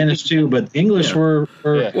 the Spanish too, but the English were.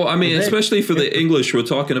 Well, I mean, especially for the English, we're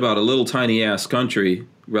talking about a little tiny ass country,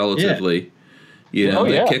 relatively.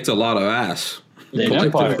 They kicked a lot of ass.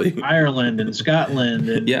 Ireland and Scotland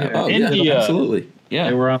and India, absolutely. Yeah,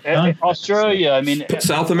 they were on Australia. I mean,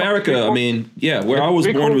 South America. I mean, where I was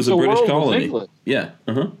born was a British colony. Yeah,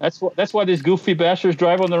 That's why these goofy bastards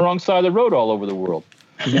drive on the wrong side of the road all over the world.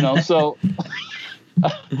 So,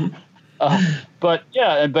 but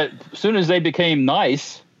as soon as they became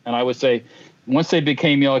nice, and I would say, once they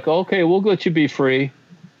became, okay, we'll let you be free.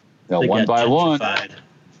 One by one,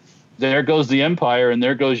 there goes the empire, and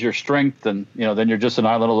there goes your strength, and then you're just a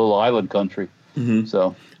little island country. Mm-hmm.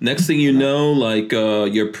 So next thing you know,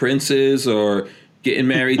 your princes are getting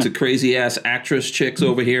married to crazy ass actress chicks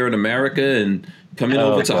over here in America, and coming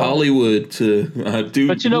over to Hollywood to do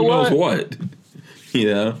but who knows what.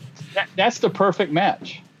 That's the perfect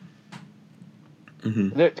match.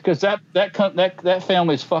 Because that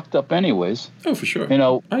family's fucked up anyways. Oh, for sure.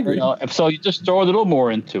 I agree. So you just throw a little more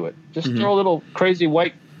into it. Just throw a little crazy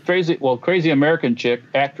American chick,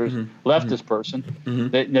 actress, leftist person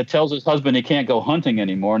that tells his husband he can't go hunting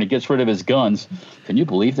anymore, and he gets rid of his guns. Can you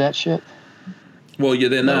believe that shit? Well,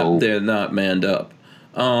 they're not manned up.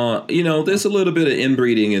 There's a little bit of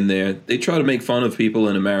inbreeding in there. They try to make fun of people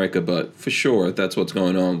in America, but for sure, that's what's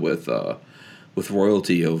going on with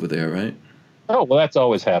royalty over there, right? Oh, well, that's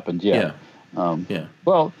always happened. Yeah.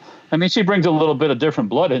 Well, I mean, she brings a little bit of different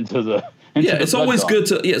blood into the. It's always good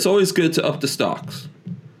to. Yeah, it's always good to up the stocks.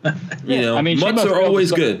 I mean, mutts are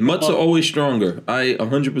always good. Mutts are always stronger. I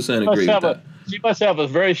 100% agree with that. She must have a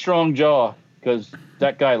very strong jaw because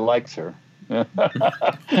that guy likes her. I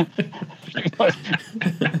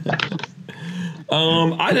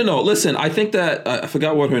don't know. Listen, I think that I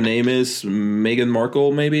forgot what her name is. Meghan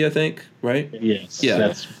Markle, maybe, I think, right? Yes. Yeah.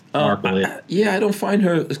 That's Markle. I don't find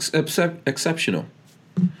her exceptional.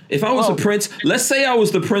 If I was a prince, let's say I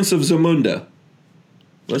was the Prince of Zamunda.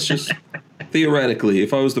 Let's just theoretically,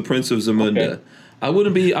 if I was the Prince of Zamunda, I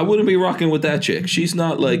wouldn't be rocking with that chick. She's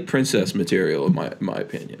not like princess material in my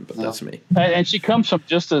opinion, but that's me. And she comes from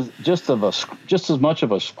just as much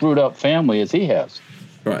of a screwed up family as he has.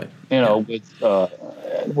 Right. With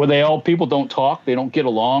where people don't talk, they don't get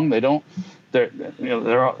along, they're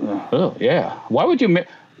Why would you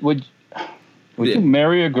you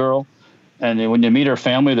marry a girl, and then when you meet her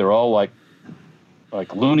family, they're all like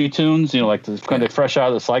Looney Tunes, like kind of fresh out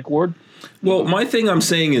of the psych ward? Well, my thing I'm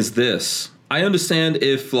saying is this. I understand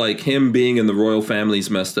if him being in the royal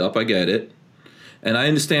family's messed up. I get it. And I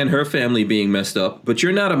understand her family being messed up. But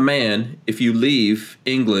you're not a man if you leave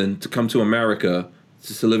England to come to America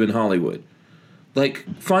to live in Hollywood.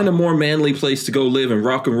 Find a more manly place to go live and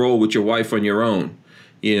rock and roll with your wife on your own.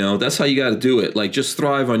 That's how you got to do it. Just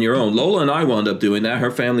thrive on your own. Lola and I wound up doing that.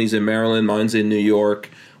 Her family's in Maryland. Mine's in New York.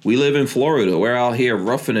 We live in Florida. We're out here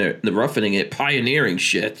roughing it, pioneering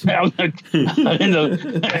shit. in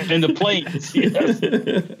the plains. Yes.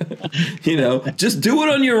 Just do it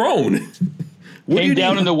on your own. Came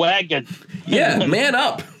down in the wagon. Yeah, man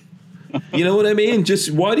up. You know what I mean? Just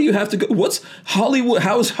why do you have to go? What's Hollywood?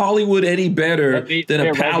 How is Hollywood any better than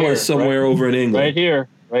a palace somewhere over in England?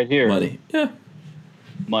 Right here. Money. Yeah.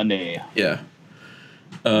 Money. Yeah.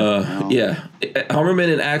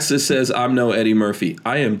 Hummerman in Axis says, I'm no Eddie Murphy.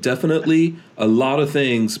 I am definitely a lot of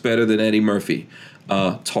things better than Eddie Murphy.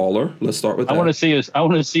 Taller. Let's start with that. I want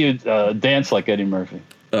to see you dance like Eddie Murphy.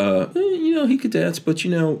 He could dance, but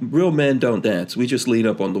real men don't dance. We just lean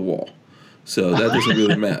up on the wall. So that doesn't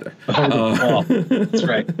really matter. That's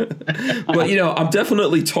right. But, I'm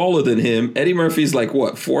definitely taller than him. Eddie Murphy's like,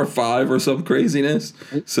 what, 4'5" or some craziness?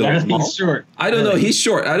 So he's short. I don't know. He's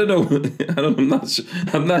short. I don't know.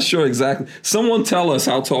 I'm not sure exactly. Someone tell us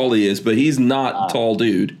how tall he is, but he's not a tall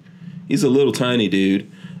dude. He's a little tiny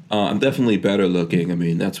dude. I'm definitely better looking. I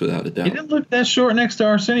mean, that's without a doubt. He didn't look that short next to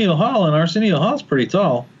Arsenio Hall, and Arsenio Hall's pretty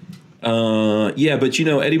tall. Yeah, but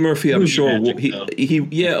Eddie Murphy, I'm sure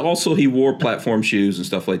also he wore platform shoes and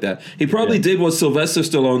stuff like that. He probably did what Sylvester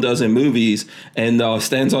Stallone does in movies and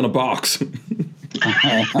stands on a box.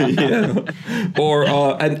 Yeah. Or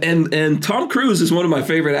and Tom Cruise is one of my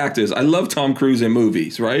favorite actors. I love Tom Cruise in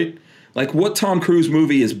movies, right? Like, what Tom Cruise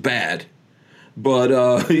movie is bad?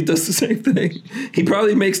 But he does the same thing. He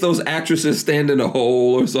probably makes those actresses stand in a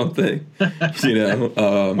hole or something.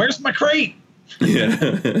 Where's my crate? Yeah.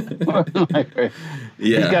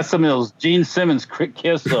 He's got some of those Gene Simmons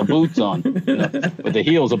Kiss boots on, with the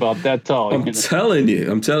heels about that tall. I'm telling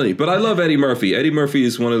you. But I love Eddie Murphy. Eddie Murphy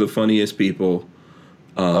is one of the funniest people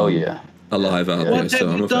alive out there. What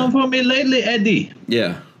have you done for me lately, Eddie?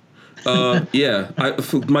 Yeah.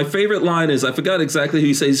 My favorite line is, I forgot exactly who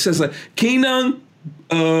he says. He says like, Keenan,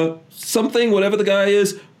 something, whatever the guy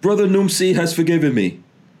is, Brother Noomsi has forgiven me.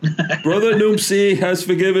 Brother Noomsi has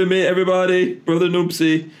forgiven me, everybody. Brother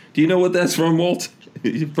Noomsi. Do you know what that's from, Walt?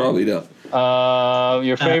 You probably don't.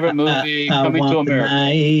 Your favorite movie, Coming to America.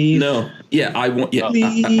 No. Yeah, I want. Yeah,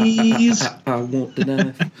 please. I want the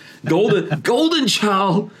knife. Golden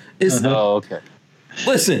Child is. Oh, okay.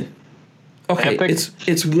 Listen. Okay, Epic.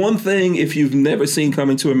 it's one thing if you've never seen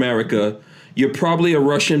Coming to America. You're probably a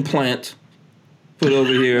Russian plant put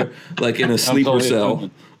over here, like in a sleeper cell.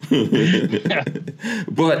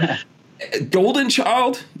 But Golden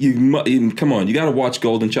Child, you come on, you got to watch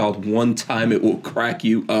Golden Child one time. It will crack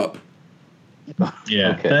you up.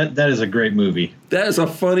 Yeah, okay. That is a great movie. That is a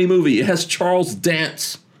funny movie. It has Charles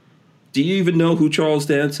Dance. Do you even know who Charles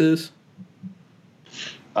Dance is?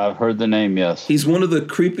 I've heard the name, yes. He's one of the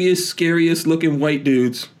creepiest, scariest looking white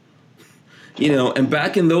dudes. And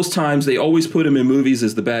back in those times, they always put him in movies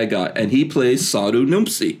as the bad guy, and he plays Sadhu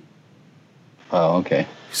Noomsi. Oh, okay.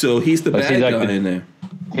 So he's the bad guy in there.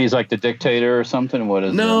 He's like the dictator or something. What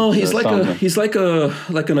is? No, he's like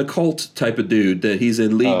an occult type of dude that he's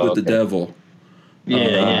in league with the devil.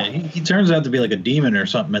 Yeah, he turns out to be like a demon or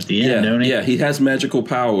something at the end, don't he? Yeah, he has magical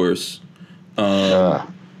powers. But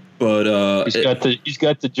he's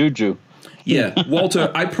got the juju. Yeah,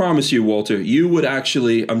 Walter, I promise you, Walter, you would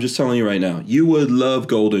actually, I'm just telling you right now, you would love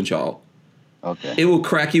Golden Child. Okay. It will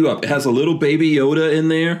crack you up. It has a little baby Yoda in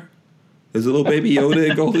there. There's a little baby Yoda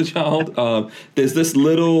in Golden Child. There's this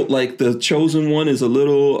little, like, the chosen one is a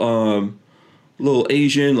little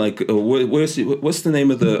Asian, like, what's the name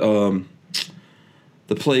of the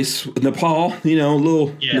place? Nepal,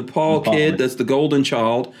 Nepal kid. That's the Golden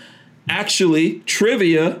Child. Actually,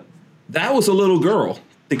 trivia, that was a little girl.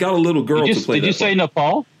 They got a little girl to play. Did you say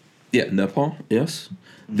Nepal? Yeah, Nepal. Yes.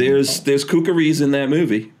 There's kookaries in that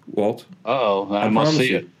movie, Walt. I must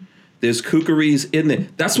see it. There's kookaries in there.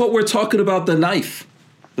 That's what we're talking about. The knife.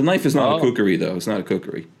 The knife is not a kookarie, though. It's not a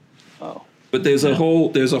kookarie. Oh. But there's a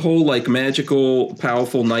whole like magical,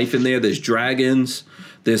 powerful knife in there. There's dragons.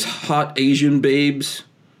 There's hot Asian babes.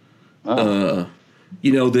 There's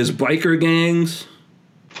biker gangs.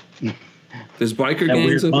 There's biker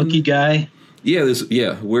gangs. Weird monkey guy.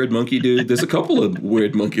 Yeah, weird monkey dude. There's a couple of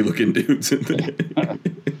weird monkey looking dudes in there.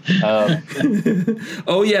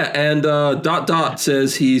 Oh yeah, and Dot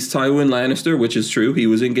says he's Tywin Lannister, which is true. He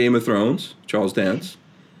was in Game of Thrones. Charles Dance.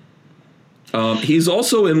 He's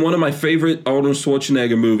also in one of my favorite Arnold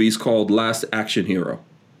Schwarzenegger movies called Last Action Hero.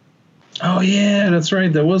 Oh yeah, that's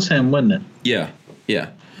right. That was him, wasn't Yeah. it?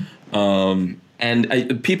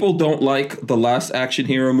 And people don't like the Last Action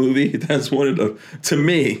Hero movie. That's to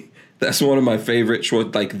me, that's one of my favorite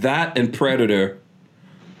short, like that and Predator.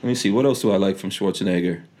 Let me see, what else do I like from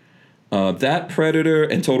Schwarzenegger? That, Predator,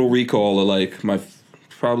 and Total Recall are like my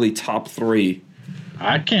probably top 3.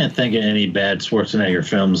 I can't think of any bad Schwarzenegger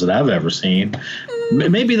films that I've ever seen.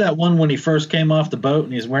 Maybe that one when he first came off the boat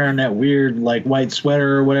and he's wearing that weird like white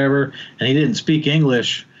sweater or whatever, and he didn't speak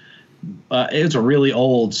English. It's a really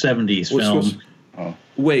old 70s film.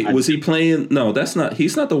 Wait, was he playing? No, that's not.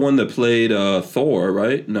 He's not the one that played Thor,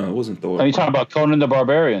 right? No, it wasn't Thor. Are you talking about Conan the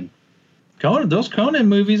Barbarian? Those Conan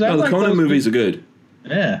movies. No, the Conan movies are good.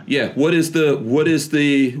 Yeah. Yeah. What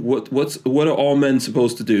are all men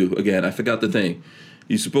supposed to do again? I forgot the thing.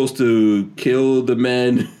 You're supposed to kill the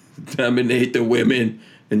men, dominate the women,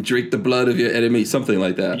 and drink the blood of your enemy. Something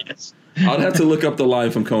like that. Yes. I'll have to look up the line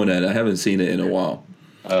from Conan. I haven't seen it in a while.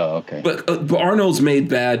 Oh, okay. But Arnold's made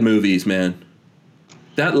bad movies, man.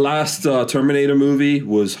 That last Terminator movie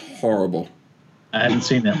was horrible. I haven't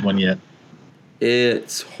seen that one yet.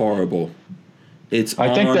 It's horrible. It's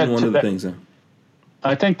I think on one of the things.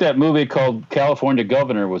 I think that movie called California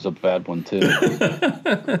Governor was a bad one too.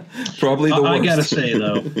 Probably the worst. I gotta say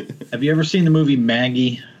though, have you ever seen the movie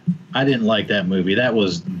Maggie? I didn't like that movie. That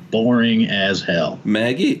was boring as hell.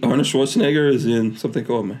 Maggie? Arnold Schwarzenegger is in something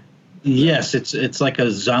called Maggie. Yes, it's like a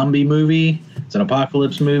zombie movie. It's an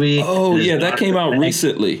apocalypse movie. Oh yeah, that came out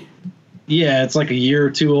recently. Yeah, it's like a year or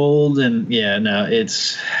two old, and yeah, no,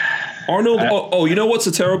 it's Arnold. You know what's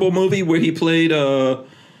a terrible movie where he played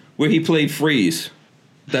Freeze?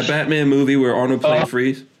 That Batman movie where Arnold played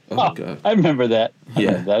Freeze. Oh God, I remember that.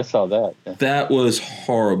 Yeah, I saw that. Yeah. That was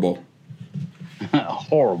horrible.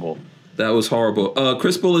 Horrible. That was horrible.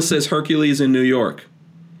 Chris Bullis says Hercules in New York.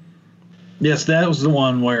 Yes, that was the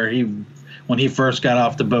one where when he first got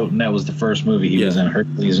off the boat, and that was the first movie he was in,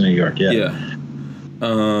 Hercules in New York. Yeah.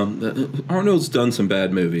 Arnold's done some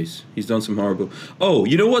bad movies. He's done some horrible. Oh,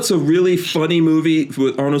 you know what's a really funny movie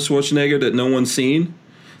with Arnold Schwarzenegger that no one's seen?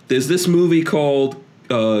 There's this movie called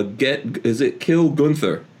Kill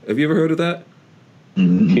Gunther. Have you ever heard of that?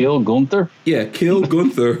 Kill Gunther? Yeah, Kill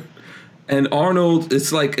Gunther. And Arnold,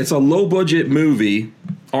 it's a low budget movie.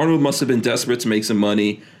 Arnold must have been desperate to make some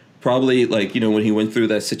money. Probably when he went through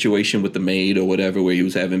that situation with the maid or whatever where he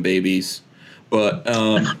was having babies. But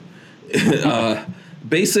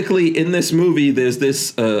basically in this movie there's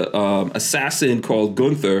this assassin called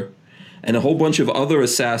Gunther, and a whole bunch of other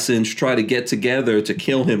assassins try to get together to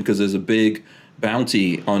kill him because there's a big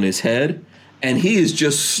bounty on his head, and he is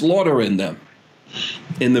just slaughtering them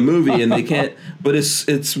in the movie, and they can't. But it's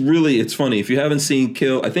funny. If you haven't seen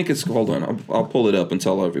Kill, I think it's called I'll pull it up and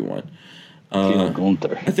tell everyone. Kill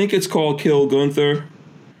Gunther. I think it's called Kill Gunther,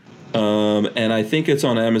 and I think it's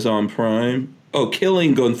on Amazon Prime. Oh,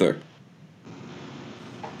 Killing Gunther.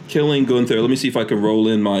 Killing Gunther. Let me see if I can roll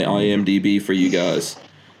in my IMDb for you guys.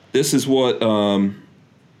 This is what it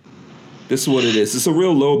is. It's a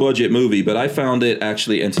real low budget movie, but I found it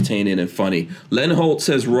actually entertaining and funny. Len Holt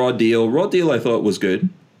says Raw Deal. Raw Deal I thought was good.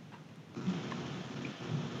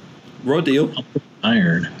 Raw Deal.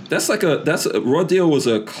 Iron. Raw Deal was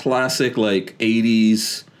a classic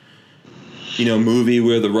 80s movie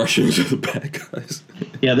where the Russians are the bad guys.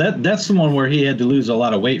 Yeah, that's the one where he had to lose a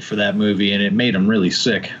lot of weight for that movie, and it made him really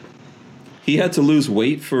sick. He had to lose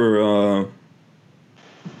weight for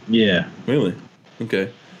Yeah. Really?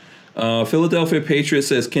 Okay. Philadelphia Patriot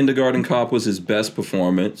says Kindergarten Cop was his best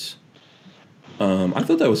performance. I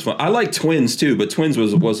thought that was fun. I like Twins too, but Twins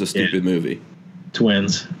was a stupid movie.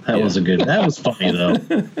 Twins. That was funny though.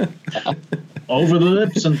 Over the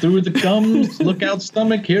lips and through the gums. Look out,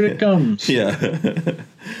 stomach, here it comes. Yeah.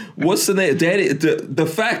 What's the name? The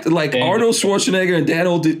fact Arnold Schwarzenegger and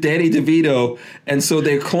Danny DeVito, and so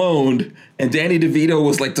they're cloned, and Danny DeVito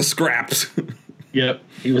was like the scraps. Yep,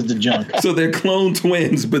 he was the junk. So they're clone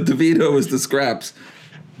twins, but DeVito is the scraps.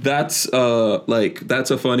 That's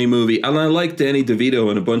a funny movie. And I like Danny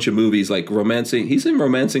DeVito in a bunch of movies like Romancing. He's in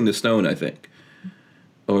Romancing the Stone, I think.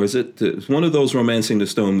 Or is it one of those Romancing the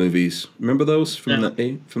Stone movies? Remember those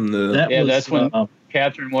that's when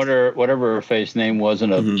Catherine, whatever her face name was,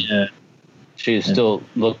 she still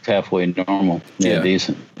looked halfway normal. Yeah,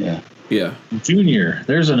 decent. Yeah. Yeah. Junior.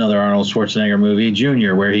 There's another Arnold Schwarzenegger movie,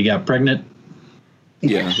 Junior, where he got pregnant.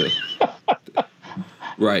 Yeah.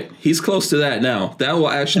 Right. He's close to that now. That will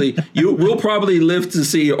actually we'll probably live to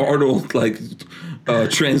see Arnold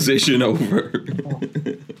transition over.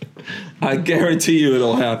 I guarantee you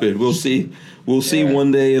it'll happen. We'll see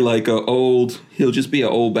one day he'll just be an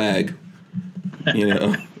old bag.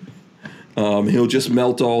 He'll just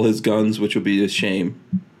melt all his guns, which will be a shame.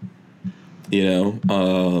 That's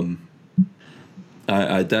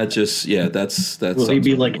will he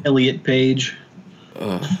be like Elliot Page?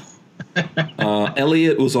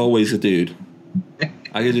 Elliot was always a dude.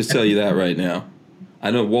 I can just tell you that right now.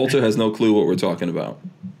 I know Walter has no clue what we're talking about.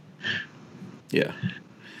 Yeah.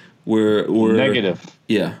 We're negative.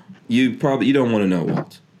 Yeah. You don't want to know,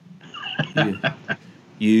 Walt.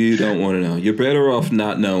 You don't want to know. You're better off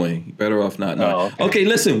not knowing. Oh, okay,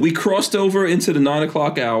 listen, we crossed over into the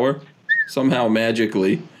 9:00 hour somehow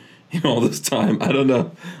magically in all this time. I don't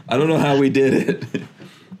know how we did it.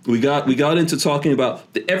 We got into talking about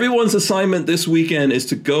everyone's assignment this weekend is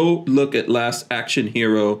to go look at Last Action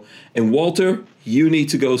Hero. And Walter, you need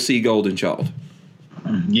to go see Golden Child.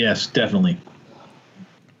 Yes, definitely.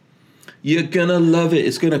 You're going to love it.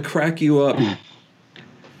 It's going to crack you up.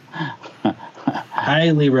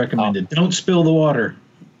 Highly recommended. Don't spill the water.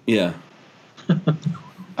 Yeah.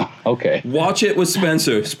 Okay. Watch it with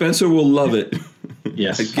Spencer. Spencer will love it.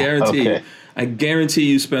 Yes. I guarantee. Okay. I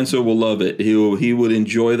guarantee you, Spencer will love it. He would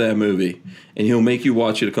enjoy that movie, and he'll make you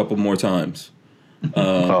watch it a couple more times.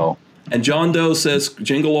 And John Doe says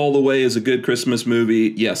Jingle All the Way is a good Christmas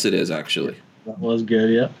movie. Yes, it is actually. That was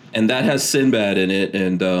good, yeah. And that has Sinbad in it,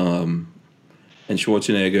 and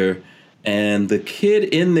Schwarzenegger, and the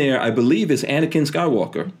kid in there, I believe, is Anakin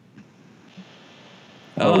Skywalker.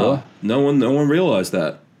 No one realized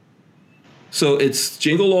that. So it's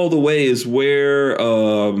Jingle All the Way is where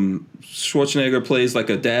Schwarzenegger plays like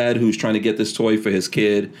a dad who's trying to get this toy for his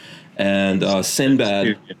kid, and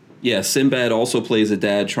Sinbad. Yeah, Sinbad also plays a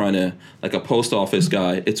dad trying to, like a post office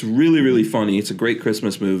guy. It's really, really funny. It's a great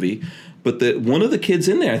Christmas movie. But one of the kids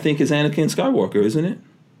in there, I think, is Anakin Skywalker, isn't it?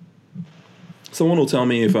 Someone will tell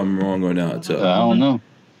me if I'm wrong or not. I don't know.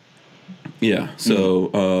 Yeah,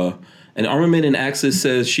 so, and Armament and Axis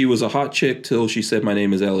says she was a hot chick till she said my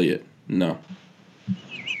name is Elliot. No.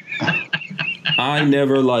 I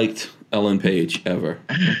never liked Ellen Page, ever.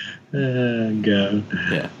 God.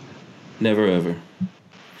 Yeah, never, ever.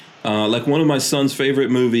 Like one of my son's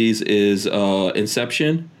favorite movies is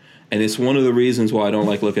Inception, and it's one of the reasons why I don't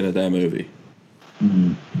like looking at that movie.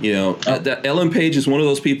 Mm-hmm. You know, Ellen Page is one of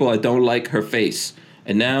those people I don't like her face,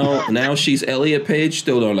 and now she's Elliot Page,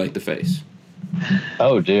 still don't like the face.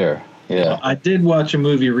 Oh dear, yeah. I did watch a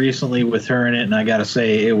movie recently with her in it, and I got to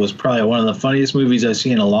say it was probably one of the funniest movies I've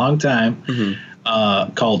seen in a long time.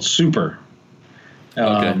 Mm-hmm. Called Super.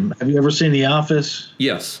 Have you ever seen The Office?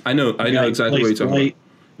 Yes, I know exactly what you're talking about.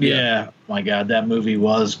 Yeah, my God, that movie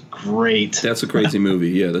was great. That's a crazy movie.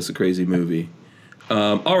 Yeah, that's a crazy movie.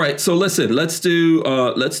 All right, so listen, let's do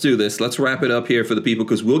this. Let's wrap it up here for the people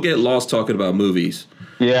because we'll get lost talking about movies.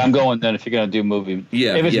 Yeah, I'm going then if you're gonna do movie.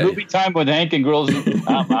 Yeah, if it's movie time with Hank and Grills,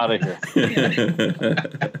 I'm out of here.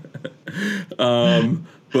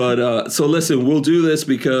 But so listen, we'll do this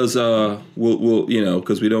because we'll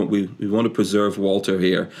because we want to preserve Walter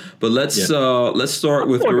here. But let's start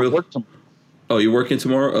with Gorilla. Oh, you're working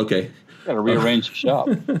tomorrow? Okay. Got to rearrange the shop.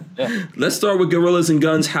 Yeah. Let's start with Gorillas and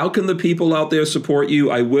Guns. How can the people out there support you?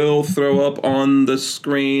 I will throw up on the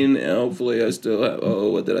screen. Hopefully, I still have. Oh,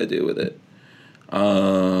 what did I do with it?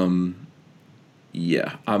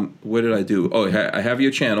 Yeah. What did I do? Oh, I have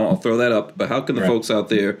your channel. I'll throw that up. But how can the folks out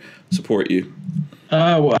there support you?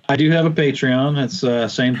 Well, I do have a Patreon. It's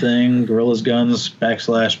same thing, Gorillas Guns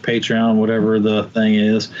 /Patreon, whatever the thing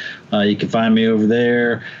is. You can find me over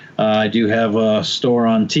there. I do have a store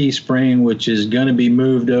on Teespring, which is going to be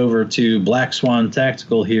moved over to Black Swan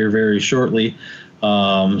Tactical here very shortly.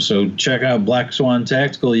 So check out Black Swan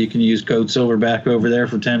Tactical. You can use code Silverback over there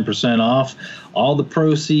for 10% off. All the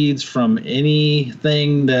proceeds from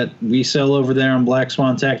anything that we sell over there on Black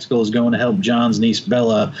Swan Tactical is going to help John's niece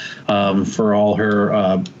Bella for all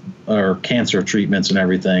her cancer treatments and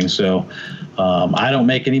everything. So I don't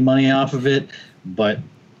make any money off of it, but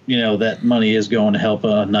that money is going to help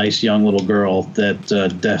a nice young little girl that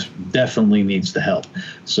definitely needs the help.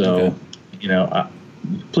 So,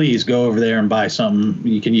 please go over there and buy something.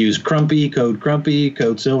 You can use Crumpy, code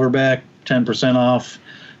Silverback, 10% off.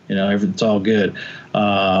 It's all good.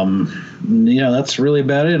 That's really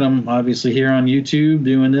about it. I'm obviously here on YouTube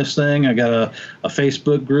doing this thing. I got a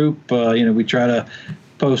Facebook group. We try to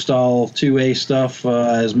post all 2A stuff,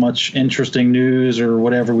 as much interesting news or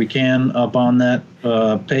whatever we can up on that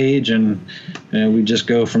page, and we just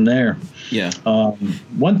go from there. Yeah.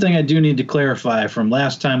 One thing I do need to clarify from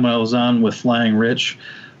last time I was on with Flying Rich,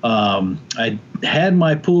 I had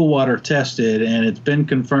my pool water tested, and it's been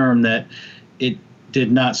confirmed that it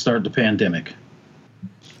did not start the pandemic.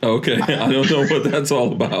 Okay, I don't know what that's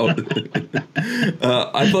all about.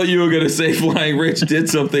 I thought you were going to say Flying Rich did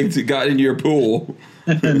something got in your pool.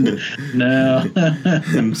 No.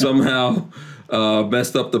 Somehow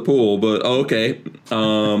messed up the pool, but okay.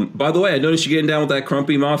 By the way, I noticed you're getting down with that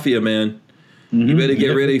Crumpy Mafia, man. Mm-hmm. You better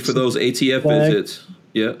get ready for those ATF visits.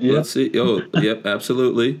 Yeah, let's see. Oh, yep,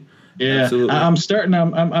 absolutely. Yeah, absolutely. I'm starting.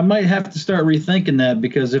 I might have to start rethinking that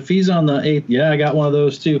because if he's on the I got one of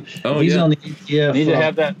those too. Oh, if he's on the ATF. You need to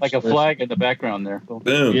have that like a flag in the background there.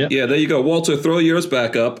 Boom. Yep. Yeah, there you go. Walter, throw yours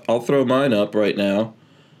back up. I'll throw mine up right now.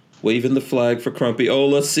 Waving the flag for Crumpy. Oh,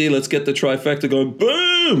 let's see. Let's get the trifecta going.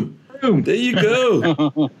 Boom! Boom! There you go.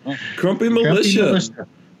 Crumpy Militia.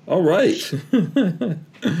 All right.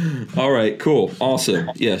 All right, cool.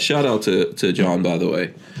 Awesome. Yeah, shout out to John, by the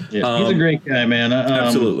way. Yeah, he's a great guy, man.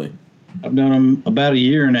 Absolutely. I've known him about a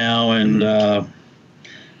year now, and, I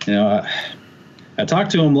talk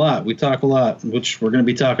to him a lot. We talk a lot, which we're going to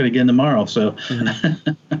be talking again tomorrow. So,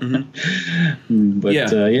 mm-hmm. But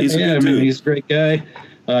he's a good dude. he's a great guy.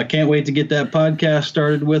 Can't wait to get that podcast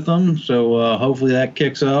started with them. So hopefully that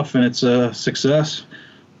kicks off and it's a success.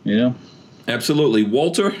 You know. Absolutely.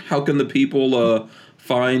 Walter, how can the people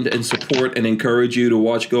find and support and encourage you to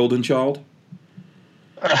watch Golden Child?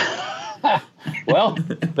 Well,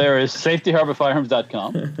 there is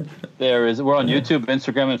safetyharborfirearms.com. We're on YouTube,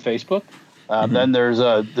 Instagram, and Facebook. Then there's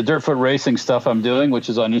the Dirtfoot Racing stuff I'm doing, which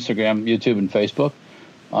is on Instagram, YouTube, and Facebook.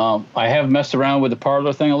 I have messed around with the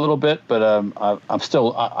Parler thing a little bit, but I'm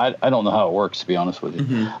still I don't know how it works, to be honest with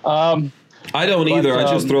you. I don't either.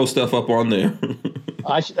 I just throw stuff up on there.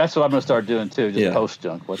 That's what I'm going to start doing too. Just post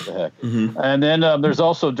junk. What the heck? And then there's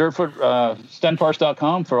also Dirtfoot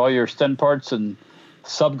StenParts.com for all your Sten parts and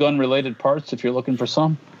subgun related parts if you're looking for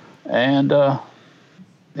some. And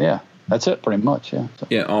that's it pretty much. Yeah. So.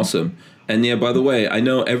 Yeah. Awesome. And yeah, by the way, I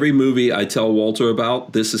know every movie I tell Walter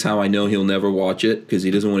about, this is how I know he'll never watch it, because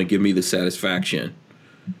he doesn't want to give me the satisfaction.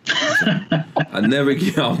 I'll never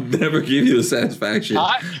give you the satisfaction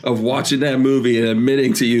of watching that movie and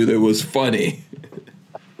admitting to you that it was funny.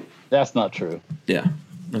 That's not true. Yeah.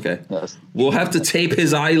 Okay. We'll have to tape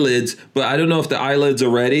his eyelids, but I don't know if the eyelids are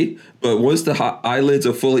ready. But once the eyelids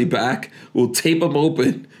are fully back, we'll tape them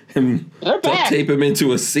open and duct tape him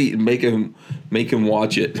into a seat and make him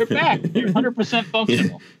watch it. You're back. You're 100%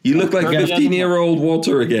 functional. You look like 15-year-old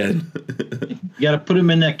Walter again. You got to put him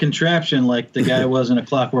in that contraption like the guy was in A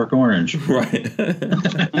Clockwork Orange. Right.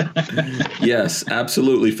 Yes,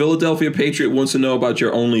 absolutely. Philadelphia Patriot wants to know about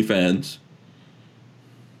your OnlyFans.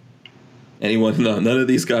 Anyone? No, none of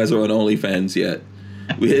these guys are on OnlyFans yet.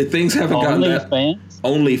 Things haven't gotten that.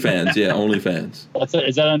 OnlyFans, yeah, OnlyFans.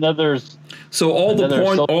 Is that another? So all the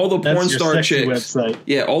porn star chicks, website.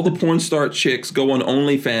 Yeah, all the porn star chicks go on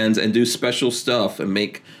OnlyFans and do special stuff and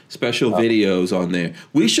make special videos on there.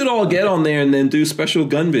 We should all get on there and then do special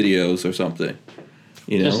gun videos or something.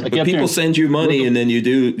 You know, but people send you money and then you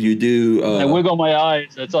do. I wiggle my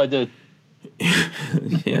eyes. That's all I do.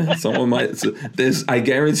 Yeah, someone might. I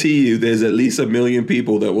guarantee you, there's at least 1 million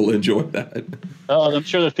people that will enjoy that. Oh, I'm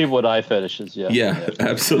sure there's people with eye fetishes. Yeah,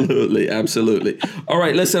 absolutely. All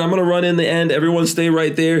right, listen, I'm gonna run in the end. Everyone, stay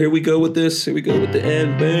right there. Here we go with this. Here we go with the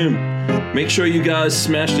end. Boom. Make sure you guys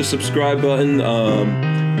smash the subscribe button.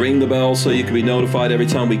 Ring the bell so you can be notified every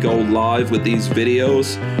time we go live with these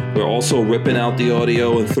videos. We're also ripping out the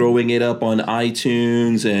audio and throwing it up on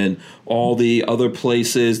iTunes and all the other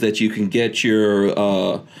places that you can get your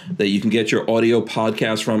audio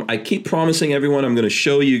podcast from. I keep promising everyone I'm going to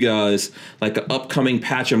show you guys like an upcoming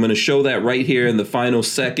patch. I'm going to show that right here in the final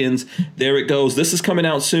seconds. There it goes. This is coming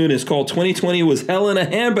out soon. It's called 2020 Was Hell in a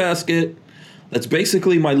Handbasket. That's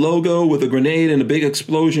basically my logo with a grenade and a big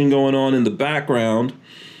explosion going on in the background.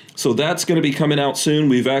 So that's going to be coming out soon.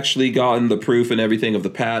 We've actually gotten the proof and everything of the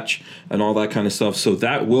patch and all that kind of stuff. So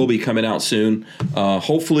that will be coming out soon.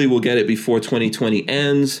 Hopefully we'll get it before 2020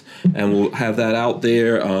 ends and we'll have that out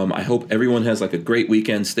there. I hope everyone has like a great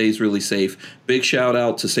weekend, stays really safe. Big shout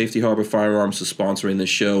out to Safety Harbor Firearms for sponsoring this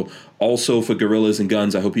show. Also for Gorillas and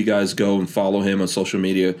Guns, I hope you guys go and follow him on social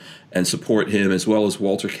media and support him, as well as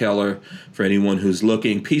Walter Keller for anyone who's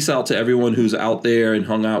looking. Peace out to everyone who's out there and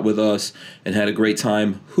hung out with us and had a great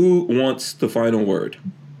time. Who wants the final word?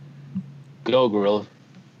 Go, Gorilla.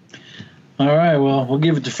 All right, well, we'll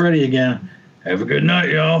give it to Freddie again. Have a good night,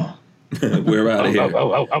 y'all. We're out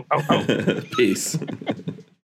of here. Peace.